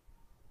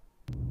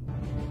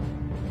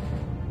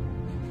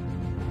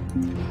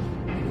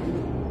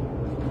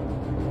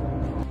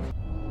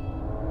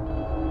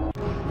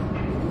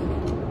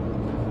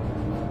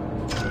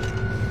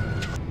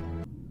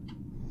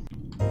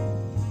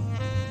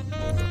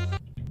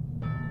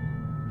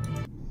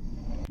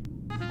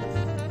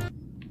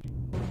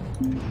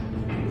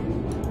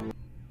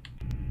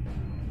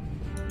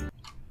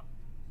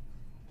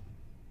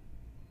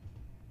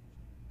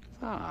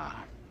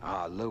 Ah,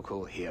 our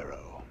local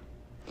hero.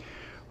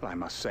 Well, I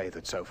must say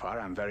that so far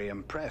I'm very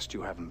impressed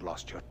you haven't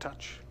lost your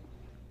touch.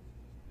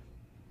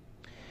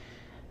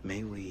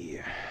 May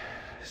we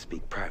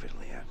speak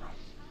privately, Admiral?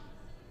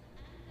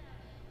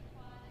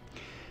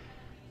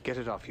 Get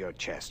it off your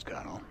chest,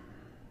 Colonel.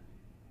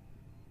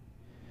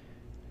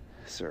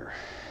 Sir,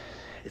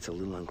 it's a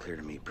little unclear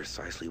to me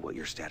precisely what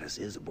your status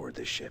is aboard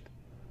this ship.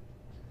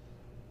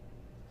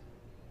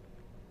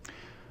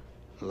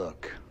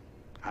 Look,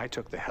 I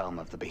took the helm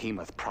of the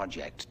Behemoth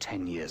Project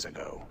 10 years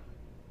ago.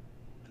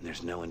 And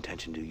there's no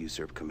intention to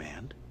usurp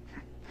command?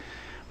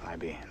 I'd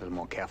be a little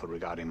more careful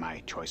regarding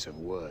my choice of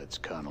words,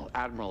 Colonel.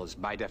 Admirals,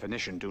 by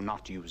definition, do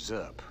not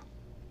usurp.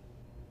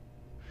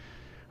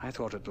 I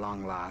thought at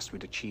long last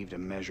we'd achieved a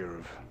measure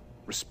of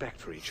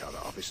respect for each other.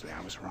 Obviously,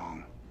 I was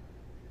wrong.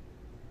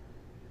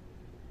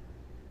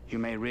 You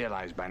may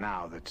realize by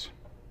now that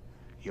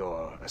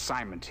your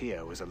assignment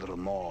here was a little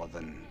more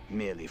than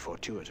merely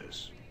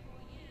fortuitous.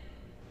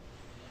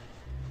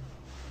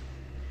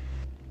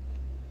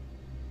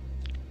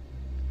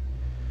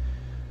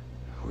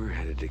 We're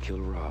headed to kill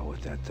Ra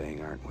with that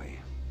thing, aren't we?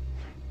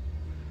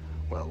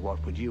 Well,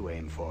 what would you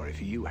aim for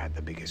if you had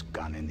the biggest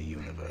gun in the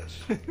universe?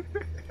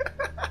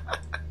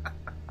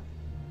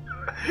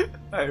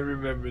 I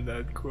remember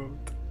that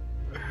quote.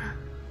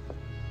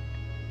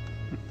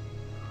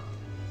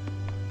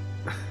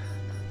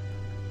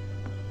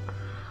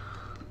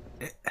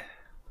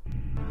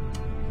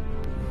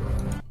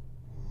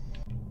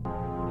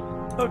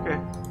 Okay.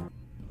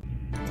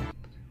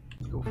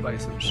 Let's go fly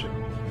some shit.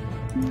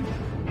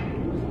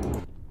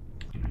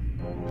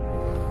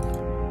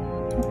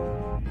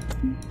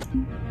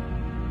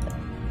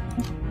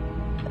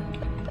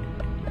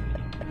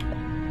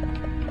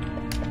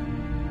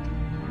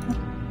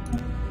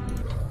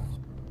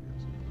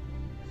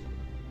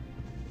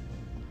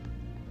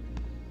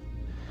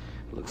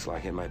 Looks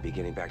like it might be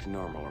getting back to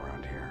normal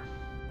around here.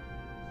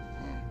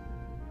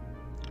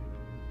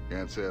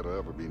 Can't say it'll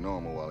ever be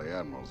normal while the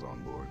Admiral's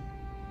on board.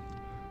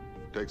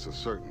 Takes a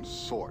certain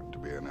sort to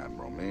be an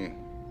Admiral, me.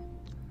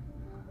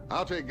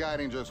 I'll take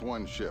guiding just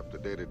one ship. The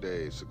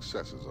day-to-day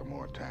successes are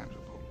more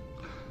tangible.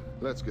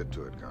 Let's get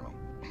to it, Colonel.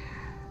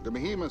 The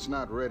Behemoth's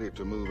not ready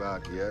to move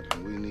out yet,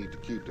 and we need to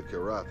keep the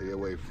Kilrathi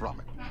away from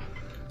it.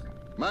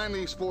 Mind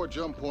these 4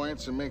 jump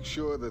points and make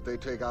sure that they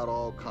take out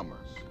all comers.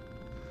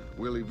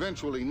 We'll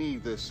eventually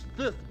need this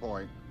 5th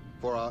point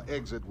for our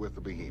exit with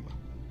the Behemoth.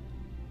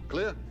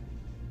 Clear?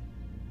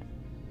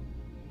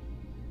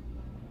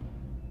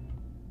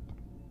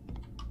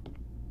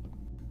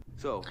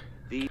 So,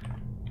 the...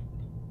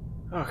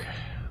 Okay.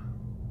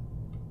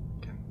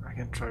 I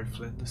can try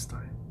Flynn this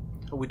time.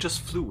 Oh, we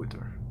just flew with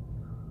her.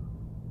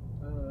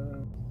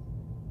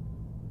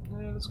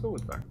 Yeah, let's go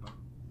with Vagabond.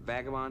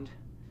 Vagabond,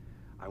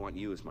 I want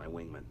you as my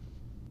wingman.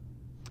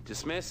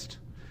 Dismissed,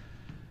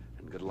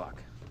 and good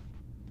luck.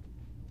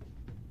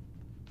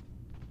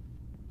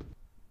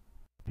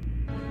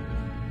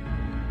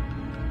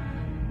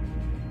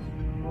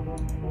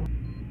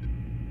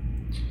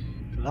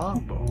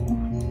 Longbow.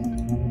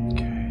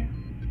 Okay.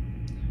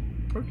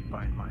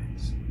 Porcupine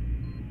mines.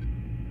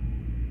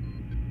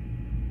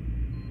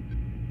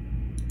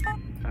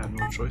 I have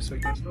no choice, I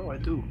guess. Oh, I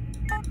do.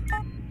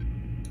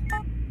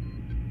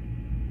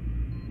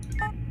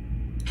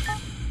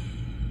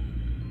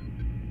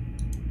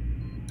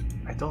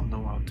 I don't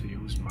know how to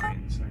use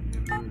mines.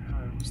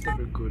 I was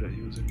never good at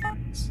using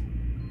mines.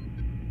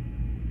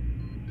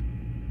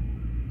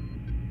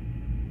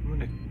 I'm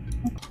gonna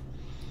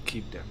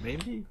keep them.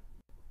 Maybe.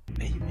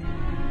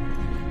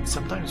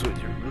 Sometimes when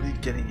you're really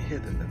getting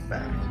hit in the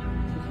back.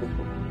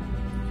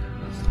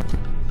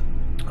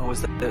 Oh,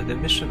 was that the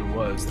mission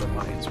was the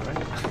mines,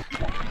 right?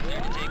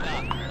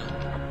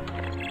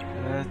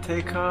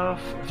 Take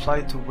off,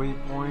 fly to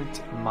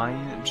waypoint,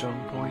 mine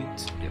jump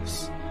point,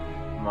 yes.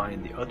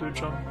 Mine the other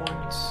jump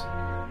points,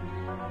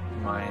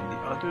 mine the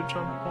other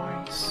jump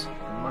points,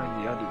 and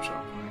mine the other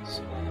jump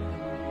points.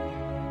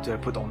 Do I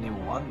put only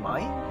one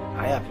mine?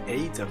 I have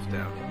 8 of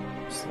them.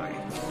 It's like,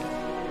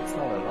 it's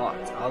not a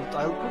lot.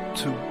 I'll put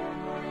 2.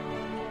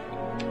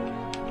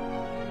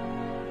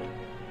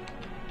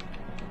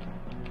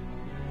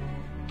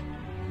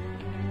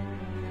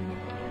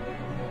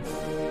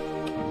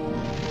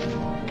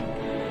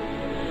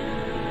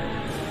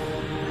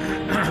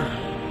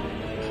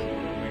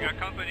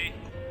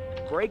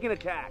 Break and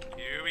attack.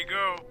 Here we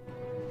go.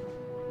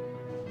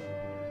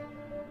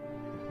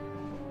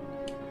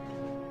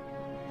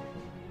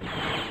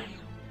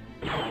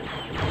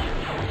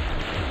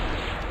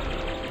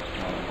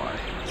 Oh my,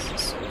 this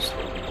is so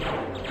slow.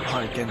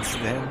 Against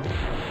them.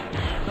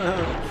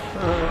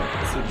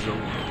 It's a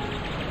joke.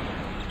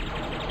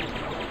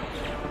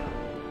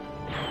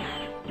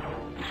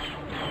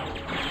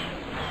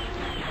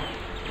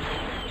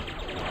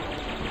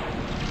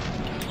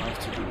 I have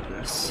to do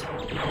this.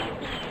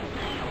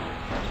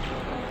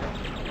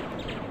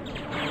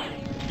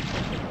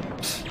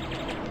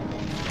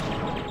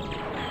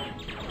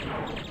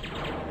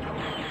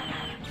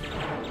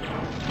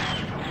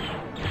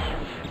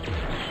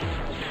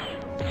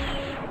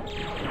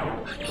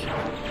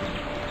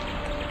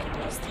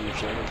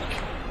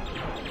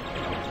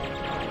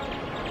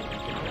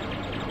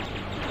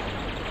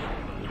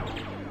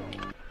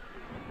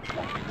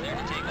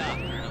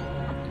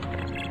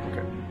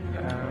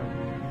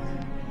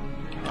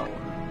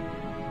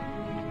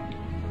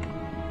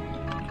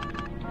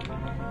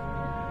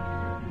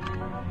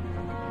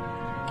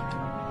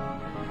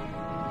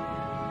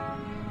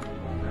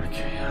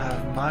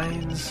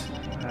 Mines,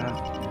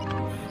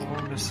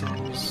 4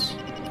 missiles,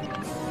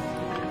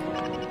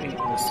 8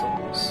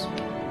 missiles.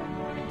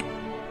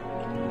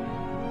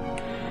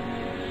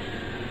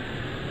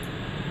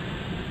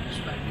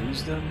 Should I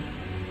use them?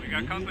 We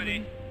got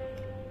company.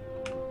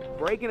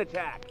 Break and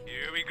attack.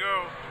 Here we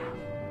go.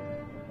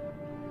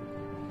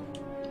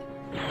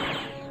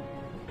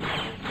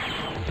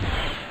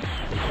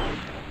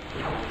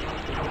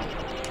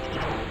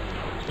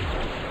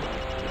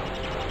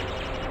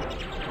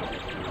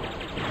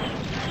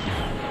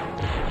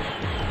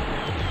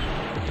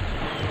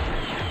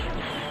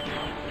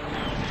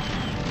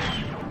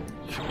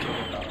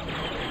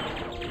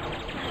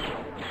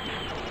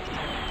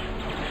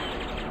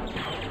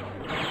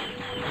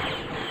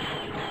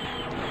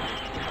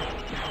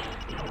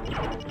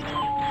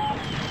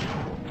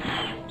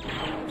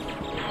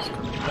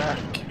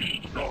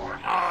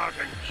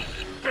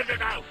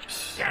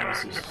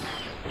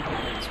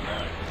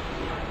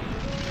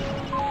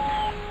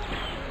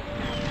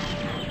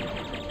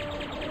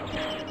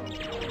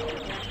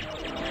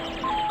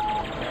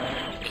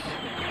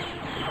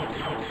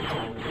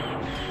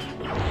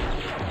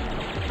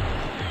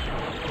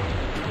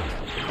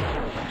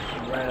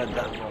 Right at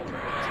that moment,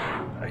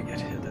 I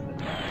get hit in the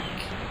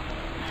back.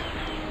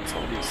 It's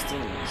all these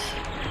things.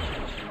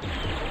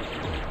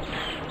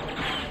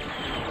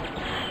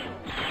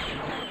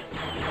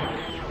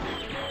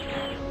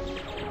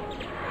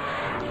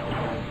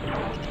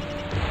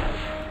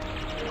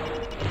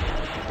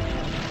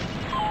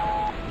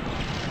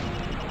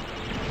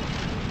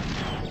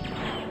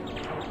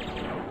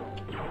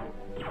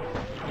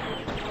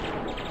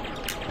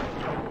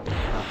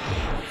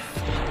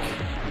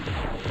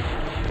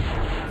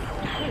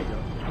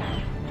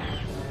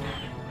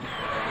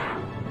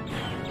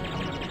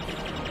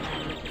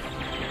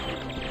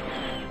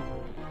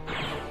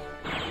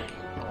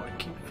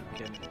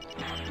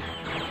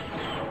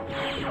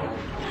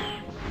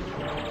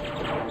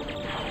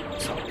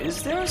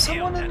 Is there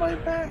someone in my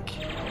back?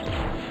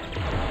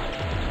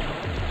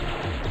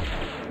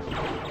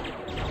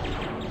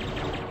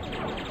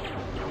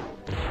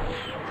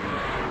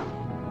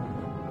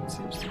 It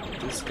seems to be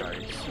this guy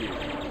here.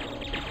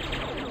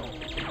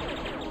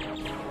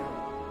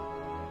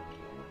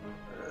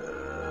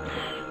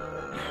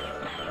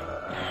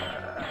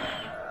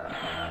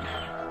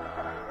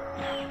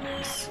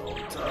 It's so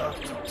tough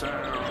to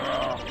turn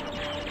around.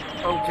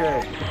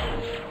 Okay.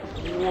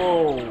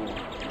 Whoa.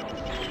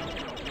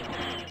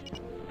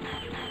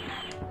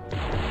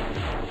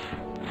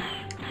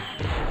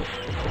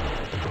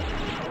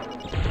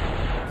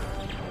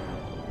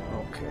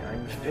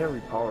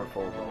 Very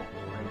powerful though.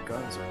 My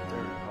guns are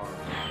very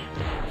powerful.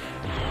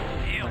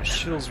 My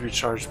shields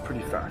recharge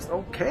pretty fast.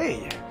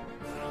 Okay.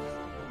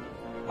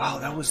 Wow,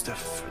 that was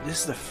this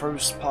is the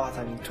first spot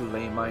I need to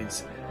lay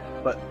mines.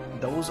 But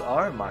those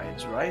are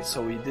mines, right?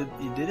 So he did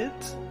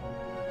it?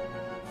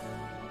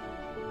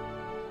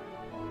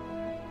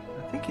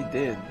 I think he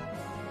did.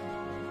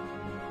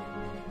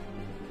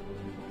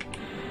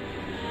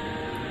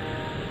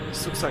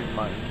 This looks like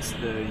mines.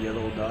 The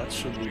yellow dots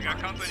should be. We got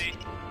company.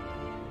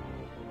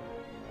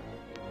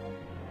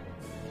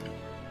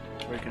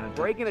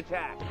 Break and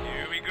attack.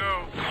 Here we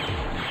go.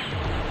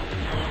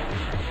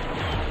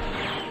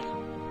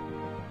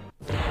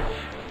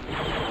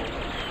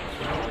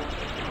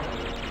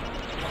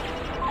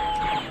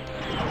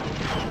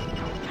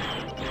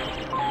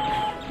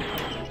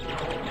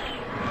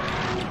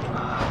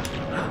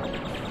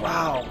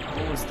 Wow,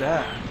 what was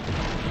that?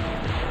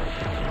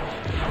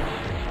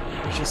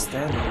 I'm just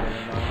standing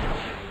there now.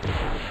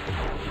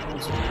 That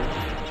was weird.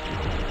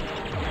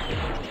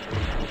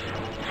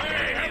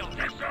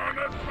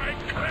 My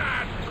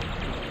clan!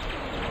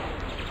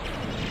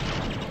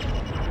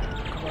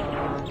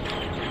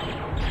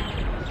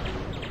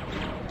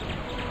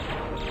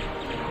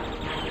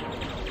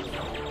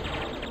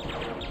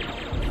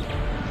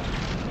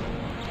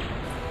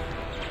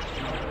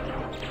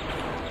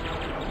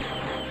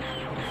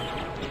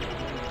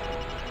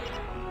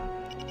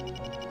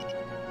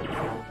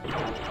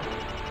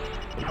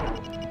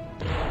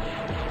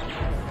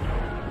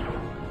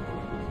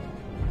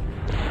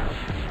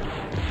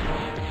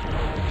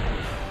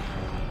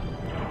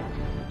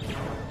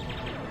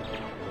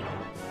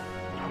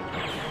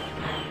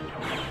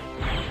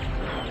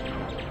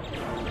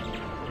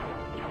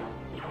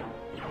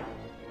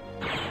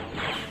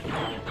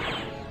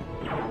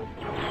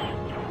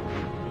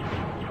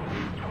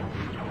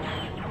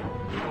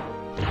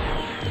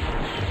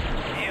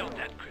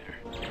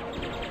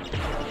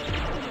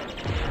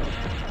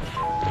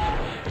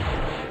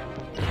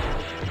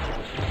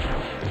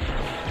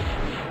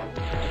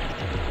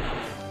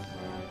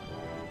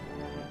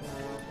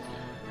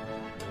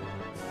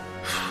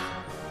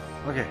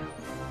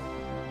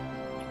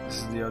 This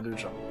is the other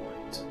jump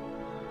point.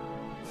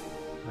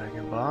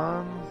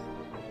 Vagabond.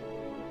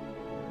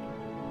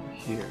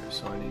 Here,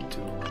 so I need to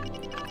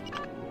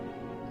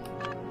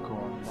go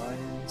on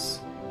mines.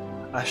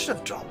 I should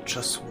have dropped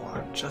just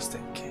one, just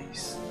in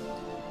case.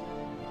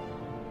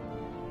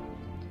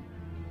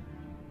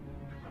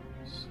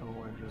 So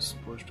I just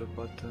push the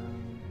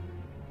button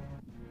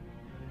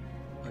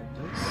like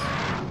this.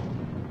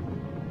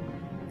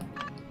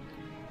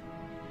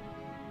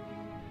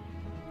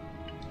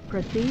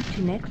 Proceed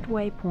to next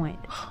waypoint.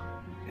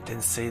 It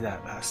didn't say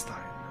that last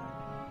time.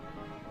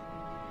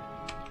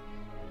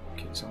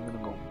 Okay, so I'm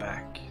gonna go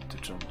back to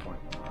jump point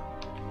 1.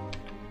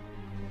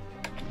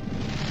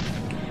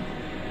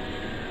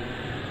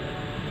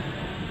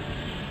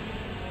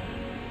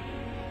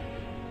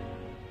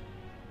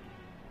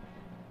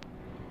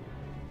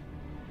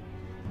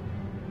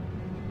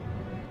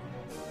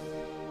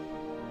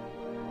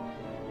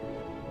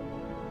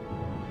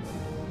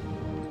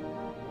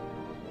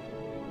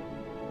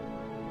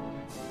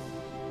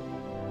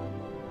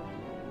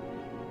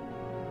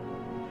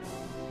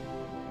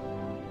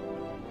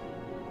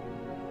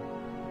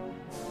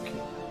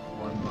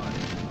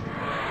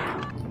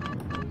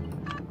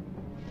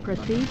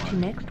 Proceed to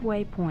next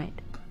waypoint.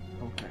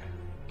 Okay,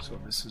 so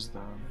this is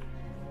done.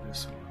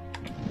 This one.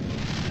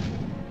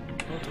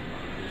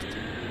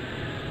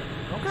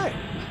 Okay.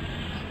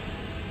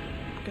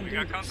 We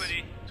got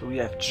company. So we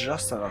have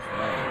just enough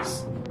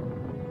mines.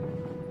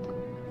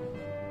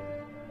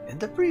 In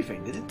the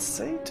briefing, did it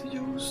say to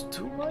use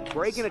 2 mines?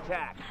 Break and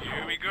attack.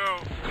 Here we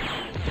go. Here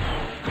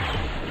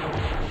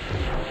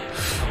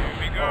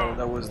we go. Oh,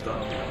 that was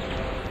dumb.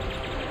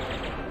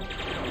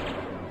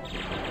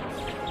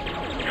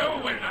 You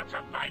will not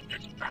survive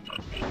this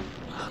battlefield.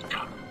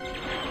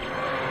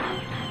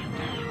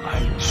 I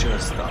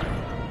just died.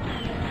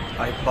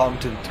 I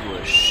bumped into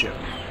a ship.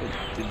 It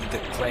did the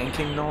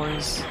clanking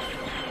noise.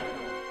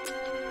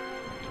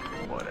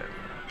 Whatever.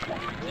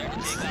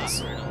 This is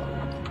so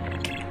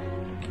hard.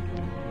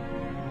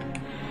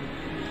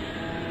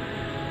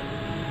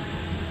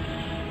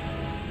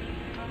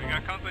 We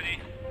got company.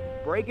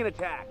 Break and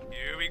attack.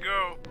 Here we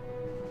go.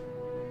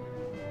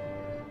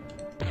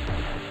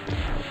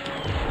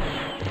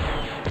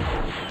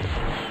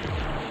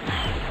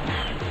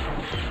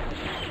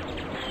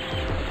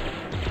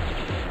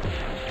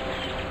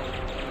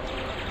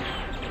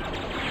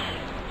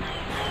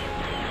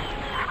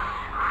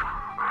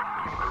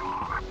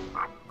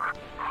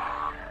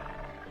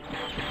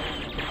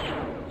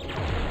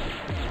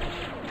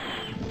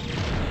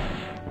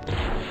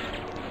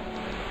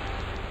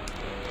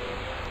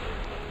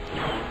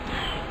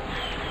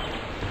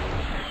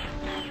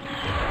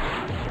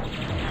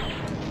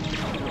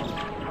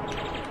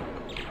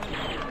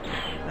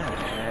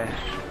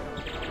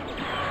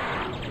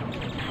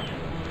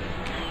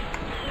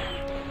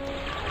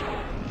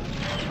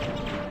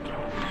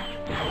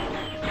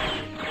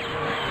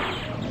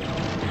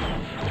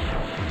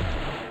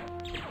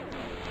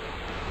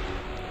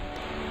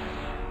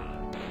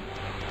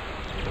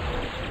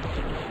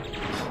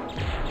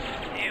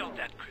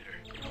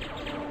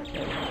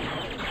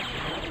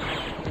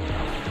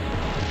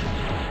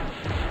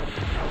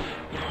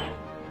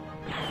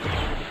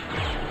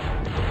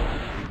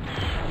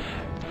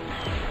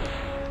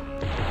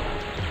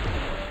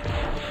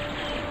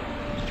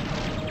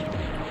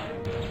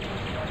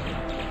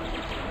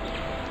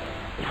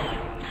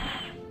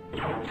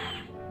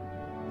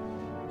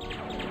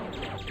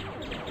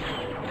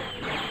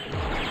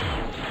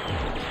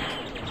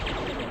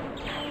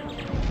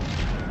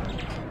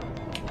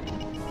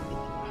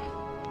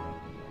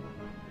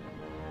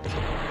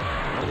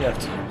 You have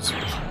to use it.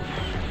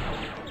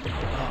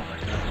 Oh my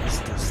god, this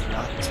does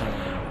not turn.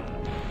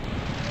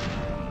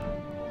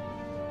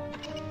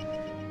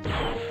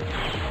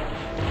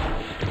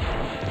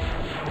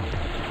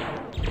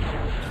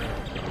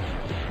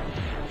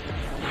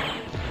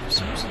 For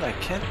some reason I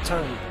can't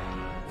turn.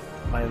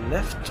 My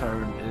left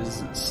turn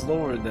is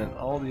slower than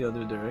all the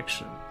other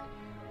direction.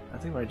 I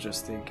think my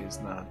joystick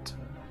is not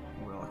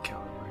well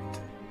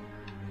calibrated.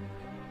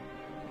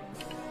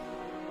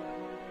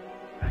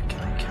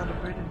 Can I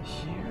calibrate it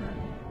here?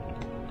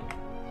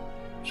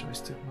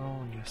 Joystick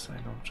mode? Yes, I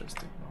know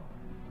joystick mode.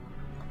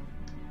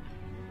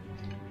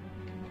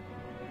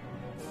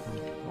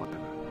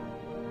 Whatever.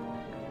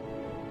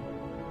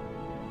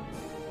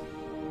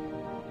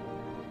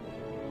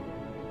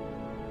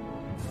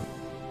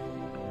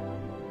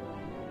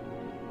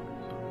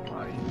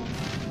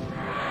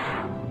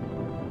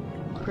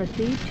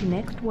 Proceed to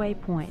next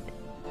waypoint.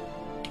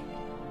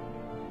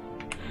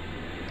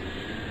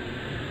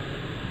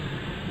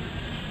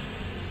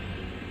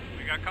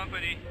 We got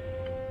company.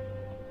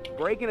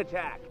 Break and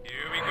attack.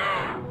 Here we go.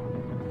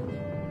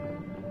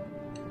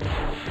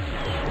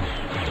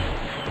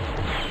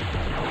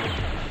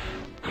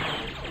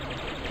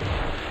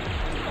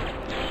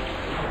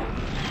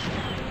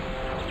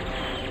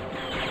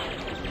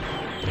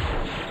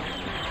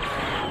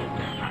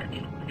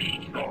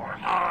 Eat your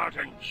heart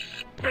and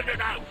spit it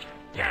out,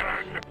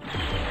 Darren.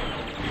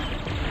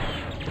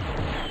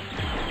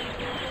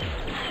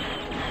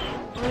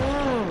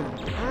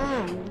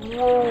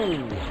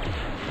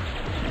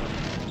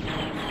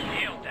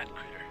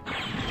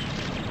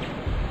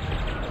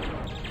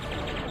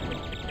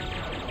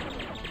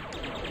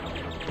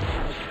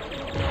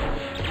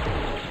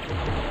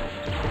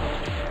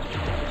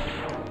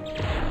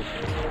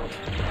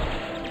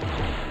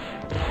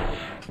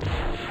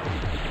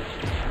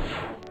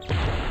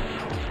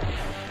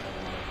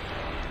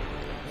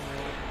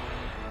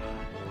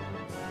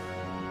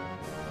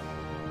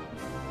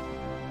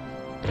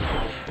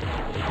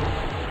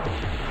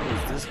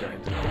 this guy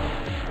do?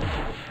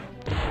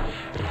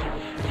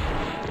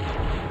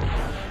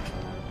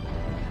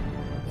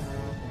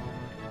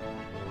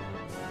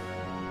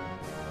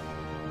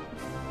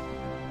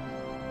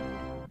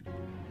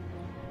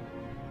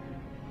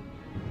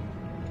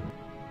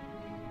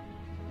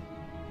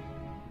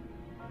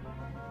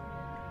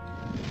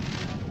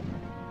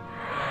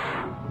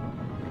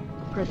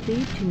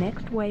 Proceed to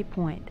next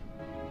waypoint.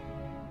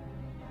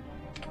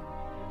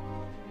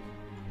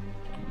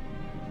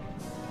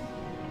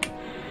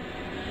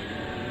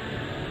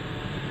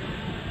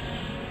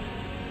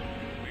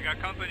 We got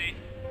company.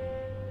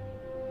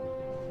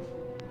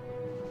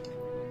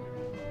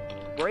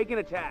 Break and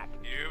attack.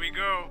 Here we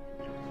go.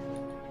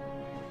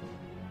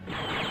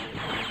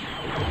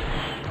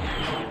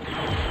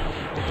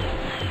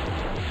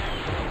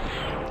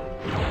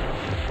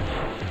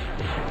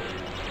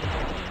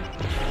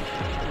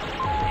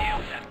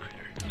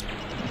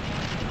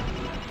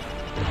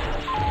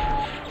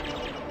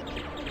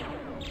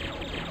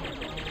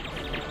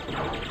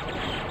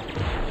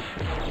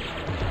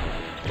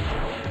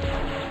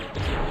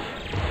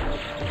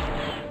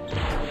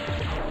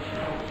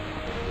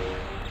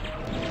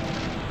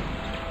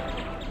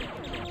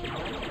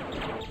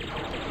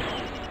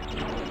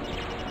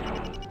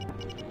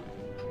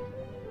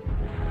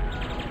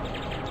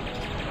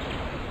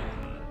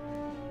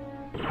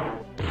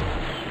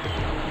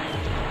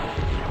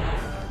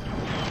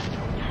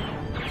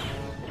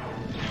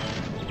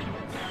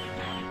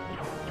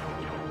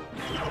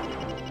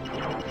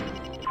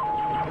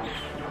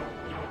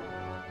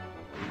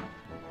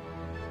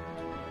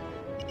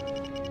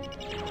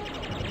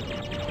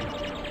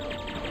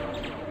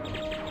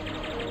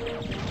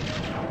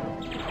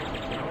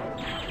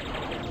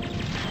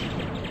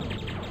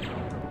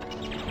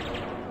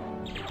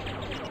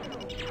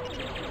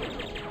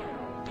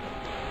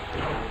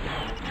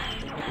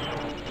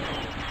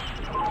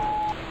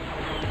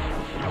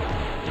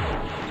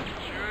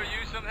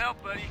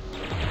 Buddy.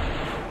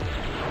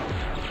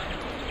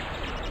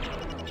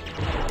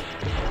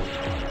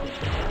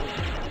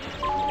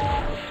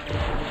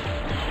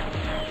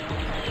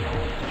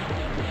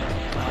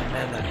 Oh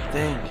man, that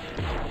thing.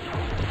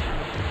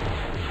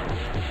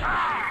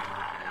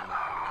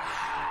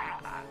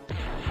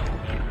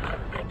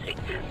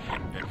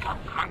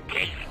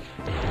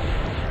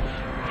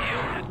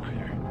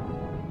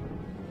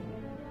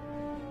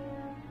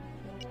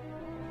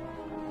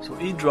 So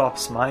he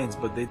drops mines,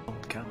 but they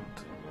don't count.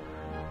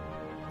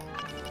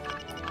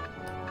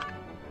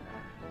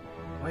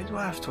 Why do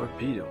I have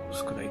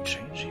torpedoes? Could I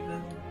change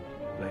even?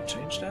 Could I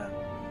change that?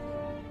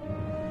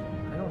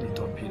 I don't need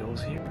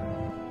torpedoes here.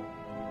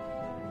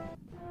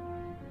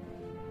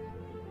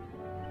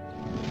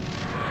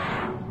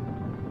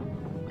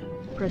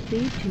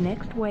 Proceed to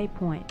next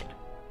waypoint.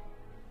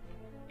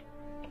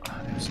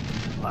 Ah, there's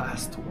the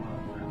last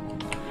one.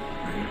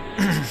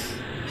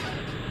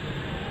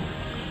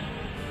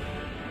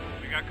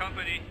 We got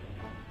company.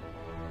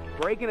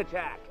 Break and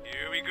attack.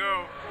 Here we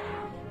go.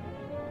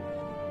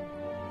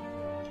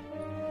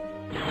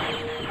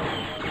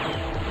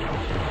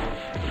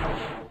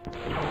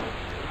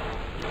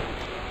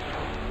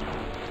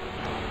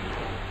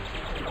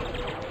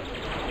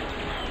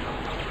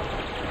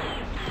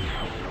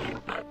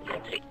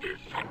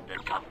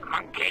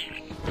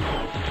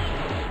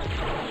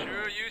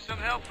 Sure use some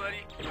help,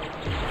 buddy.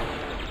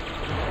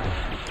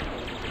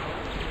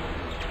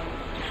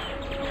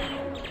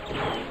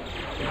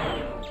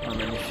 Oh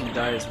man, if he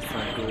dies, it's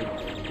not good.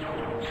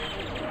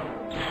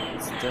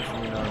 It's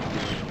definitely not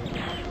good.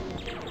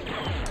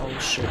 Oh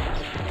shit.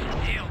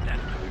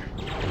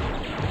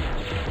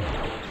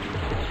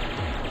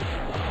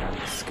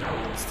 This guy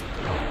wants to go.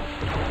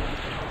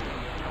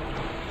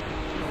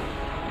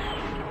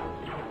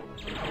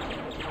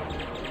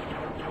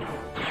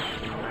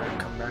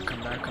 Come back,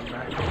 come back, come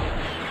back.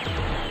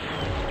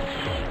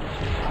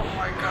 Oh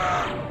my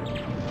god.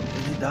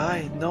 Did he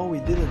die? No, he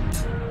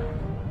didn't.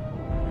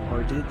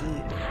 Or did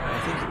he? I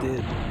think he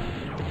did.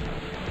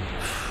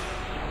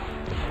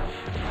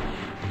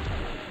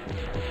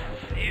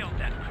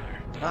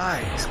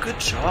 Nice, good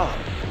job.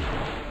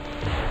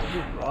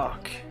 You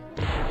rock.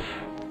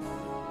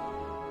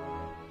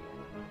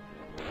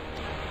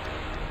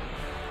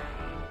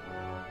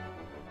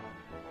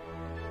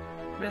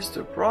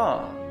 Mr.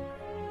 Braun.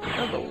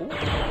 Hello.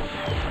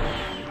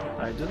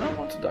 I do not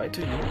want to die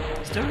to you.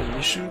 Is there an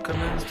issue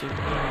commenced to...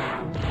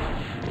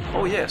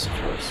 Oh yes, of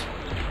course.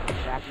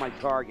 Attack my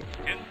target.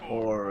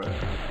 Or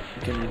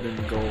you can even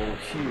go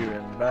here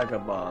and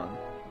vagabond.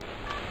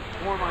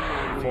 Form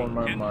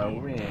on my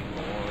wing,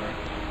 or...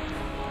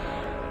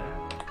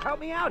 Help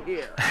me out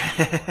here!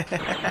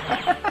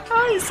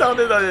 He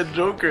sounded like a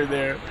Joker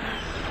there.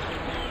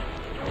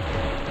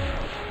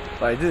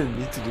 But I didn't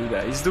need to do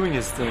that. He's doing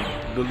his thing,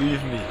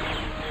 believe me.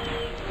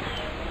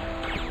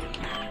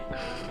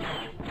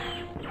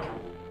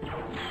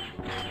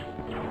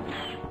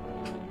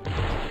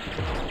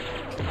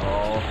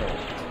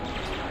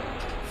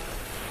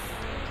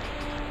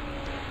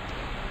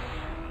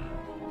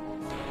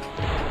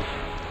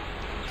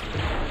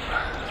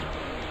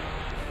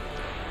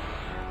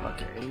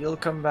 Okay, he'll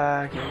come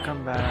back, he'll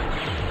come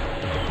back.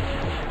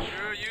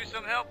 Sure use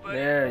some help, buddy.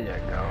 There you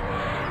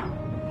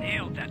go.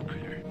 Nailed that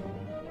critter.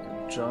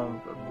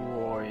 Jump,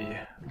 boy.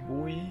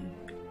 Boy.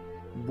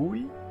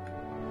 Boy?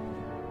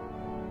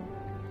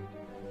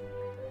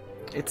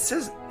 It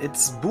says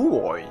it's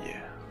boy,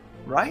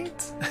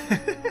 right?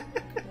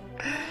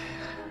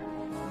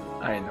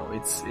 I know,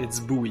 it's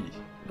buoy,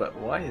 but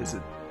why is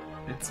it?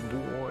 It's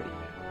boy.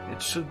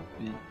 It should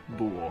be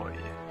boy.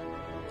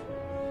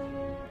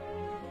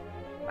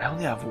 I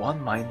only have one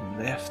mine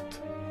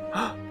left.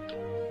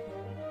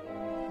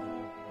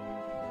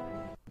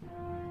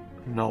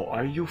 No,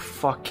 are you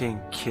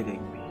fucking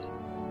kidding me?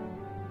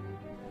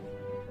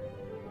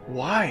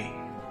 Why?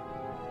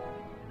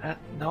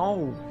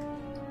 No.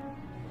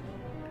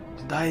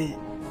 Did I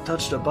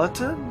touch the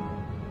button?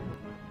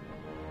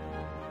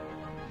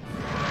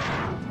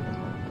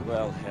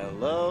 Well,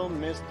 hello,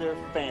 Mr.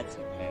 Fancy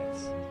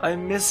Pants.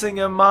 I'm missing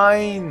a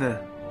mine.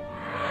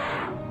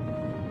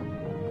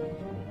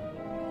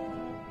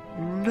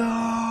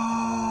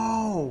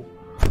 No.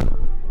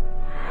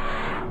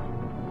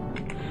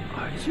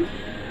 Are you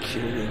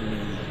kidding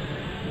me?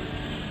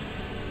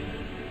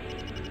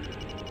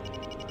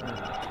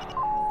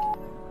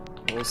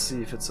 We'll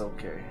see if it's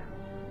okay.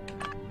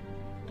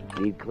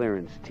 Need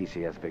clearance,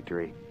 TCS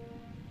Victory.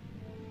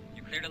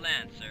 You're clear to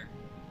land, sir.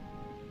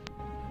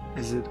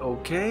 Is it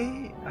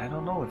okay? I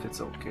don't know if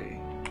it's okay.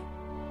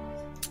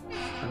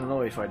 I don't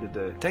know if I did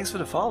the... Thanks for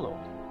the follow.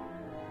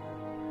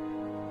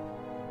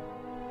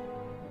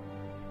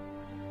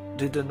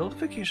 Did the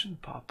notification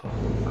pop up?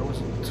 I was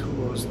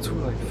too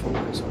like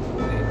focused on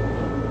the name.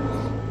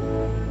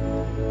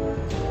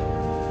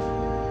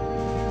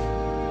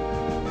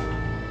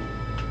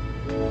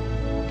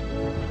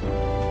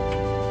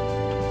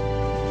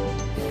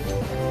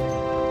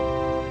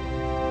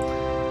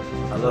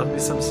 I love me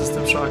some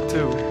System Shock 2.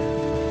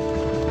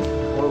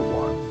 Or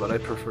 1, but I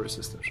prefer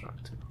System Shock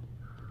 2.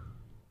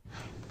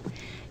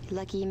 You're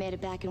lucky you made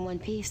it back in one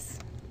piece.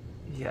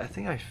 Yeah, I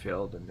think I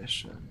failed the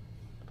mission.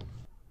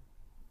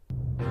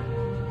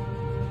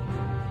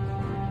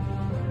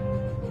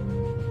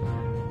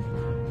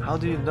 How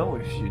do you know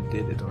if you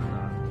did it or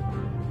not?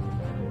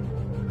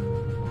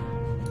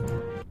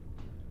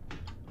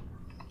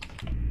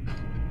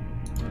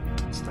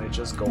 Should I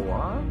just go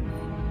on?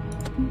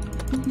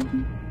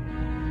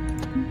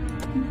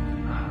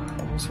 I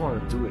almost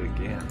want to do it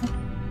again.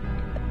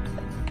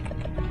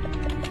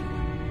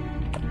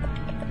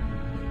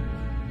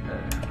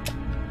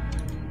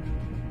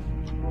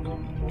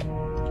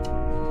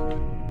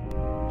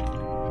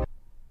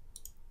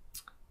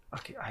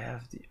 Okay, I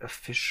have the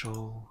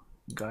official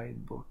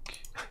guidebook.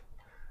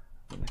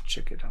 I'm gonna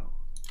check it out.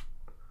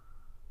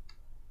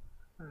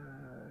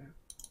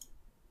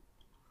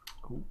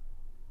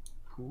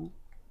 Cool.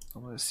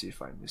 I'm gonna see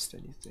if I missed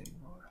anything.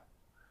 Or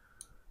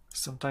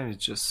sometimes it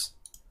just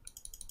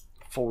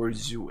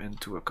forwards you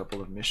into a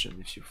couple of missions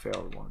if you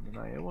failed one, and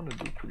I want to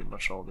do pretty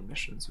much all the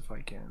missions if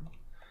I can.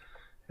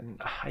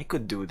 And I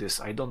could do this.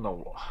 I don't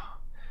know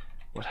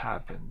what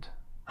happened.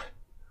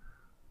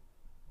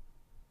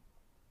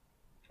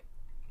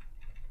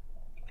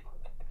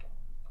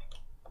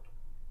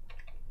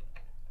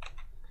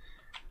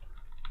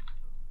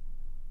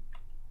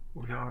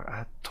 We are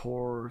at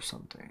Tor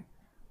something.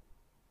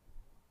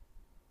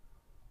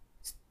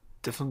 It's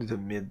definitely the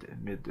mid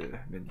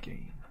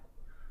game.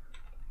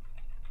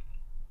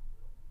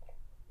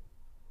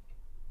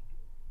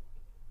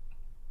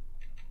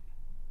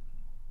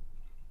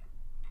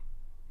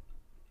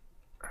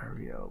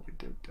 Ariel, we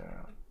did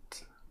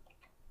that.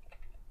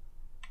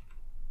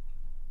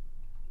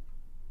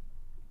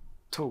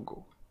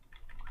 Torgo.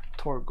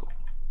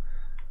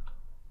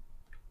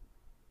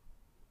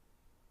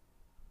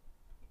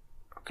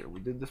 Okay,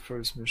 we did the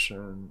first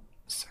mission.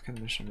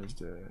 Second mission is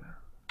the...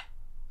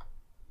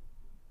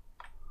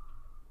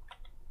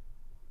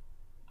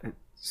 It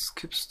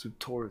skips to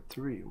Tor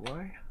 3.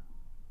 Why?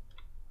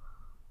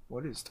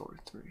 What is Tor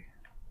 3?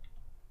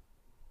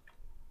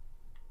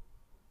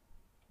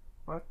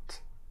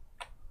 What?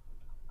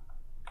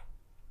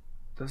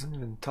 Doesn't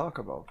even talk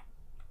about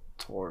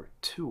Tor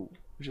 2.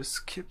 It just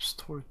skips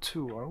Tor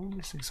 2. Are we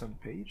missing some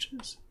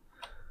pages?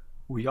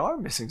 We are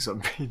missing some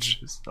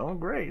pages. Oh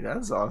great,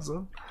 that's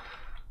awesome.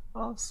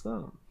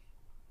 Awesome.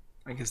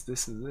 I guess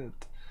this is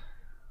it.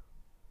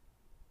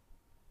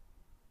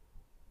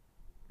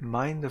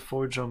 Mine the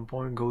 4 jump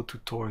point, go to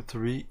Tor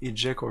 3.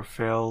 Eject or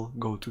fail,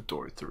 go to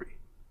Tor 3.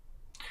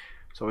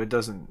 So it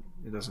doesn't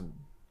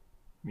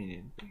mean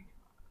anything.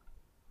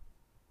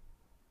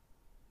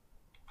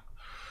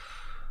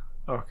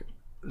 Okay.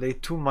 Lay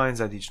 2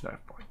 mines at each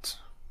knife point.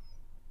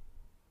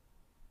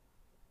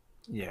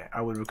 Yeah,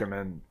 I would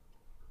recommend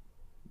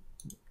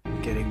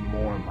getting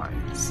more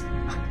mines.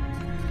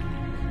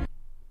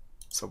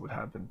 So what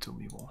happened to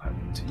me won't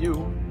happen to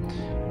you.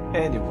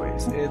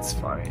 Anyways, it's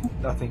fine.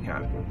 Nothing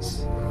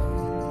happens.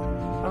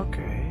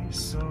 Okay,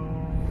 so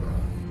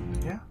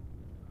yeah.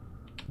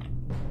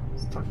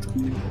 Let's talk to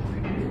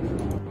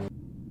people.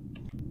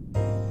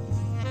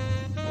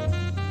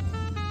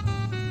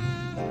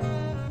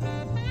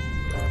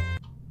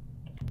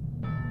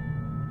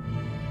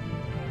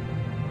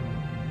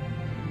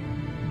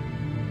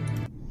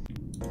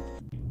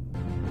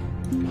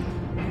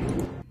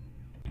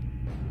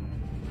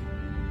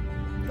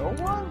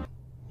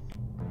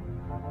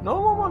 No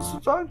one wants to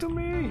talk to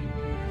me.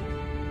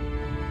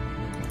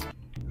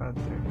 God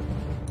damn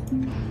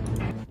it.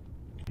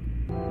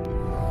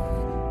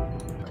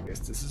 I guess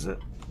this is it.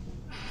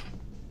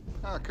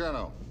 Ah,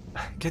 Colonel.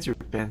 Get your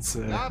pants.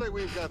 Now that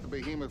we've got the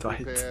behemoth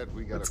tight. prepared,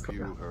 we got Let's to go.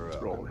 fuel her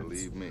up. And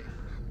believe me,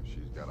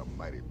 she's got a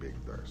mighty big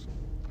thirst.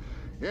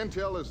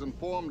 Intel has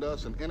informed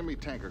us an enemy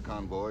tanker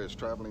convoy is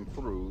traveling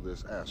through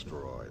this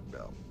asteroid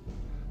belt.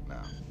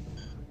 Now,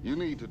 you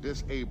need to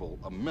disable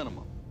a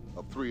minimum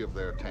of 3 of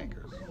their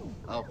tankers.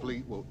 Our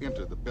fleet will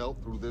enter the belt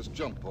through this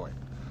jump point.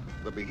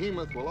 The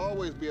behemoth will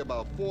always be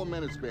about 4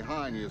 minutes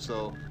behind you,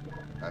 so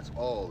that's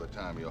all the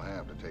time you'll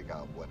have to take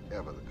out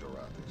whatever the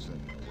Karathi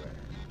send your way.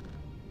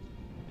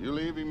 You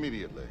leave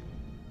immediately.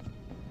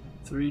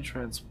 3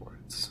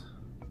 transports.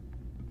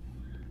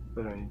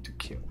 But I need to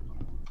kill.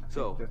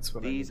 So, that's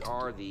what these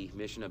are the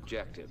mission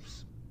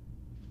objectives.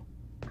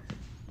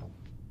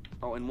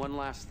 Oh, and one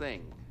last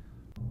thing.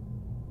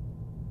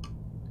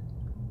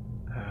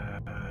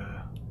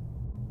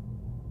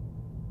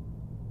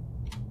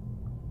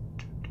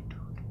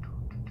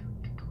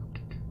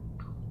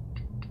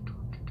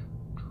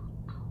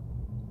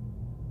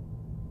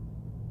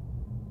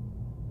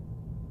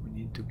 We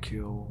need to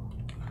kill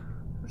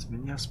as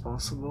many as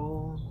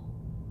possible.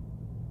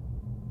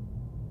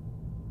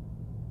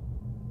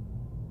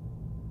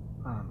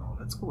 I don't know,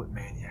 let's go with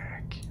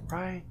Maniac.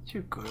 Right?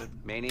 You're good.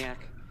 Maniac?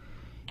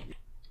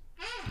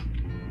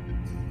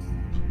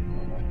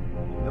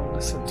 You don't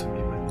listen to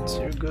me, but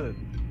you're good.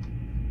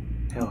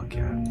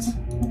 Hellcat.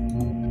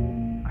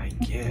 I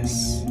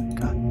guess.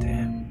 God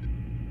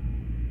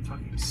damn.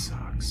 Fucking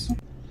sucks.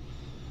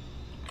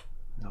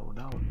 No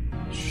doubt.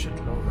 Shit,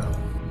 no doubt.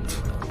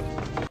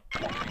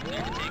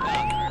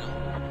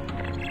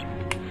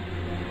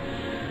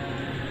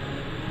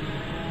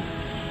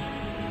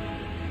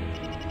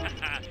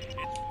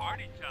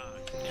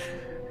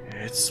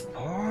 It's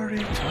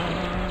party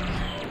time.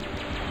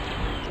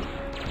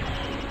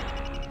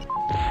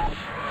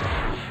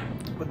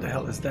 What the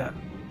hell is that?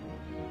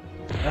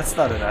 That's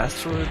not an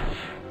asteroid.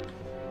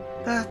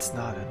 That's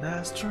not an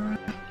asteroid.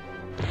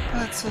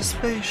 That's a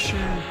spaceship.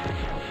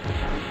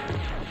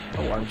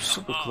 Oh, I'm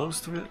super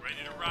close to it.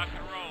 Ready to rock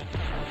and roll.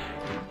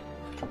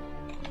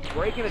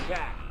 Break and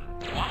attack.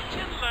 Watch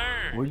and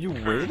learn. Were you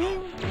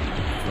waiting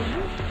for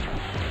me?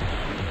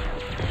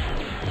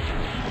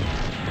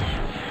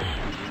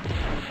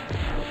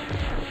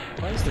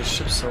 Why is the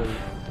ship so...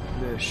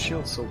 the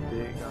shield so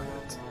big on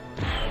it?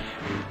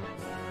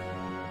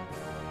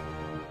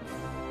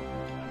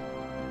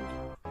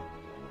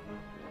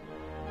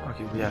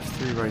 Okay, we have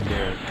 3 right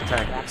there.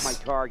 Attack That's this.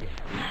 my target.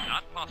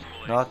 Not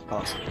possible. Not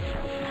possible.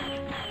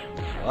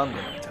 Well, I'm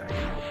gonna attack it.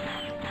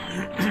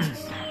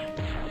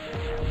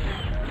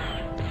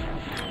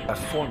 I have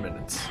 4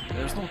 minutes.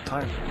 There's no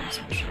time for these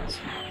missions.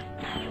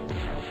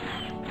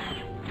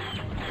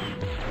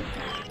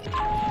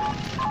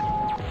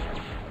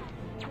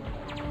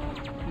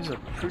 These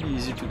are pretty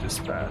easy to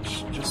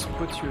dispatch. Just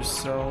put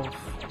yourself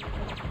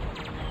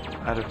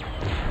at a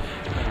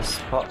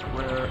spot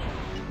where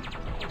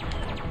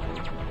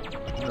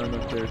none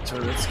of their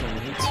turrets can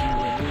hit you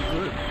and you're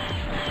good.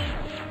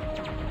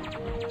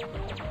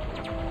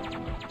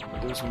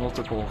 There's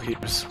multiple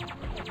here, so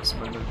this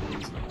might not be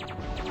easy.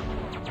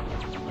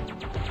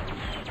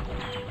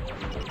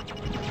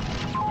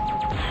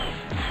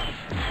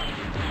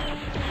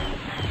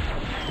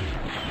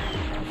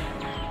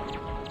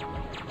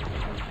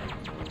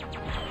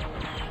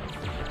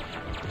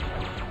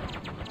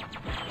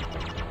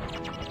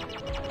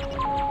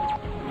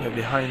 Yeah,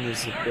 behind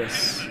is the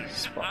best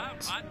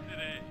spot.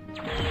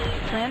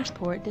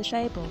 Transport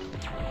disabled.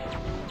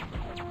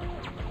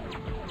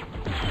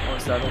 Oh,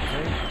 is that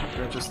okay?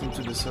 Do I just need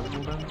to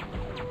disable them?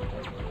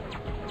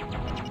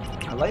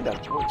 I like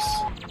that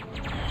voice.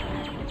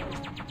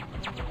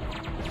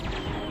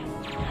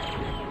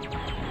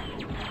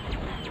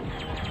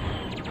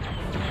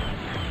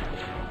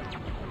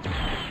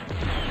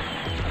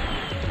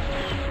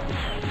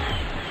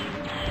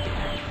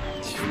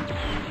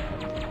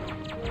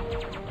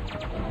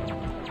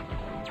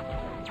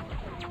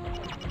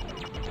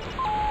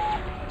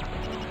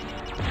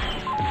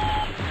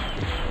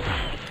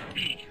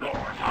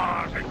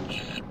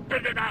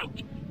 Spit it out,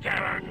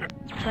 Karen!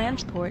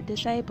 Transport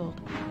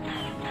disabled.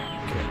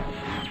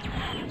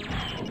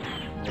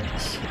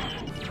 Next.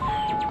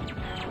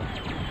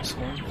 This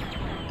one.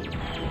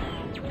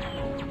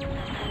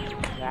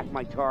 Attack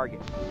my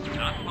target.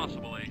 Not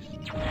possible, Ace.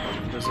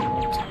 Doesn't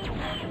want to.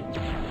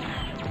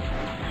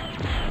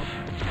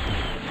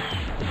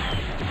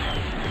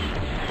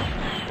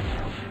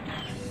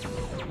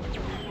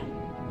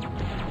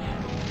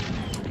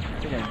 I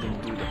think I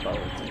didn't do the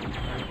power thing.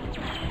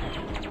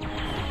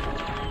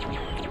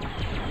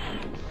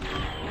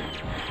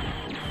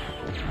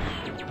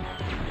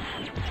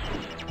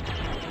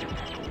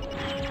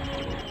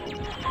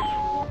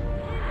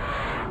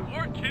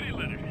 More kitty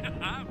litter.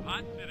 I'm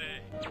hot today.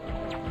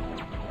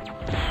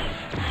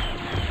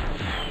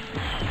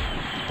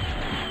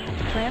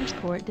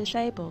 Transport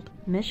disabled.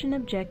 Mission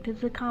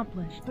objectives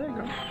accomplished. There you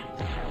go.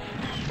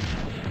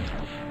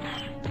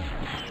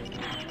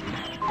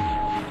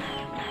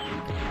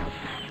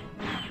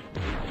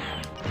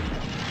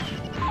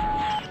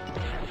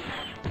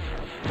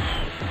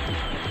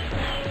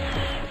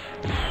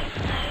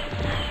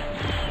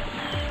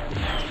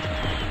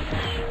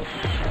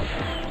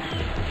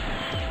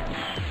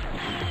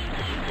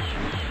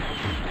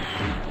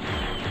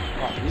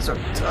 These are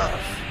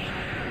tough.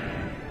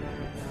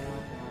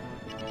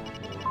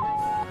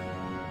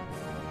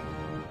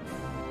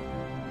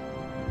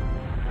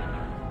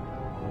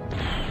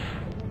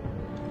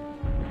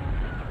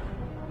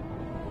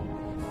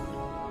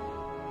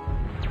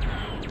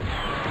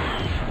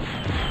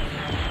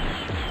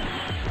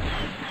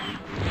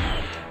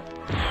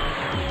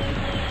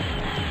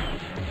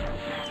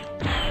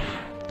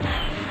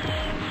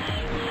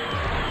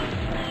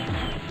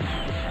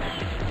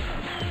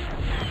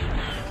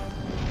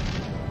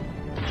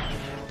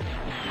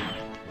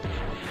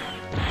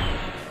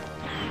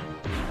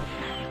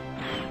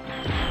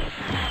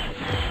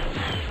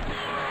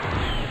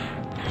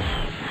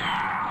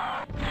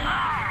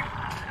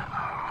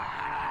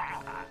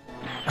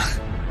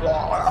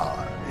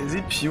 Is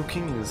he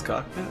puking in his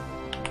cockpit?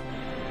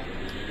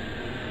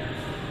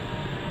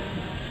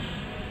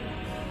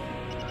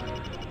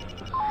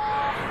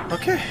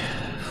 Okay.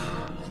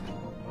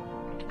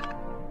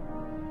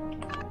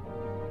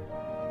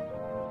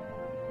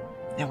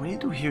 Yeah, we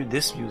need to hear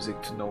this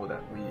music to know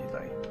that we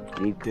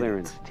like need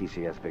clearance,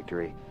 TCS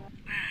Victory.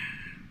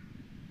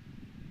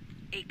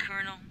 Hey,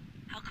 Colonel,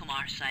 how come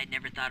our side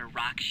never thought of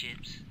rock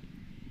ships?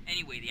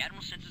 Anyway, the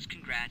Admiral sends us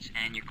congrats,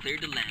 and you're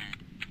cleared to land.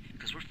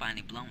 Because we're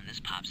finally blowing this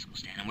popsicle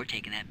stand, and we're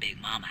taking that big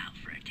mama out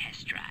for a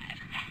test drive.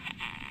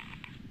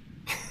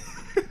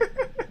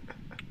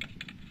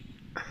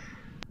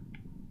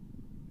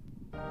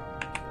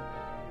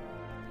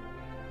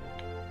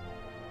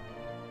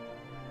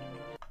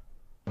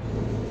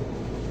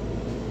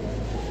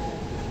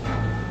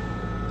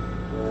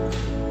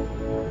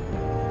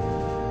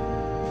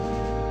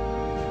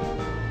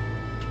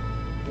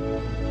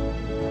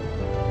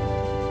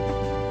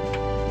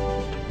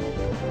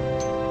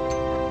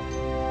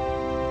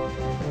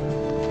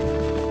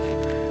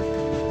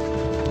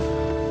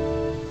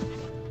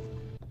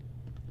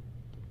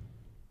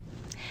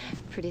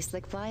 Pretty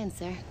slick flying,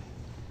 sir.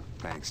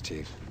 Thanks,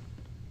 Chief.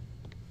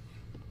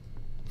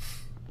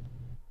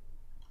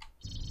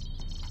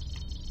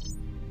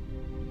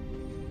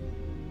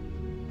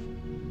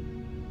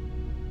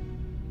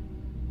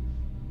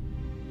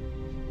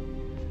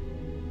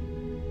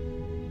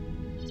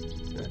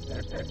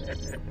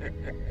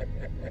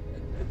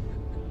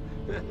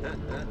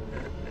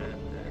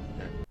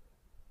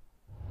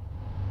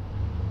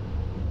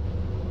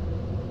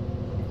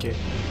 Okay. So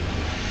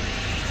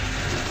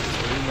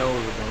we know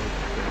about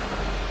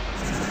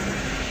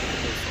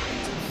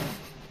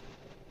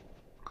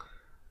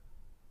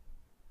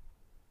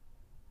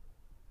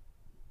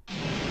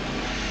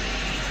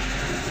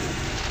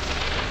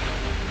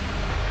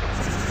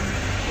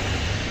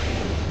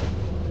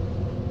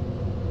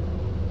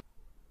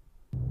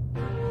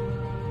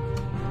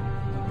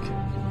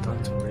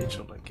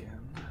again.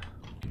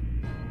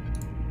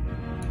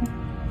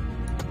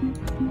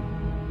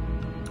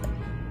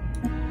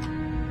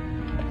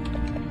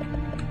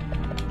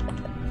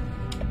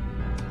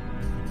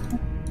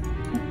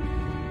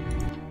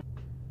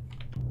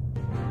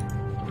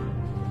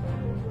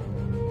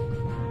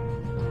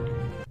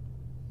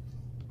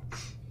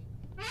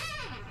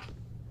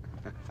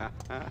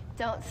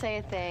 Don't say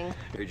a thing.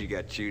 Heard you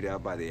got chewed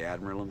out by the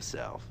Admiral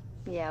himself.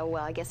 Yeah,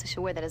 well, I guess I should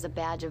wear that as a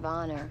badge of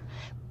honor.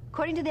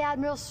 According to the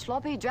Admiral,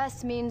 sloppy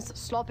dress means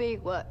sloppy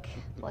work.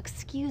 Well,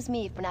 excuse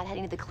me for not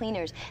heading to the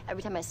cleaners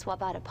every time I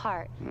swap out a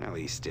part. Well,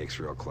 he sticks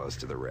real close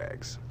to the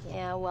regs.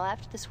 Yeah, well,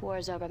 after this war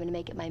is over, I'm going to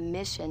make it my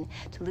mission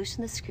to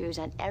loosen the screws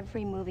on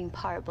every moving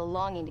part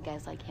belonging to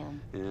guys like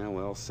him. Yeah,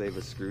 well, save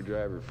a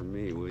screwdriver for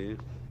me, will you?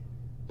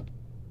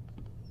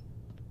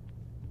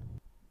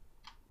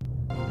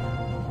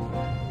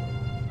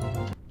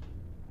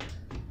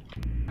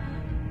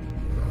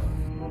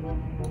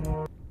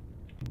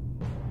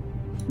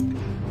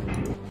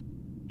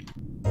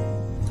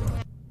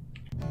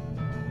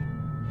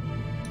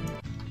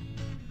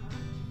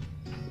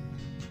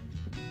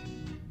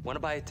 Want to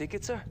buy a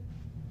ticket, sir?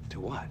 To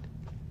what?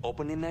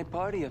 Opening night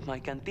party of my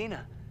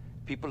cantina.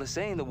 People are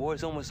saying the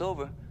war's almost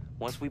over.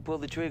 Once we pull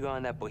the trigger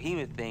on that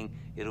behemoth thing,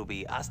 it'll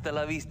be hasta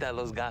la vista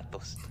los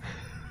gatos.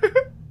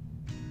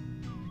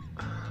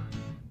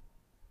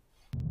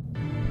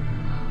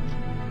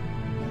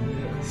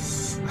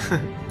 Yes.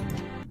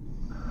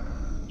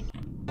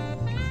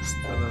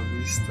 Hasta la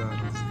vista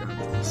los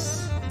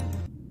gatos.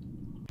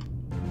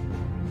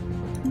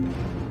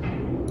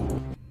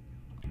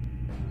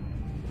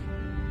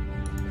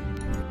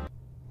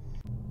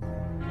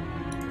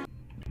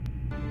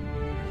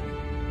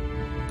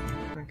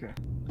 Okay.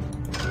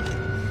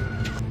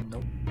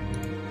 Nope.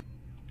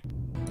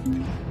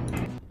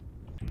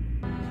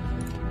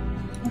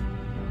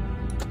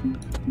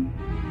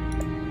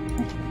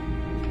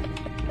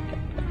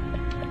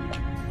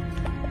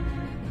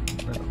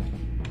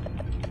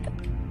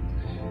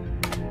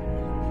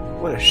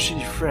 What a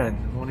shitty friend.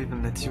 Won't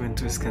even let you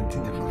into his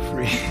cantina for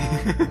free.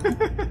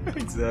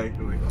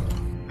 Exactly.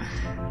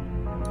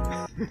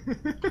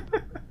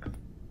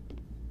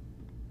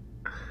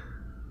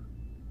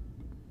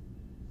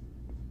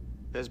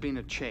 There's been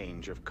a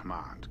change of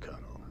command,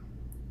 Colonel.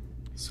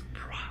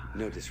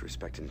 No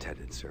disrespect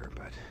intended, sir,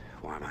 but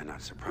why am I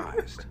not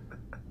surprised?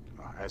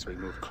 Well, as we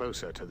move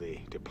closer to the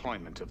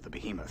deployment of the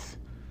behemoth,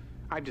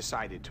 I've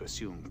decided to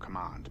assume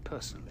command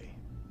personally.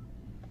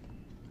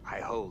 I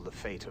hold the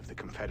fate of the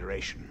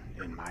Confederation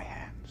in my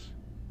hands.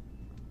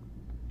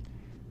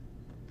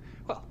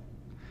 Well,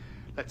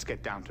 let's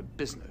get down to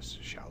business,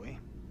 shall we?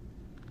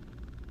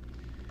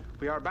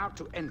 We are about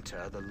to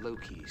enter the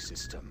Loki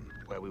system,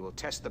 where we will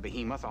test the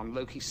behemoth on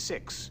Loki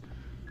 6,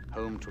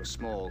 home to a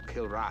small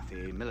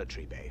Kilrathi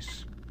military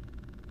base.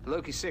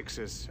 Loki 6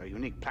 is a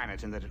unique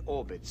planet in that it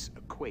orbits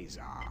a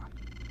quasar.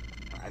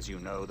 As you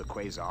know, the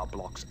quasar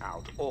blocks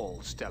out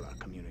all stellar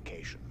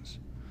communications.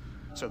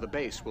 So the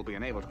base will be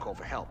unable to call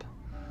for help.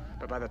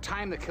 But by the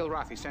time the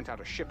Kilrathi sent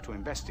out a ship to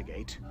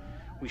investigate,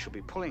 we shall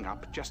be pulling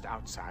up just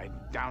outside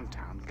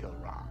downtown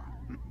Kilra.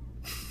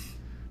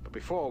 But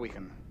before we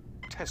can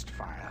test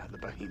fire the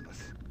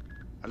behemoth,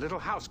 a little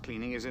house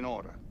cleaning is in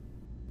order.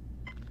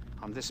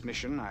 On this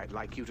mission, I'd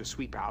like you to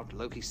sweep out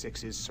Loki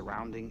 6's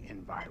surrounding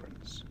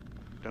environs.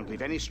 Don't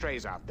leave any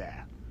strays out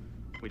there.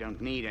 We don't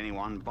need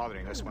anyone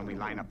bothering us when we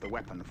line up the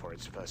weapon for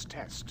its first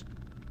test.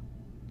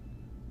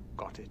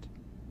 Got it?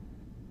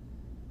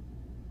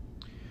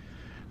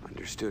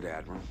 Understood,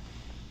 Admiral.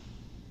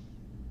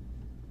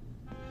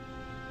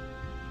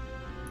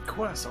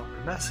 Quasar,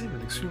 a massive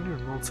and extremely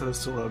remote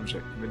celestial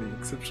object emitting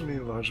exceptionally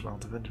large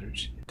amount of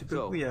energy,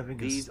 typically having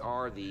these a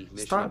are the mission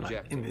star-like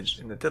objectives. image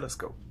in the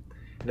telescope.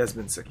 It has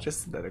been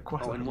suggested that a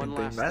quasar and contain one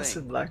last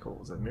massive thing. black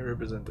holes that may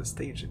represent a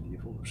stage in the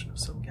evolution of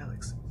some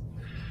galaxies.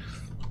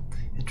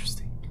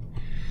 Interesting.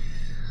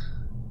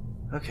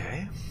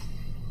 Okay.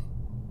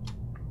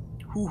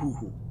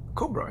 Hoo.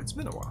 Cobra, it's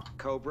been a while.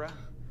 Cobra,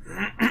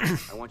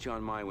 I want you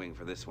on my wing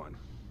for this one.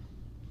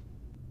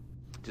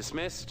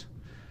 Dismissed,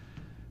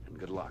 and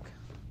good luck.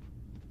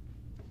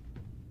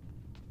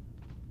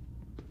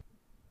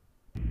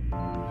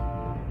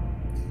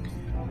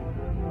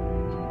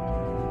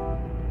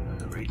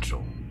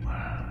 Rachel.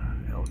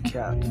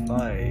 Hellcat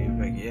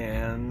 5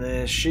 again.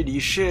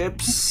 Shitty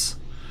ships.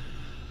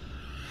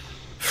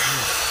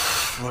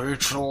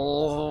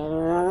 Rachel.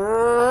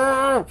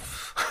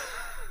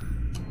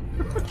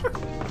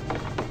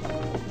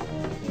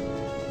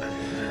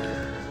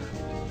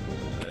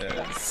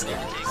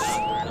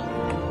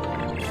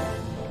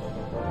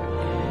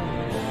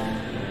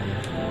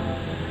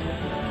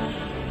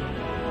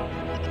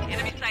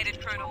 Enemy sighted,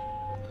 Colonel.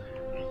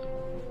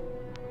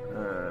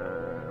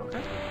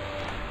 Okay.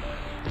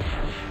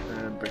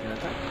 Break an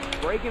attack.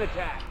 Break an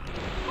attack.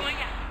 Going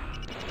out.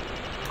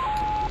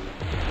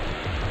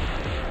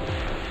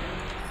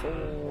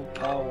 Full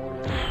power.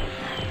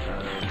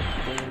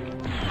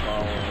 Boom.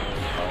 Power.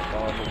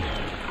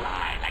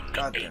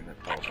 God damn it.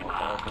 Power.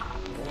 Okay.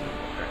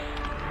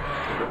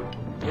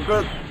 We're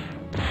good.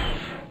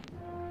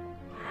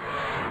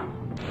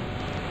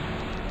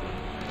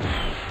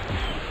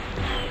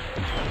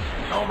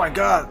 Oh my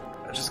god!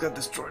 I just got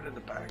destroyed in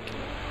the back.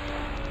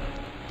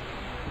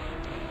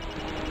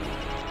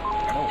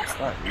 No, it's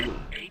not you.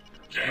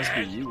 It must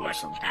be you or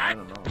something. I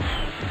don't know.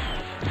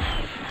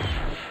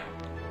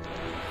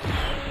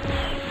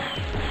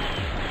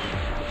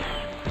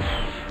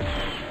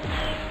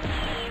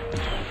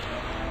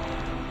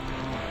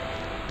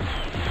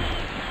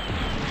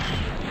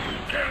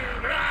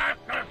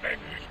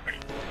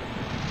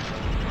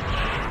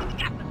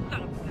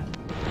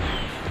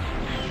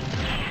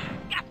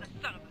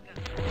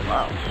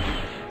 Wow.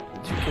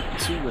 Did you get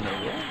 2 in a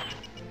row?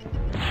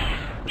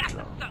 Good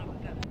job.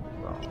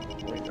 Well,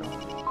 there you go.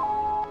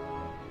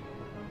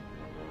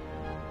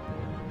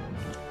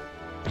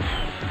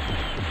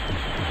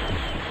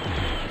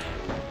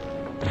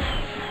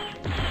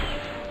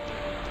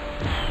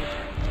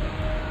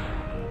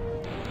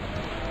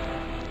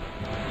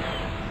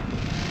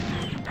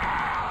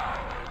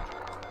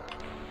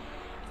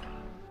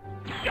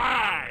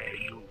 Die,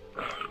 you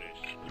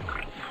furnace.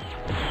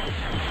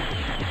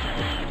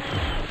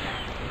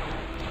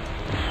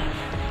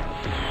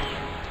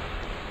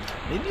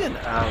 Maybe an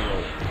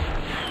arrow.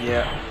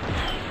 Yeah.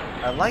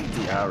 I like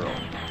the arrow.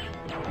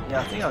 Yeah,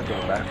 I think I'll go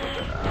back with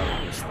an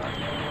arrow this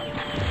time.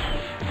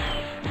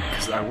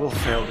 Because I will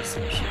fail this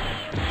mission.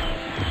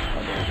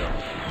 Oh, there we go.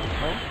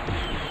 No?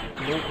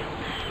 Nope.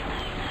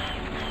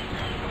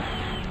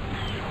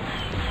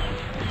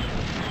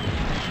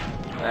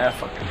 Ah,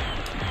 fuck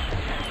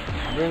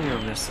it. Bring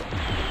your missile.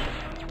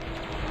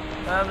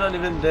 I'm not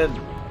even dead.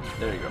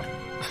 There you go.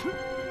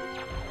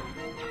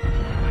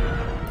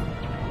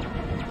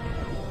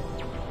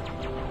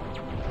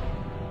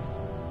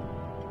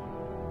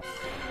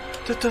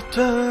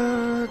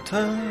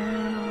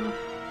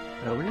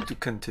 Now we need to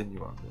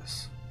continue on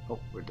this. Oh,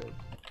 we're dead.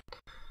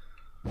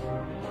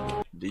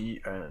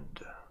 The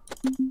end.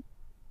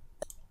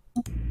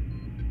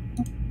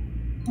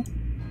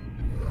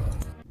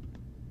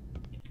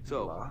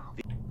 So,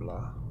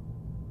 blah.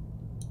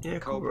 Yeah,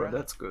 Cobra,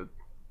 that's good.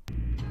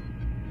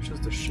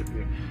 Just a ship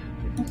here.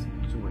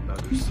 Do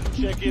another.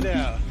 Check it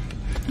out.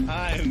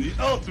 I am the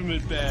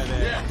ultimate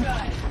badass.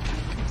 Yeah.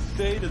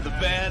 State of the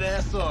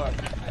badass art.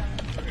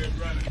 Okay,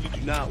 brother,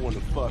 not want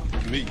to fuck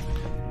with me.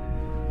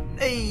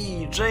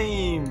 Hey,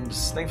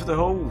 James! Thanks for the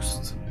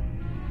host.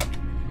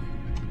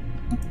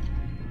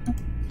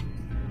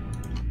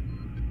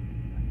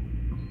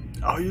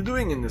 How are you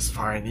doing in this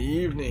fine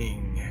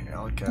evening,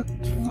 uncut 5?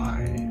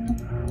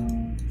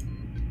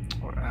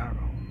 Or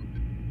Arrow?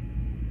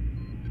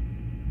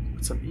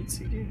 With some eat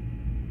seeking?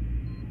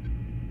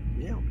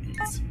 Yeah,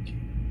 eat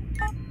seeking.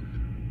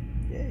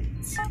 Yeah,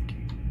 eat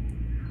seeking.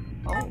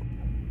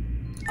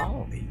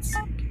 I'll eat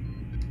seeking.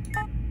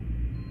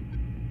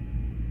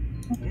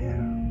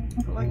 Yeah,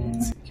 I like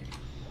eat seeking.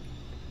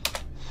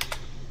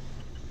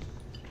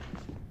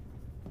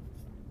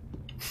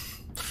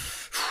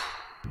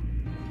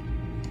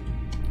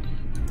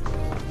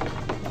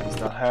 He's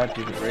not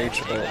happy with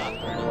Rachel. I don't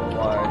know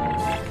why.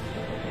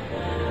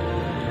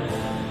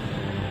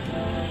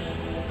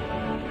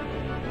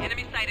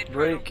 Enemy sighted.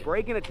 Break.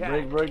 Break and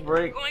attack. Break.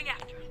 Going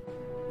after.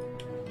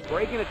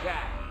 Break and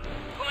attack.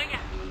 Going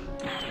after.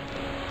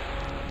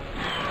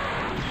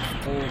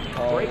 Full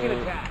power. Break and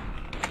attack.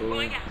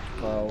 Full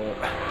power.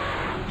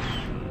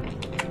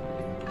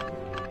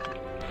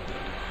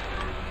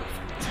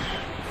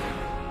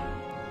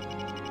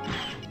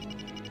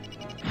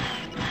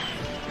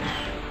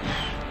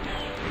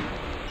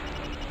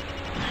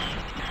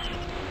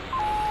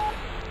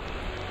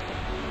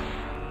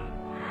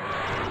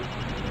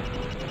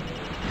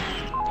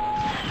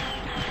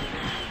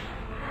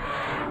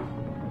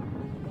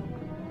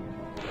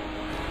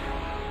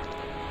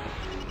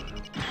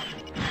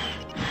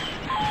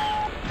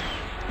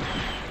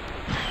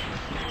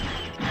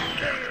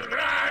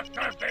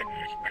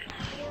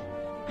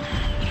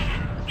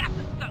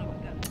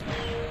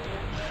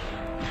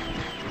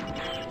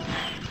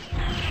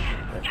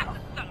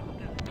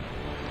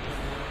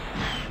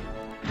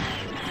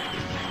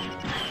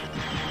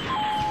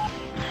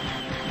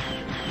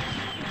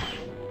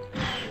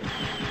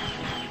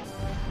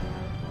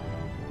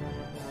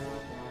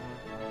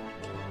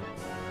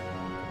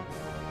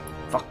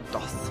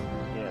 Vakdoth.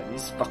 Yeah,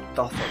 these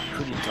Vakdoth are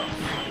pretty tough.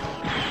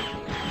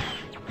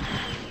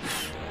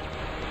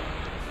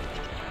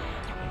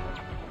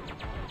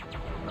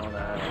 Now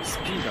that I have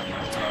speed on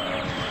my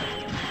time,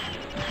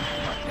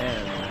 my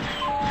end.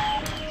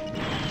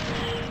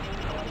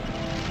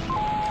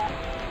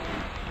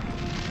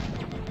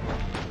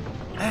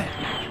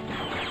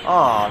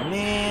 Aw,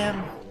 man!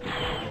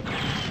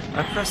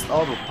 I pressed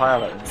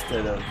autopilot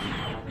instead of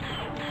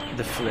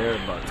the flare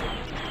button.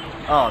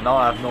 Oh, now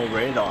I have no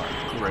radar.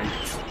 Great.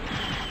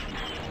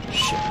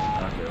 Shit.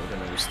 Okay, we're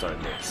gonna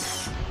restart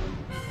this.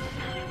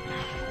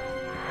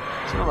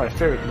 It's one of my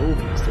favorite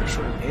movies. They're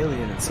showing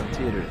Alien in some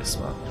theaters.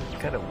 Well, I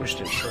kind of wish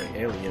they're showing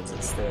Aliens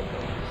instead,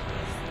 though.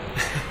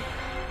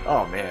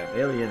 Oh man,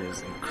 Alien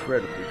is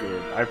incredibly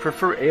good. I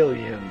prefer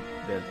Alien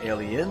than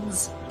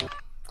Aliens.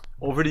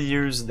 Over the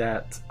years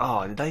that...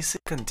 Oh, did I say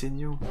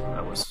continue?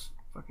 I was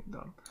fucking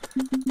dumb.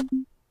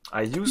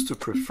 I used to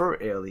prefer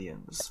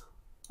Aliens.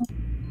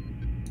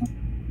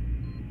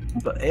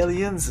 But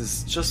Aliens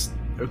is just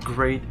a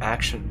great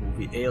action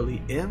movie.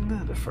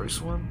 Alien, the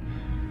first one,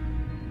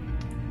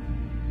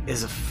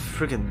 is a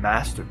friggin'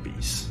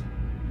 masterpiece.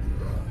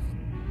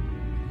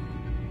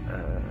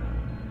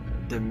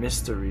 The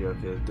mystery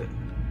of it,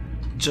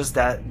 just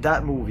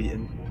that movie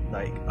in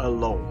like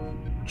alone,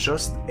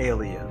 just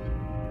Alien.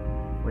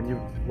 When you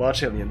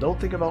watch Alien, don't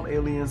think about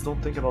aliens,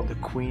 don't think about the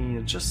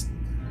Queen, just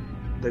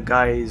the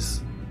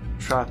guys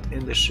trapped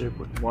in the ship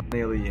with one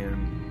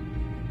alien.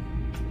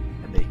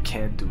 They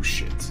can't do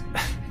shit.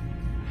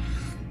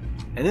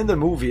 And in the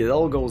movie, it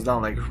all goes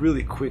down like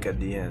really quick at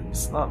the end.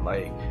 It's not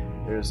like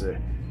there's a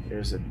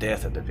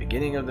death at the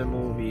beginning of the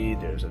movie,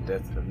 there's a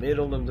death in the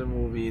middle of the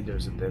movie,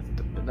 there's a death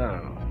at the...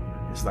 No.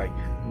 It's like,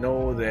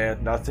 no death,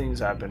 nothing's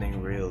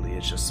happening really.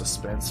 It's just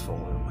suspenseful.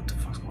 What the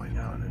fuck's going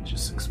on? And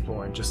just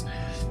exploring.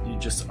 You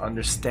just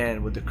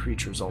understand what the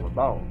creature's all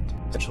about,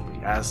 essentially,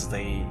 as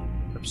they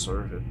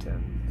observe it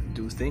and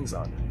do things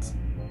on it.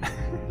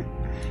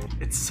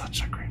 It's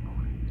such a great movie.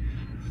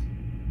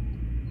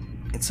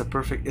 It's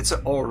a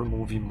horror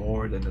movie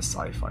more than a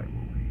sci-fi movie.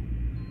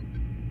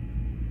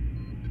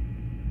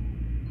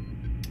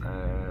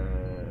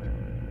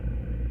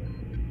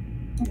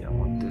 Yeah, I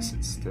want this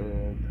instead,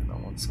 and I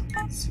want some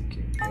heat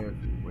seeking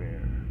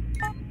everywhere.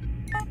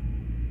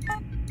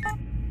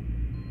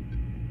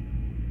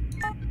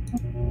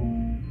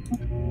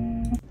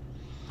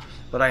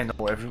 But I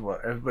know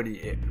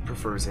everybody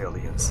prefers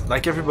Aliens.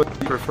 Like everybody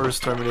prefers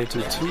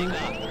Terminator 2.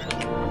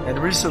 And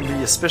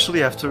recently,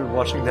 especially after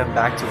watching them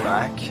back to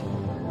back,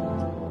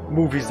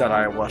 movies that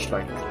I watched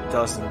like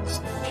dozens,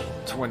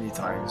 20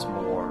 times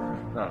more.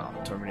 No,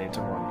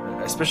 Terminator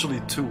 1,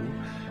 especially 2.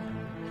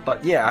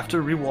 But yeah,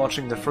 after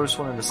rewatching the first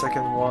one and the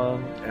second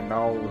one, and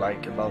now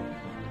like about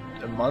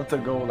a month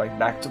ago, like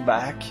back to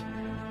back,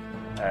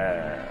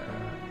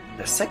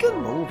 the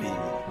second movie,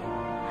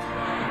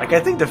 like I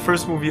think the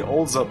first movie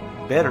holds up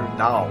better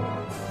now.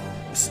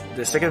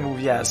 The second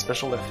movie has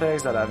special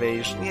effects that have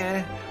aged.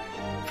 Yeah,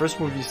 first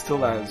movie still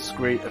has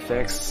great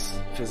effects,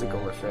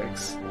 physical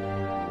effects.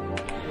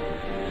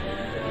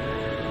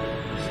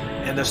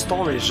 and the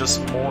story is just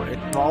more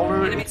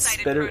smaller.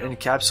 It's better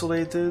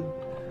encapsulated.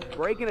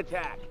 Break and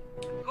attack.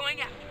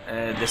 Going after.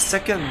 And the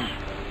second,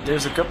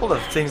 there's a couple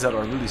of things that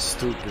are really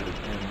stupid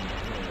in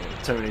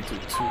Terminator 2.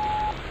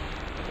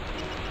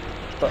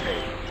 But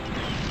hey,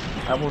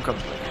 I won't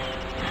complain.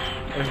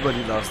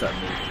 Everybody loves that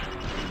movie.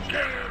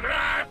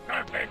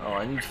 Oh,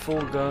 I need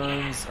full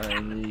guns. I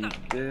need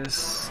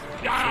this.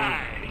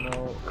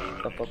 No,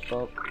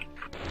 up.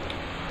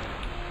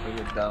 Bring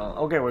it down.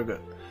 Okay, we're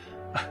good.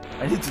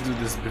 I need to do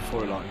this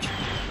before launch.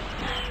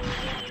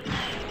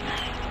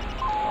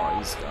 Oh,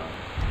 he's gone.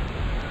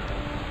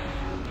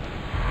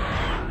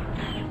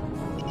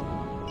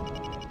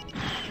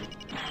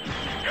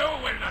 You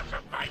will not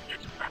survive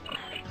this battle.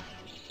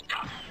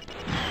 Stop.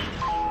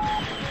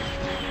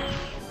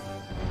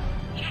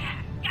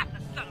 Yeah, got the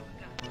son of a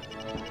gun.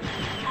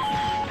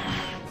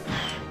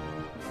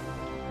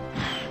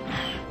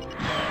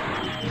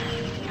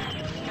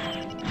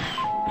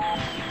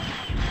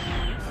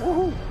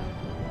 Woohoo!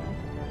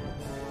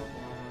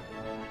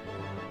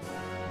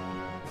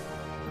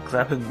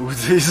 Clapping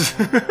booties.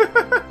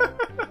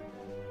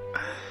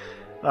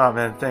 Oh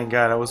man, thank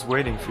God, I was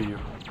waiting for you.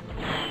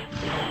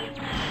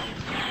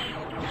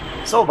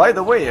 So, by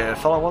the way,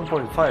 Fallout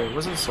 1.5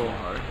 wasn't so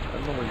hard. I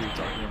don't know what you're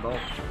talking about.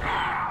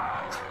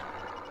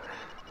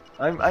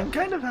 I'm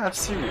kind of half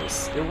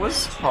serious. It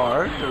was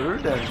harder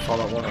than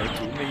Fallout 1 or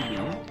 2, maybe.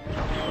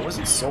 It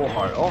wasn't so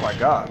hard. Oh my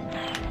God.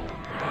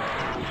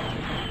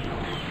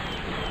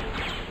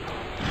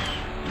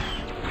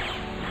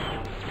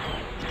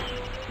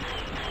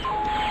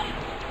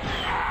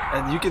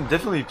 And you can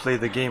definitely play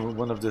the game with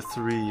one of the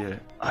three.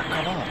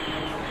 Come on!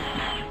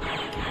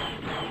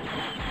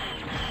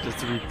 The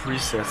three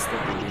presets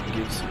that the game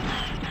gives you.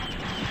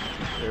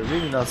 They're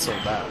really not so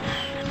bad.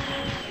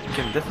 You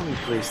can definitely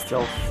play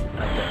stealth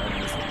at the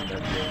end of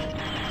that game.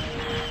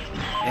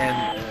 And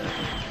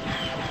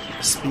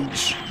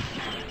speech.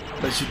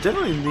 But you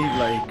definitely need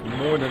like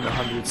more than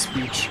 100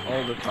 speech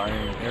all the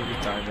time, every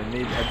time. And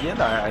maybe at the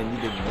end I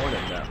needed more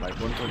than that, like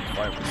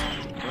 125 or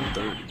something,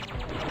 130.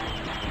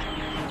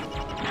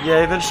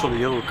 Yeah,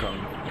 eventually it'll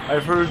come.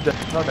 I've heard that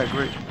it's not that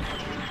great.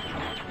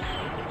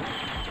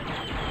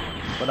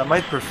 But I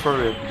might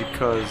prefer it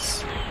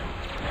because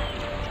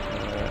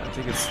I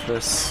think it's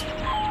less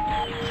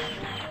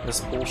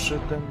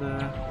bullshit than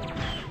the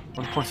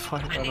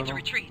 1.5, I don't know.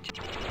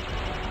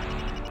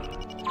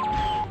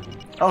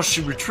 Oh,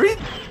 she retreat?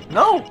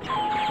 No!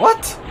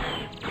 What?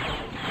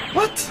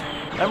 What?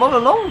 I'm all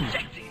alone!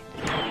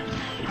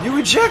 You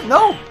eject?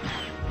 No!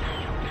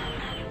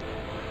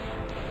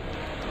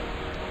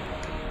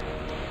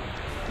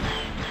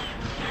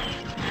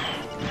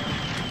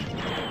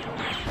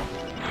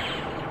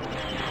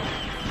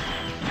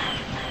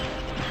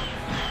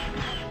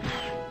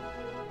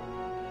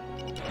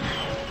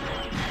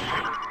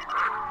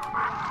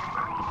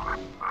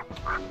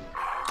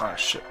 Ah,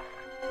 shit.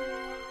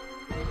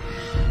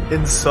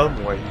 In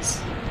some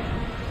ways,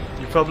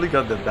 you probably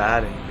got the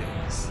bad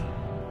endings.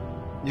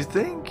 You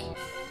think?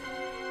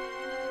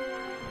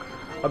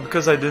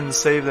 Because I didn't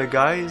save the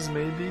guys,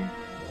 maybe?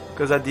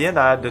 Because at the end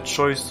I had the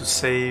choice to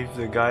save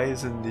the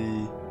guys in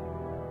the...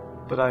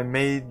 But I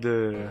made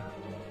the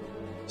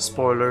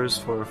spoilers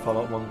for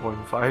Fallout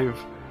 1.5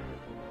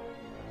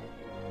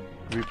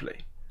 replay.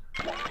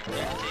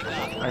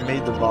 I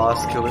made the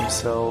boss kill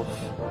himself.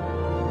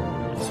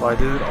 So I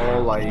did it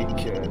all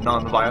like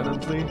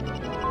non-violently.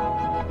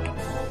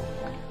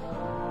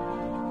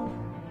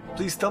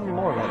 Please tell me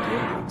more about the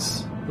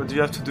endings. What do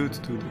you have to do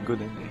the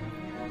good ending?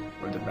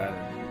 Or the bad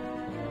ending?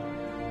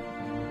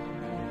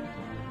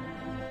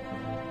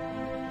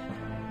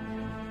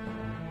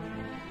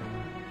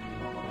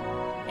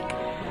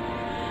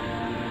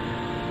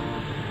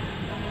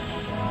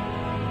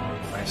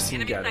 I've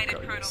seen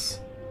Gattaca,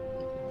 yes.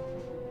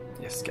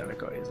 Yes,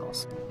 Gattaca is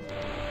awesome.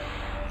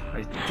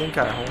 I think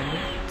I own it.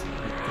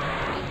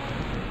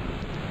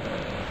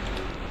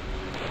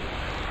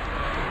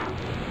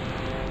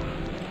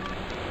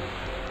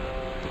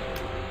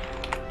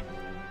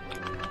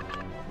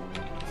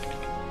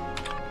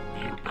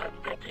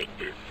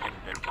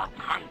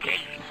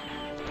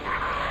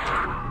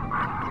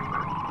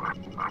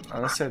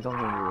 Honestly, I don't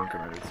really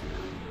recommend it to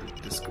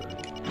this good.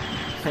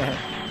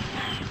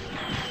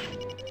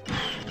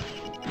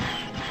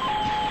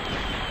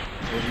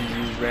 Maybe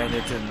you ran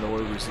it in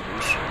lower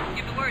resolution.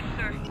 Give the word,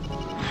 sir.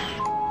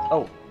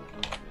 Oh.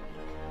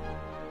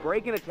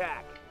 Break and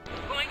attack.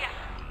 Going out.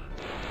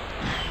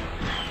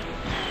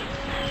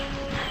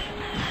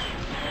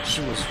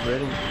 She was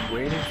ready,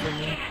 waiting for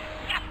me.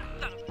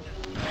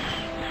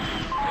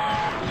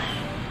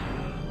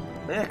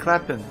 Yeah,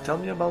 Clappin, tell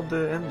me about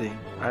the ending.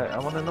 I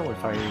want to know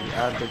if I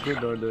add the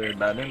good or the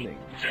bad ending.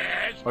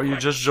 Or are you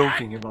just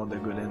joking about the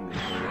good ending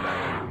or the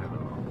bad ending? I don't know.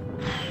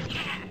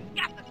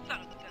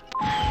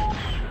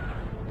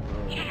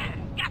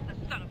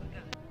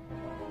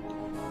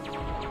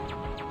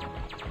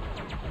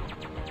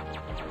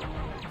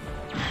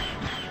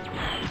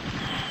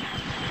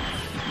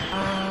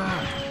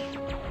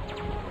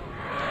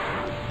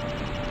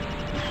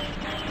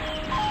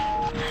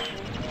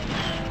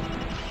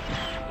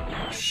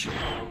 shit.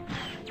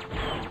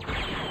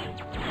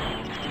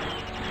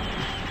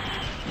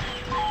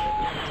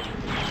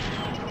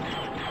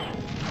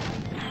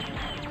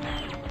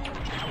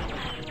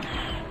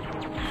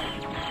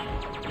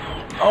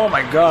 Oh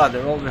my god,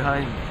 they're all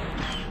behind me.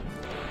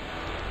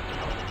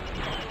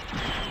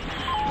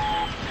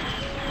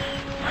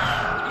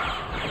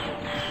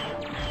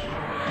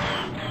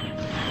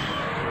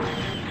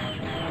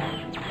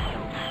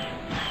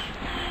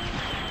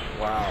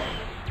 Wow.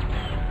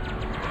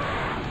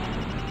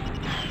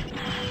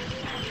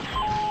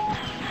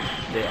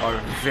 They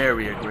are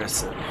very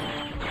aggressive.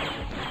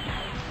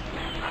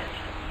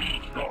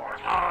 Eat your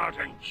heart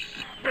and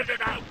spit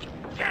it out,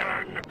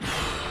 Karen.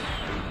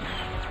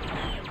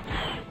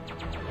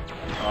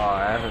 Oh,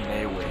 I have an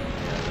A-wing.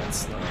 Yeah,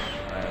 that's not.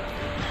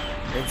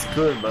 It's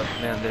good, but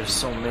man, there's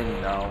so many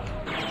now.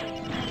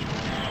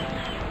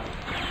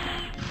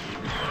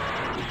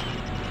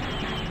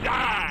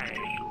 Die,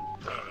 you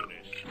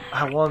furnace.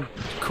 I want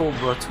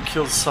Cobra to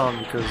kill some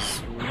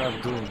because we're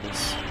not doing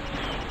this.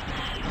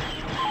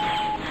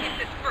 Get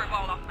this fur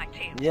ball off my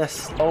tail.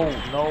 Yes. Oh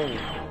no.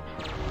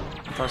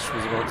 I thought she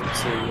was about to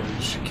say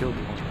she killed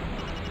one.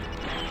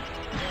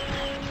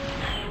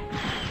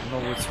 No,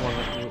 which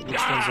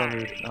one's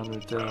on her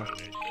tail?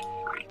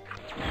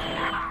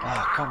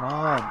 Ah, come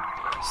on!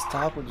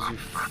 Stop with you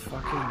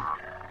fucking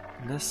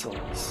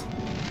missiles!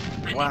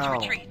 Wow!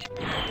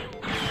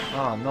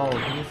 Oh no,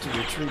 you need to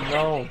retreat!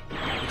 No!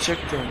 You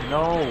checked in!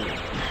 No!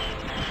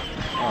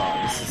 Oh,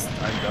 this is.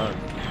 I'm done.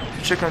 If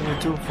you check on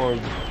YouTube for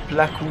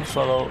Black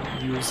Buffalo,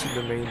 you will see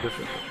the main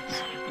difference.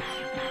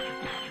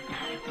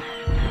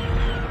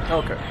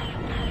 Okay.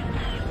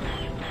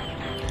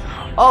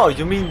 Oh,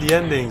 you mean the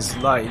endings?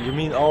 Like, you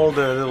mean all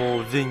the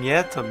little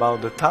vignette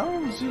about the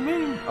towns? You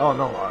mean? Oh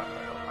no,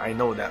 I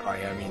know that.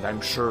 I mean, I'm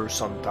sure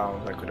some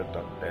towns I could have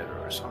done better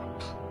or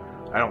something.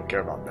 I don't care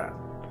about that.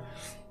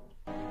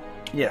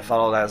 Yeah,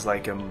 Fallout has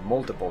like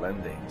multiple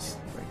endings,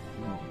 like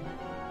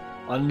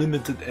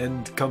unlimited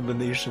end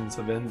combinations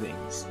of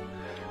endings,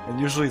 and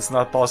usually it's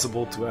not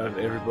possible to have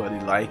everybody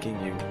liking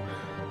you.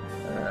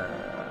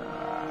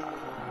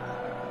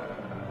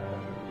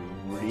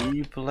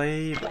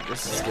 Replay, but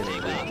this is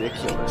getting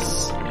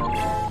ridiculous.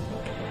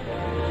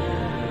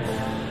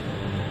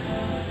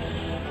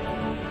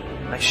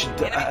 Like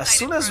as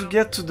soon as we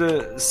get to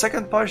the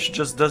second part, she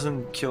just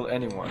doesn't kill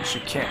anyone. She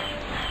can't.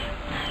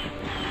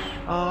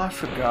 Oh, I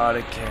forgot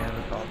again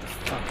about the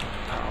fucking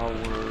power.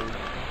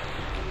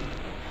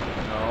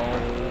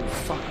 No,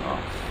 fuck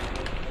off.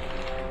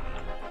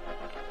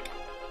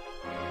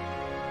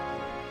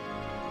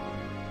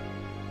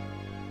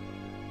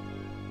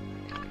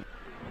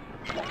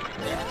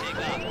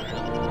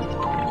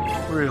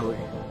 Really?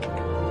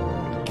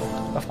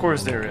 Of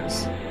course there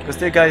is. Because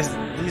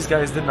these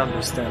guys didn't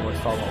understand what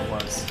Fallout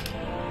was.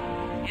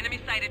 Enemy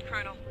sighted,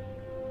 Colonel.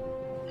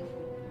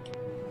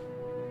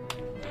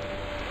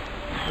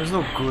 There's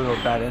no good or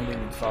bad ending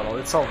in Fallout.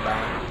 It's all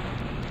bad.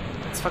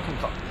 It's fucking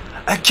fun.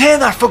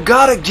 Again! I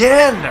forgot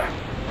again!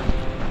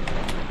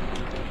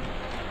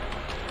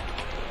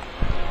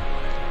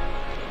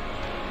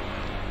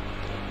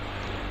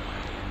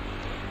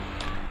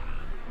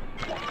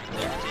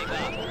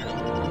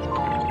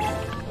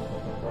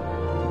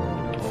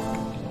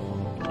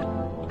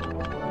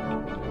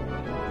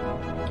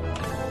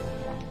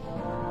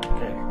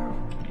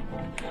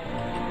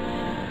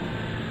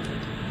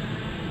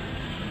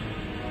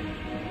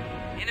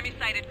 Enemy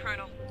sighted,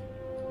 Colonel.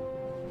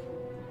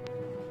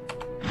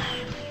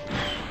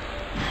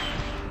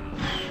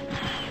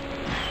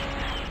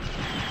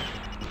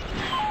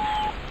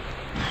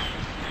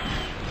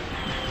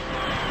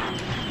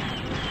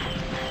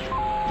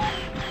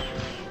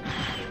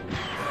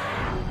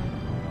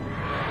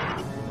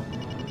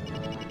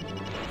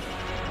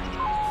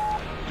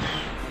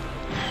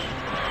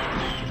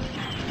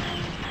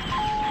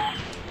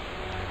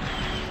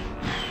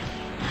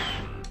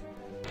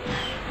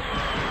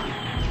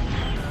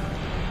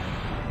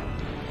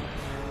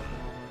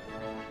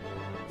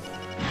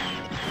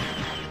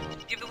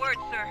 Give the word,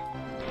 sir.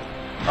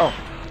 Oh.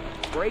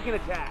 Break and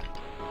attack.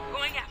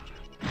 Going after.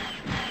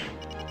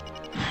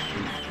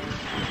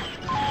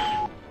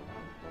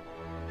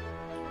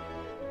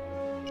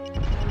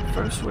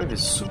 First wave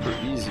is super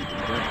easy,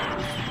 but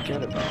then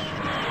forget about it.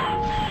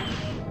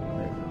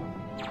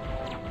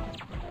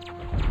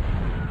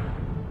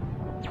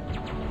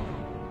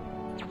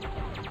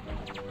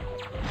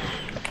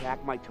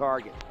 Attack my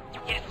target.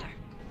 Yes, sir.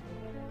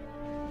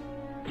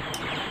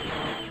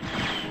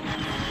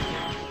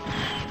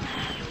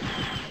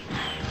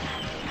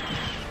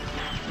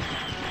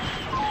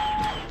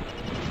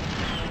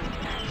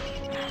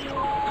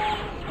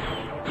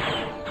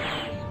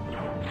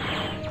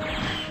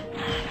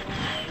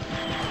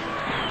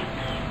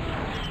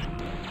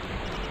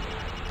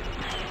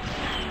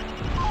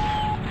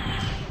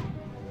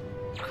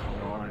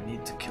 Come on, I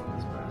need to kill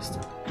this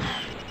bastard.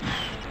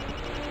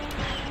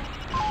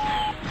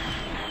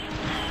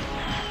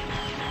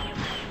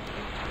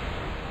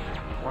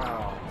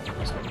 Wow,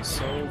 it's going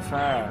so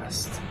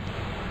fast.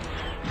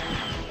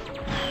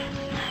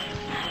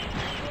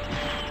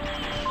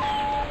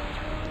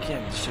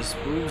 Again, it's just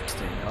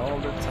boosting all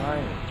the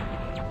time.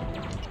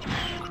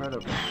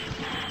 Incredible.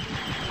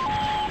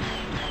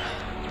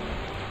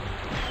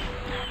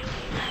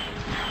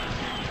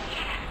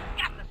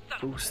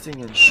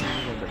 Boosting and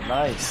shooting a bit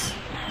nice. There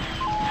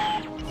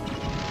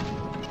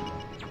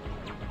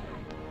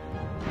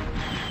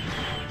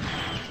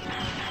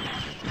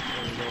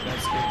we go,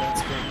 that's good,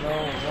 that's good. No,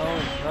 no,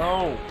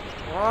 no!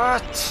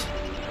 What?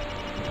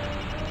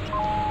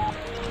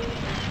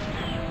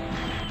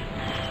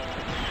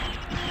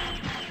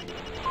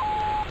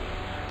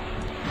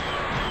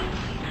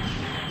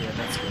 Yeah,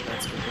 that's good,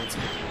 that's good, that's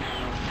good.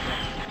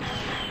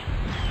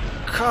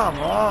 Come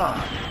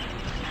on!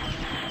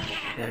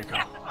 There you go.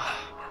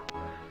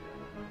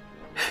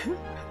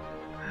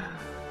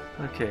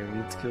 Okay, we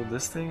need to kill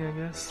this thing, I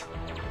guess.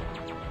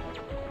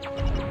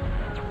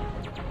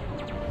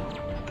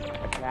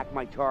 Attack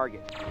my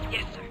target.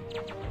 Yes, sir.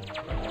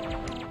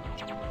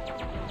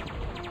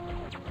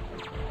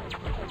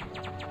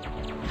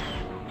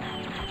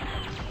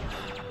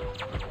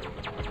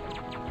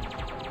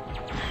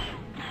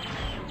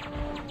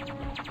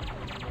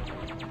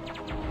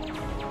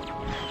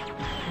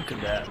 Look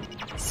at that.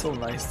 It's so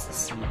nice to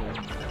see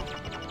them.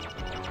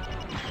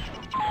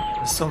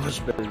 They're so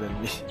much better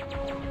than me.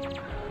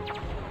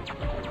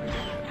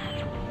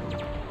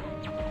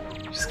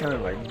 Just kind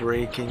of like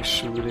breaking,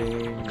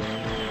 shooting, going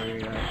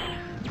away.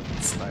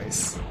 It's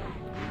nice.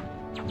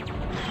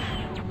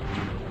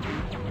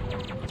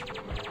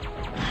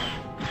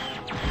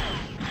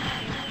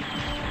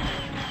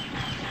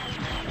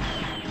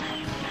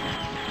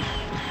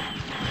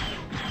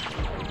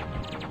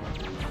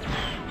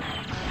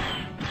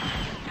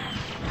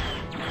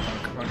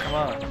 Come on, come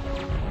on.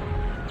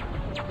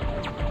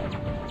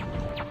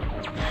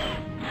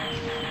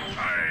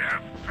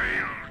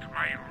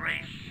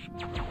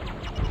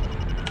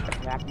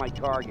 Attack my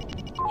target.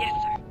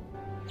 Yes, sir.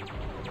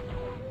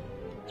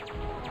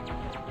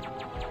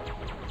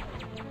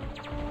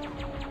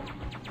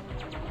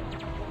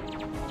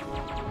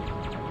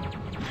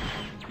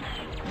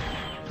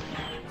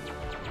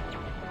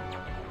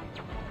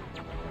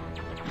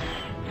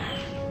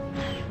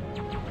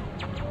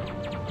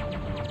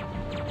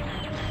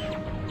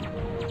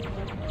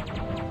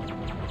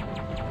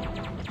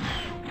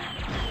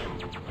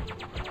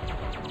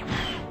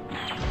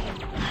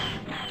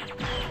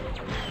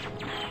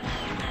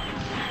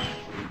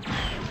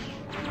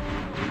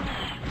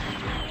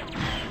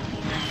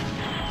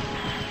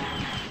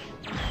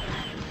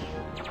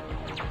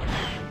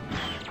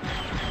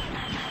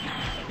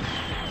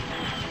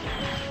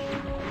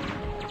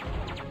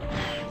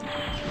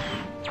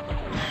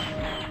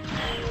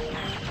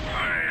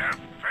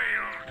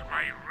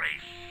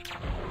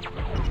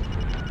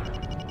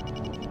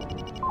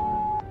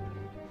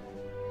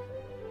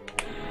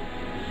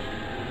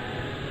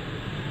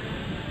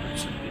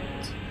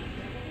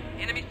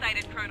 Enemy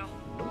sighted, Colonel.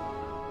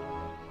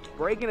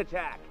 Break and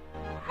attack.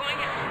 Going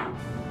out.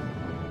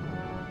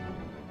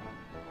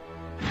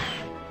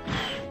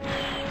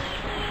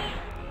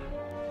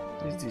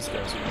 These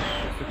guys are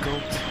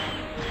difficult.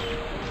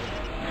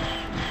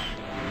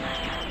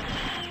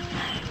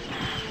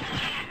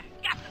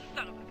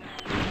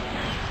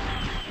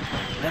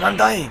 Man, I'm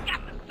dying!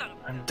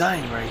 I'm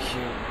dying right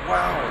here.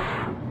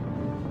 Wow!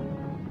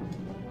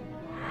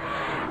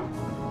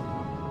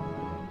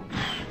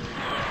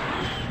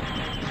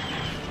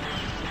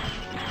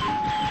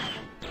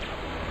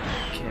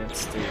 Can't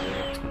stay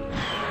there too long.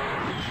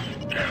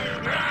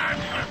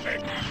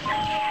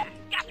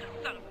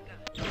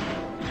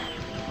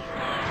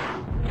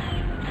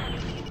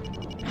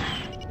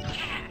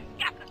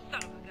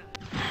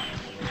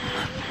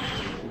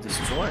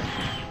 Destroy.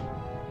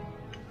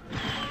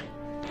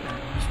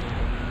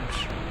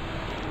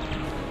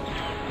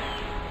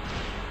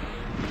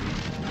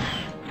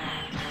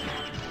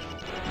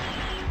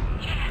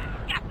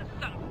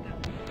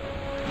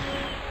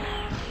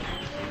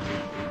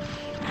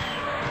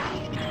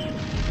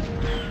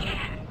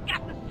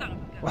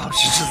 Wow,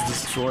 she's just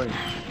destroying.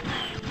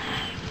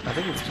 I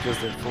think it's because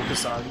they're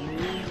focused on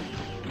me.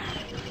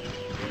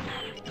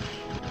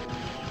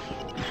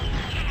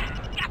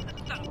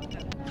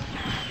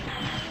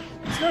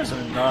 These guys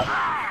are not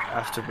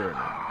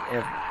afterburner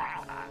ever.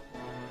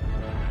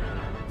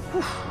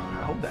 Whew,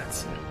 I hope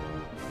that's it.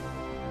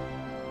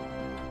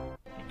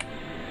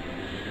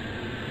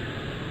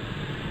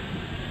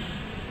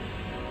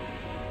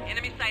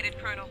 Enemy sighted,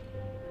 Colonel.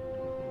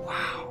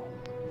 Wow.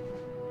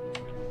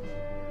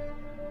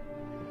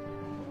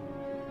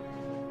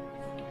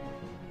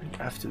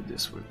 After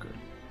this, we're good.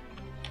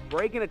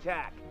 Break and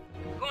attack.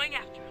 Going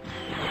after him.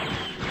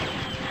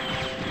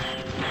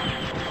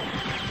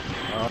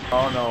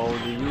 Oh no,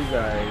 you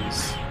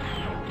guys.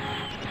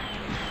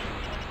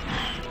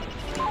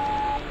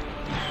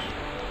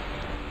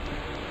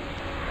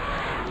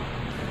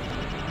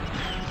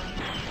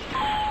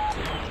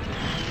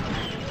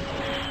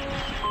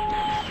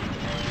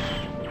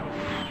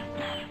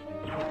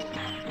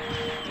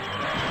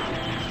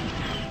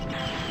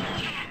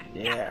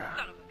 Yeah.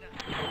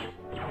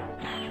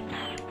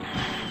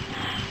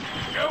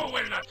 You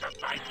will not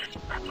survive this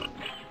battle,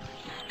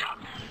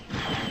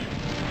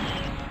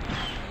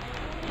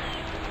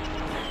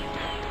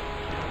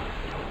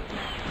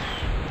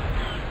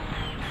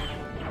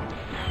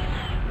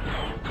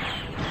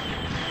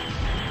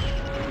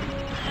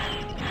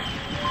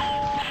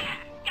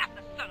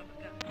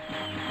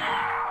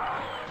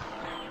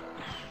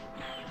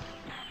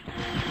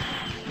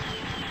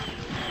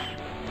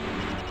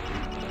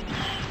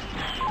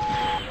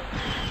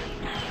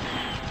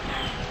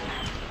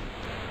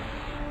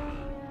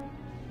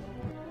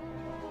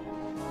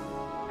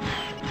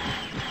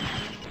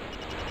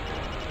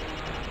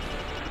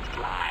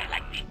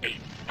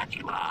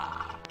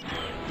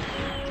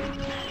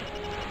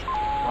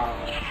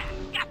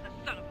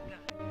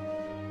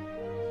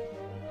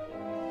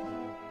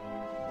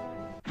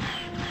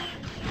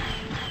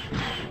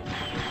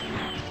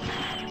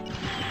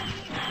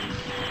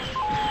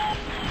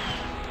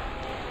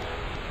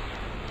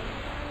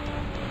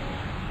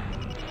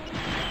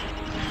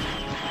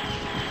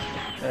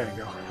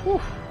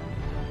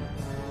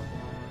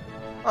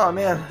 Oh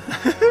man,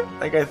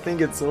 like I think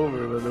it's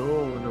over, but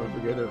oh no,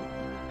 forget it.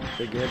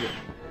 Forget it.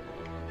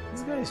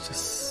 This guy is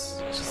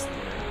just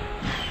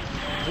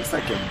looks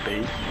like a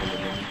bait more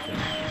than anything.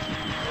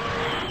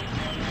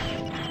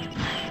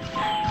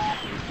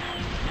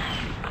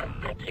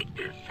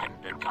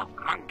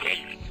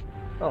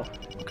 Oh,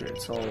 okay,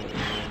 it's all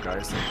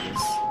guys like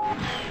this.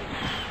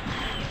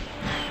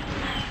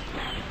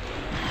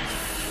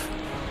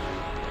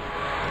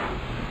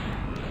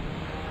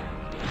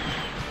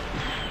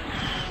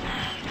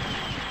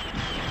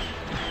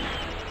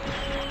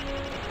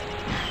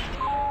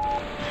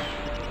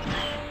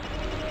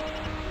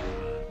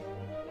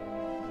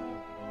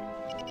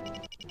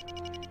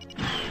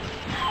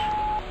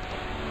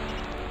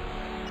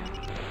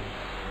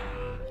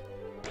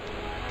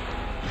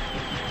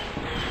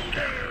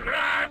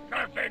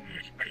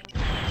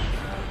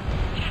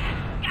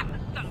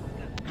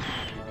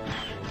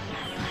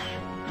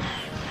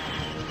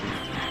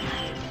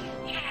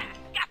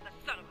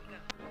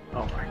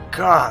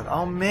 God,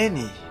 how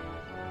many?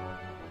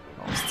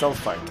 Oh, stealth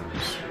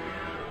fighters.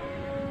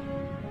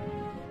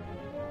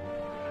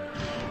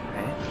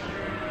 Eh?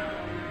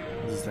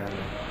 What does that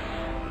mean?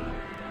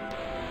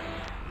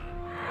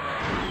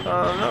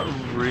 Not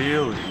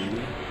really.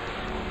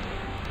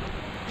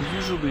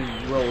 Usually,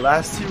 well,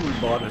 last year we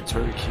bought a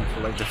turkey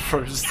for like the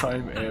first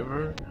time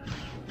ever.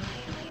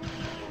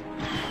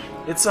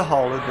 It's a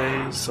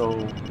holiday,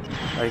 so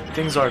like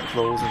things are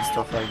closed and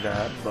stuff like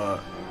that,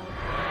 but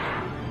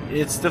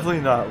it's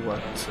definitely not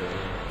what.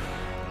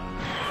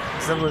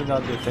 It's definitely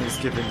not the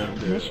Thanksgiving of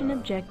the Mission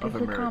objective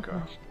of America.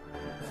 accomplished.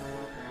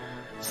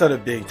 It's not a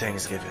big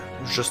Thanksgiving.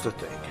 It's just a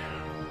thing.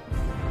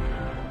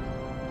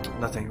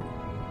 Nothing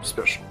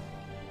special.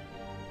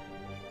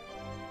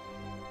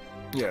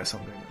 Yeah,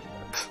 something like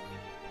that.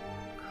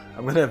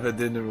 I'm gonna have a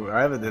dinner.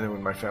 I have a dinner with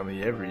my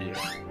family every year.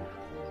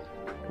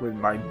 With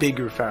my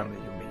bigger family,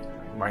 you mean?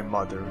 Like my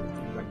mother and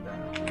things like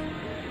that.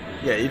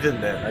 Yeah,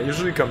 even then, I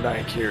usually come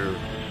back here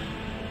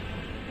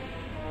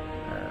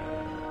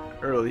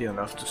early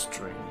enough to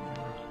stream.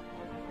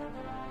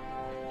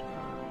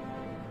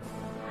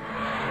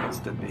 That's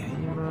the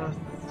behemoth.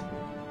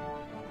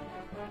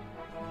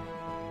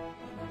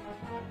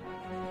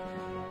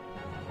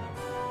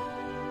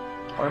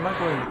 Or am I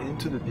going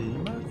into the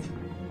behemoth?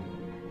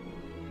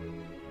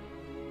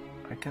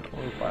 I can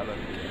autopilot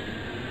again.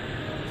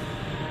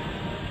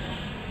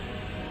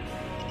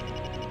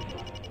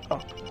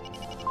 Oh.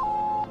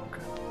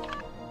 Okay.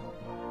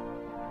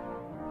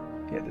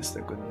 Yeah, this is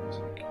the good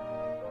music.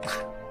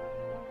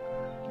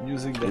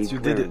 Music that you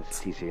did it.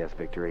 TCS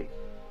victory.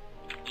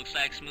 Looks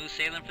like smooth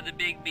sailing for the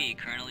Big B,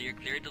 Colonel. You're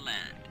cleared to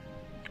land.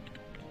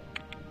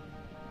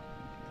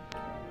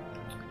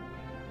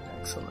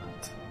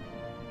 Excellent.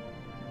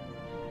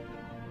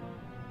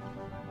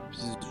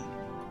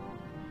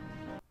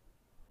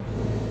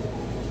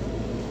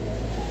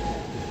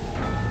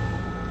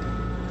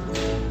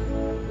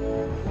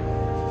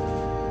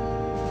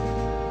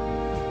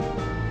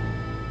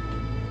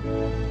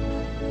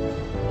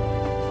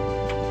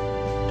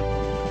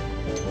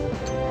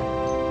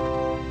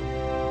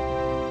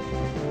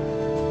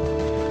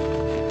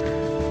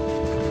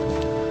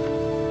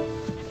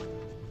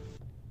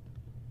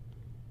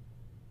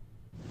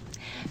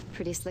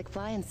 Pretty slick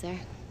flying, sir.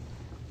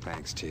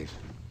 Thanks, Chief.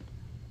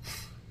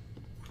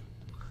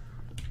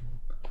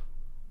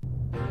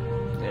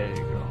 There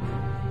you go.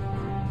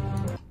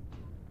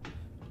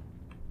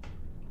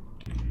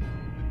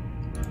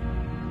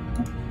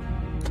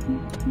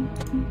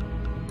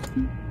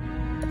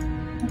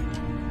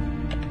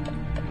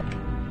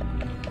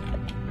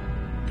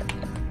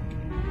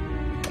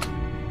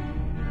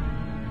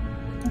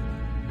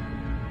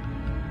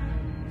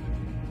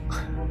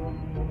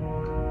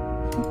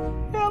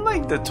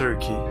 The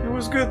turkey, it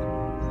was good.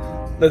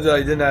 That I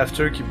didn't have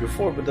turkey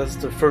before, but that's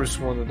the first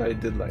one that I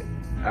did like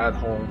at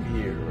home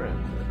here, and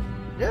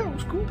yeah, it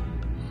was cool.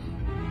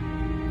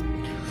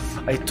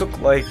 I took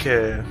like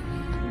the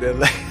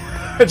leg.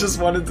 I just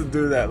wanted to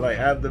do that, like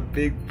have the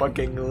big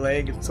fucking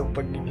leg. It's so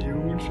fucking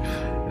huge,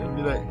 and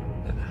be like,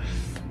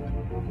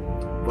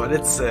 but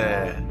it's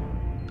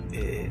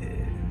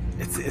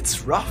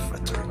rough, a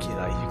turkey.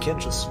 Like you can't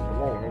just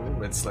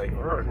roll. It's like, you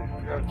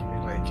have to be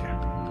like.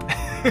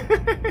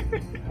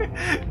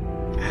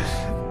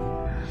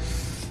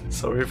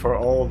 Sorry for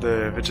all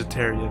the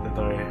vegetarian that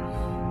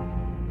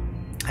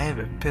I have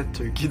a pet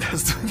turkey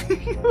that's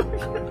doing.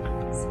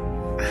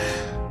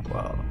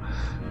 Wow.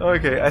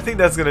 Okay, I think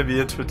that's gonna be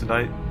it for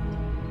tonight.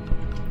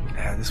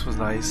 Yeah, this was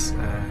nice.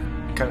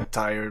 Kind of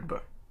tired,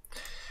 but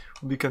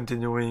we'll be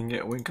continuing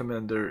Wing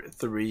Commander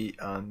 3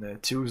 on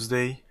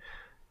Tuesday,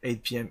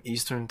 8 PM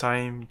Eastern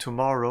Time.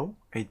 Tomorrow,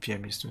 8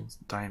 PM Eastern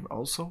Time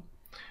also.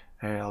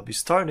 I'll be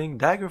starting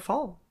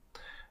Daggerfall.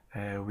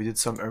 We did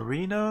some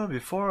Arena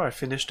before. I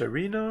finished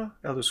Arena,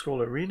 Elder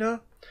Scroll Arena.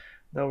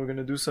 Now we're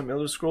gonna do some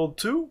Elder Scroll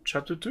 2,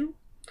 Chapter 2.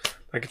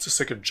 Like it's a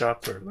second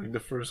chapter. Like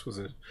the first was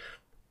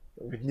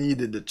we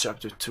needed the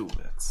Chapter 2.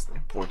 That's an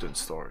important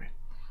story.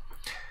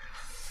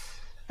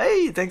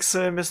 Hey, thanks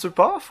Mr.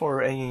 Pa for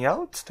hanging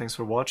out. Thanks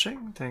for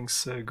watching.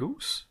 Thanks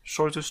Goose.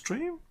 Shorter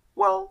stream?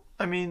 Well,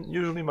 I mean,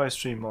 usually my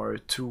stream are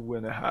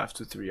 2.5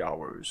 to 3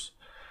 hours.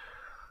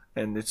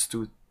 And it's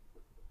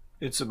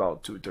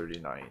about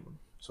 2:39,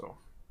 so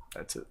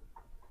that's it.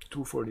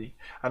 2:40.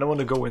 I don't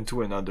want to go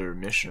into another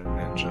mission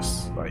and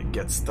just like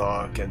get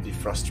stuck and be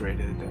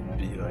frustrated and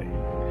be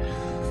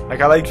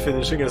like I like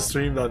finishing a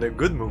stream on a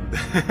good mood.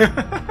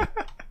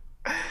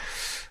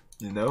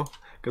 You know,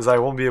 because I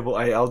won't be able.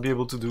 I'll be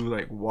able to do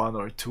like 1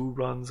 or 2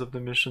 runs of the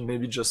mission,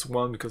 maybe just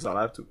 1 because I'll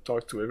have to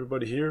talk to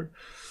everybody here.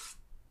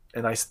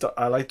 And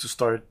I like to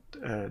start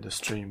the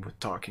stream with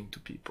talking to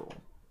people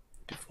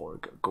before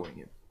going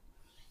in.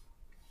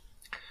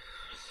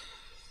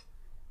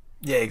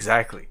 Yeah,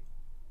 exactly.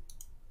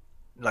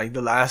 Like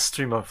the last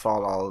stream of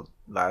Fallout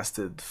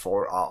lasted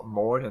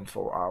more than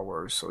 4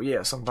 hours. So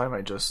yeah, sometimes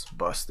I just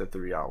bust the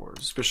 3 hours,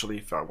 especially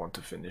if I want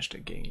to finish the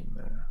game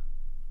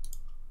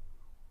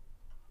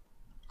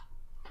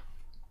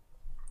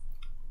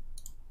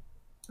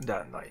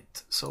that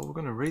night. So we're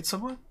gonna raid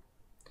someone.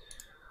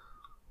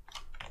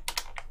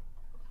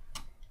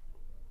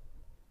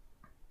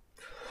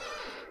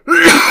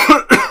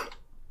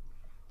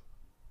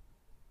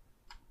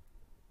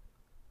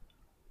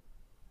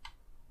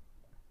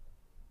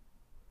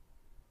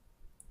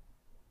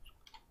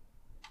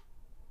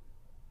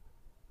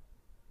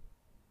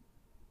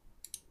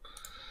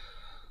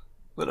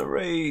 Gonna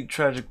raid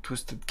Tragic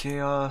Twisted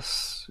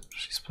Chaos.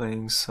 She's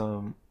playing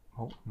some.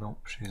 Oh no,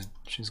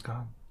 she's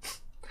gone.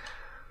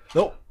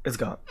 Nope, it's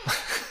gone.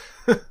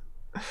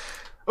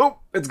 Oh,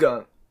 it's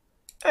gone.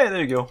 Hey,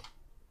 there you go.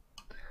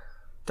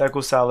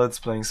 Taco Salad's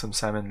playing some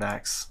Salmon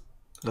Max.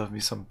 Love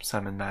me some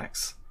Salmon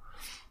Max.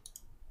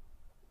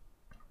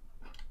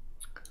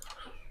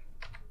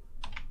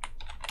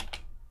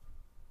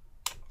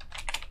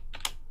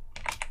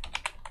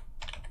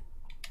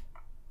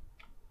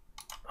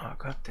 Oh,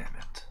 god damn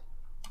it.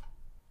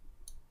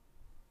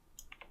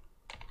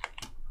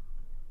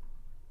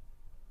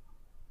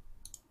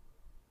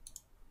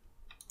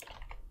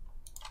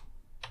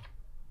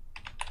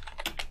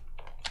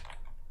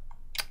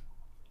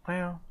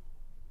 Well.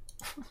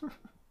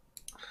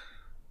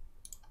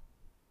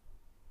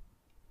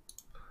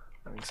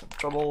 Having some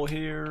trouble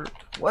here.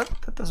 What?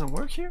 That doesn't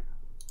work here?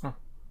 Huh.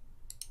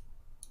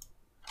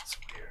 That's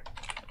weird.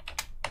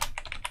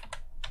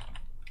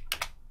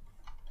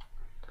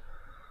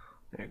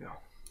 There you go.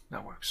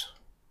 That works.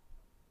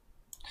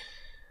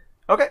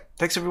 Okay,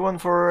 thanks everyone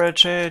for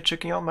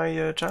checking out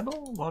my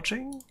channel,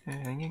 watching,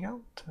 hanging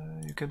out.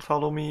 You can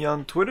follow me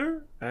on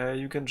Twitter.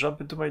 You can jump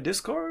into my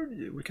Discord.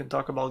 We can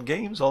talk about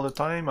games all the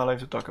time. I like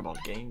to talk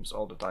about games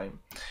all the time.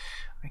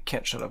 I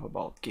can't shut up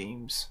about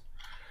games.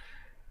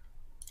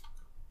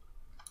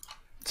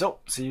 So,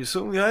 see you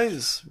soon,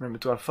 guys. Remember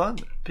to have fun.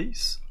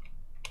 Peace.